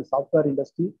industry and software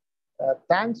industry.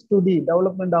 Thanks to the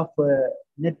development of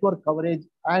network coverage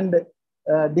and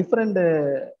different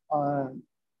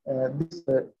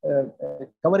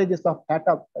coverages of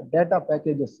data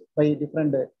packages by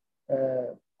different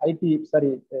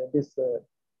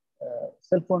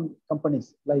cell phone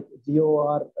companies like Jio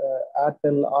or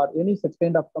Airtel or any such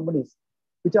kind of companies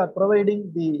which are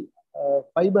providing the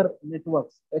fiber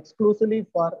networks exclusively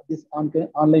for this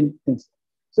online things.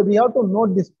 So we have to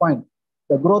note this point: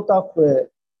 the growth of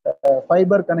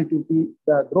fiber connectivity,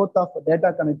 the growth of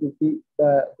data connectivity,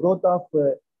 the growth of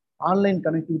online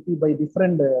connectivity by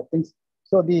different things.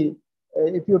 So the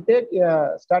if you take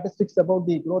statistics about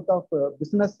the growth of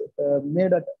business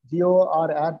made at Jio or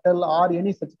Airtel or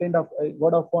any such kind of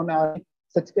Vodafone or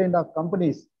such kind of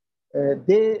companies,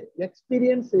 they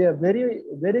experience a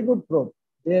very good growth.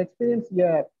 They experience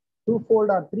a twofold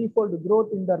or threefold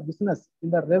growth in their business, in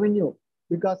their revenue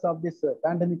because of this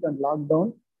pandemic and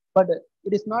lockdown. But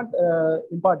it is not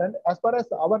important. As far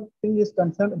as our thing is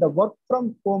concerned, the work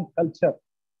from home culture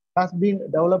has been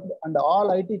developed, and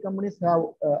all IT companies have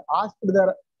asked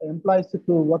their employees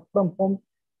to work from home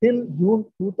till June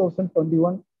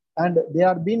 2021, and they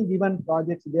are being given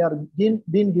projects, they are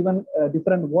being given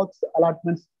different works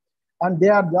allotments, and they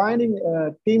are joining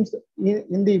teams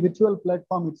in the virtual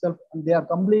platform itself, and they are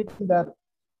completing their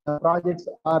projects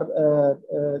or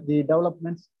the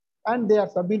developments, and they are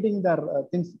submitting their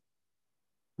things.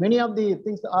 Many of the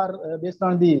things are based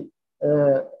on the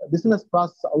business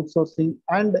process outsourcing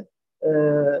and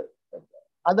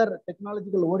other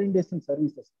technological orientation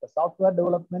services. The software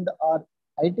development or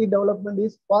IT development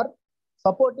is for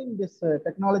supporting this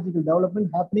technological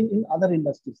development happening in other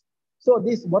industries. So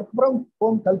this work from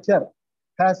home culture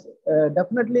has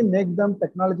definitely made them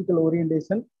technological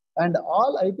orientation, and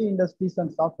all IT industries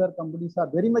and software companies are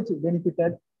very much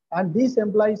benefited, and these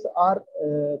employees are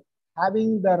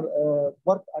having their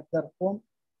work at their home.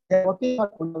 They are working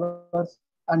at hours,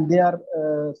 and they are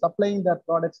supplying their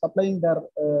products, supplying their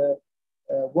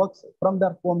works from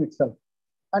their home itself.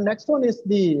 And next one is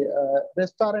the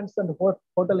restaurants and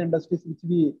hotel industries, which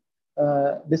we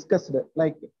discussed,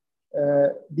 like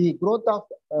the growth of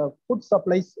food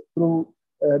supplies through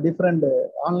different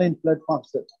online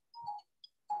platforms.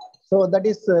 So that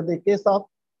is the case of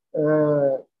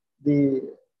the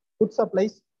food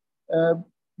supplies,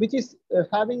 which is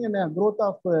having a growth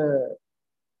of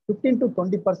 15 to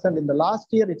 20% in the last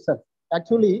year itself.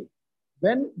 Actually,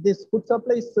 when this food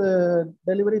supplies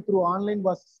delivery through online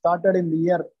was started in the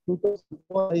year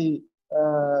 2004 by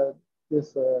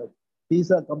this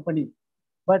pizza company,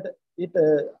 but it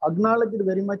acknowledged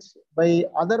very much by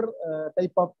other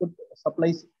type of food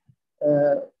supplies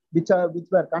which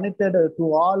were connected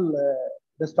to all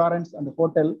restaurants and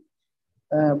hotel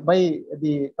by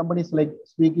the companies like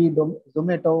Swiggy,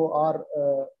 Zomato, or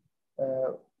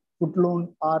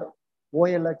Foodloon, or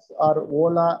OLX, or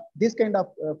Ola. These kind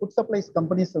of food supplies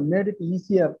companies have made it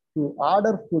easier to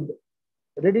order food,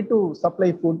 ready to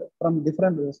supply food from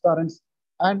different restaurants.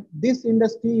 And this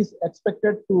industry is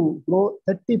expected to grow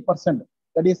 30%.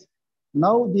 That is,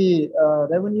 now the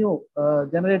revenue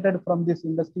generated from this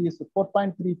industry is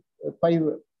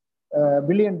 $4.35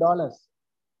 billion.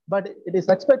 But it is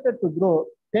expected to grow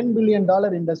 $10 billion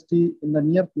industry in the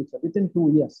near future, within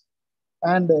 2 years.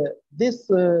 And this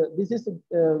is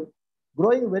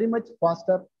growing very much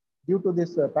faster due to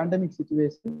this pandemic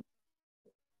situation.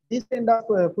 These kind of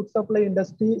food supply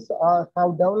industries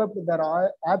have developed their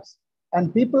apps,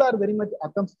 and people are very much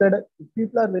accustomed.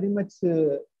 People are very much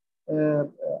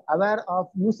aware of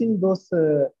using those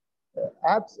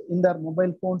apps in their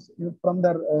mobile phones, from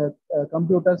their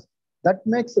computers. That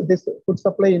makes this food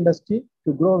supply industry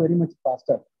to grow very much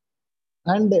faster.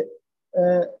 And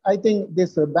I think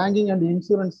this banking and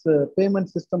insurance payment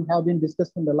system have been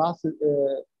discussed in the last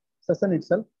session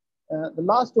itself. The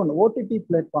last one, OTT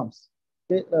platforms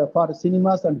for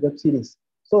cinemas and web series.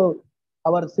 So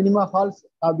our cinema halls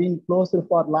have been closed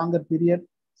for a longer period.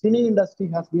 Cine industry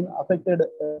has been affected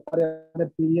for a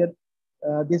longer period.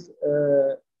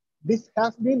 This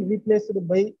has been replaced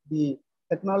by the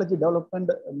technology development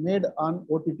made on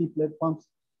OTT platforms,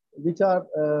 which are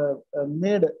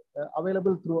made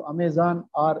available through Amazon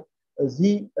or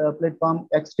Z platform,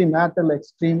 Extreme, Airtel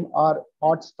Extreme, or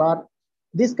Hotstar.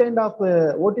 This kind of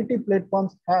OTT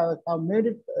platforms have made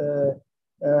it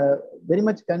very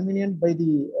much convenient by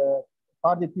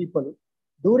for the people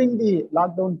during the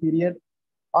lockdown period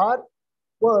or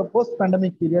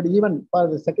post-pandemic period, even for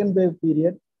the second wave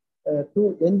period.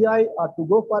 to enjoy or to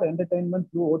go for entertainment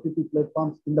through OTT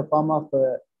platforms in the form of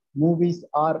movies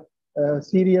or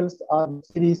serials or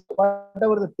series,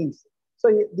 whatever the things. So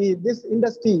this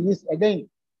industry is again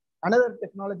another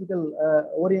technological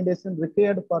orientation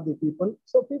required for the people.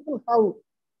 So people have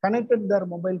connected their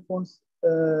mobile phones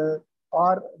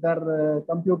or their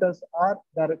computers or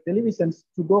their televisions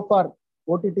to go for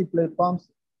OTT platforms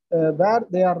where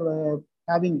they are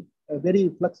having very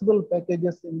flexible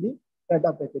packages in the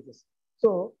data packages.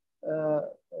 So,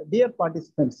 dear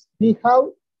participants, we have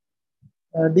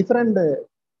different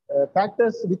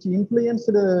factors which influenced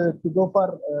to go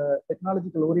for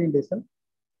technological orientation.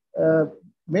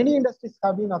 Many industries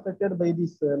have been affected by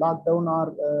this lockdown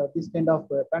or this kind of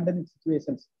pandemic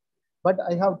situations. But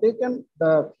I have taken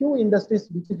the few industries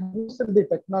which have used the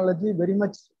technology very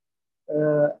much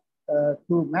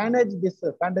to manage this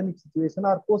pandemic situation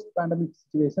or post-pandemic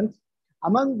situations.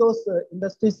 Among those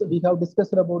industries, we have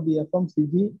discussed about the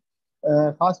FMCG,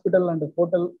 hospital and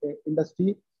hotel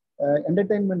industry,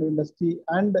 entertainment industry,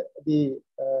 and the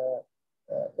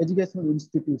educational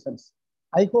institutions.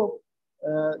 I hope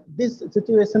this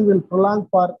situation will prolong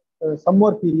for some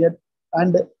more period,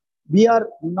 and we are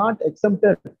not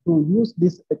exempted to use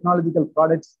these technological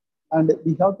products, and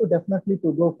we have to definitely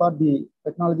to go for the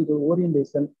technological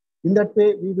orientation. In that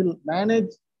way, we will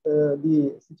manage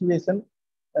the situation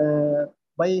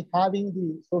by having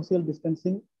the social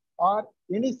distancing or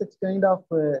any such kind of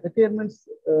requirements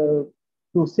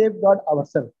to safeguard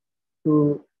ourselves,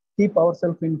 to keep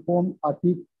ourselves in home, or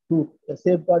to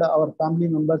safeguard our family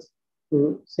members,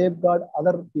 to safeguard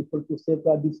other people, to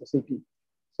safeguard the society.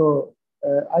 So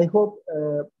I hope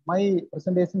my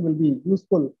presentation will be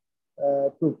useful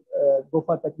to go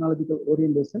for technological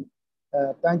orientation.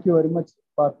 Thank you very much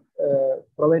for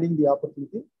providing the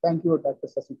opportunity. Thank you, Dr.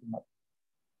 Sasi Kumar.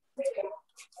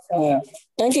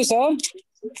 Thank you, sir.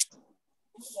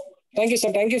 Thank you,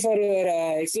 sir. Thank you for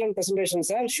your excellent presentation,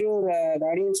 sir. Sure, the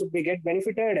audience would be get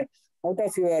benefited out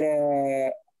of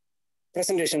your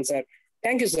presentation, sir.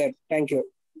 Thank you, sir. Thank you.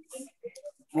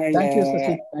 And, thank you,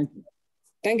 Sasi. Thank you.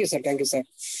 Thank you, sir. Thank you, sir.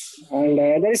 And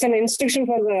there is an instruction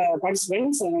for the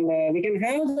participants, and we can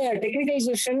have the technical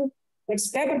session. That's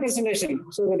paper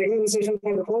presentation. So the technical session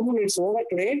for the 4 minutes over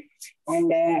today.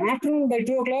 And afternoon by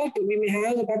 2 o'clock, we may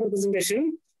have the paper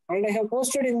presentation. And I have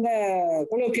posted in the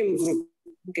colloquium group.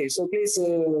 Okay, so please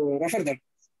refer that.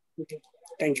 Okay,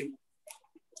 thank you.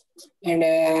 And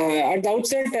at the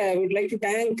outset, I would like to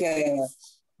thank the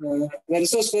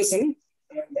resource person.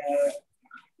 And,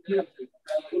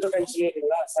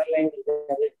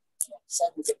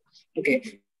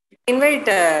 okay. Invite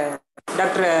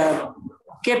Dr.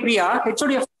 K. Priya,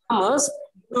 HOD of Commerce,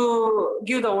 to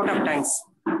give the vote of thanks.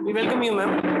 We welcome you,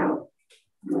 ma'am.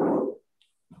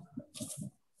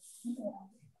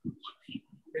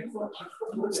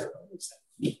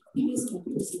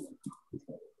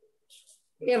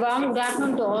 A warm good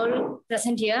afternoon to all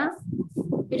present here.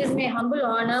 It is my humble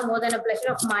honor, more than a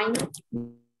pleasure of mine,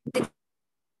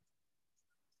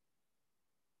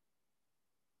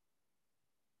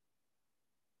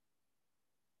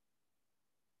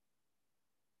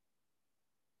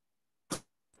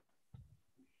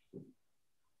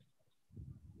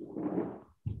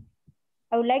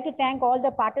 I would like to thank all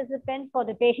the participants for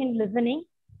the patient listening.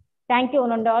 Thank you,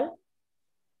 one and all.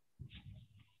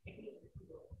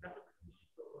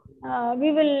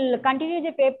 We will continue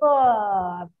the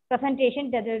paper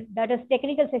presentation, that is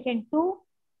technical session 2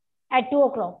 at 2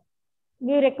 o'clock.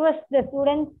 We request the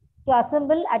students to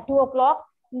assemble at 2 o'clock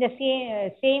in the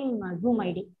same Zoom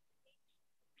ID.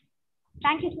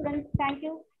 Thank you, students. Thank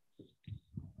you.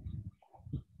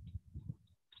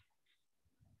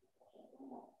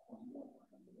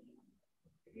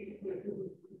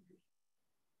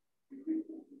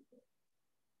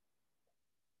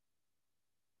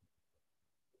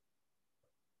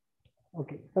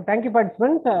 Okay, so thank you,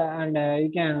 participants, and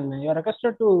you're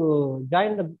requested to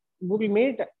join the Google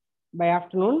Meet by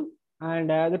afternoon. And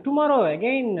the tomorrow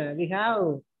again we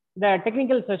have the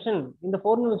technical session in the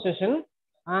forenoon session,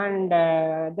 and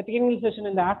the technical session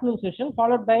in the afternoon session,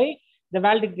 followed by the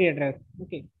valedictory address.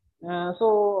 Okay,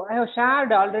 so I have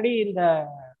shared already in the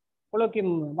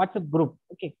colloquium WhatsApp group.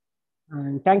 Okay,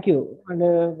 and thank you, and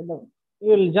you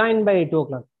will join by 2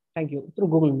 o'clock. Thank you through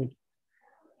Google Meet.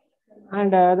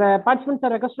 And the participants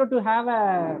are requested to have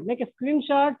make a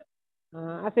screenshot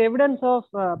as evidence of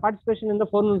participation in the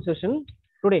forenoon session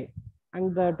today.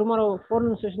 And tomorrow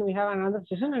forenoon session we have another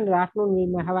session, and the afternoon we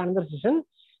may have another session.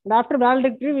 And after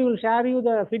valedictory, we will share you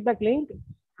the feedback link,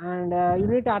 and you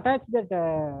need to attach that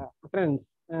friends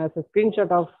as a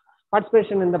screenshot of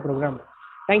participation in the program.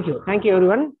 Thank you. Thank you,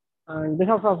 everyone. On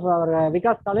behalf of our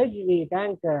Vikas College, we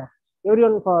thank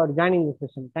everyone for joining this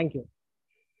session. Thank you.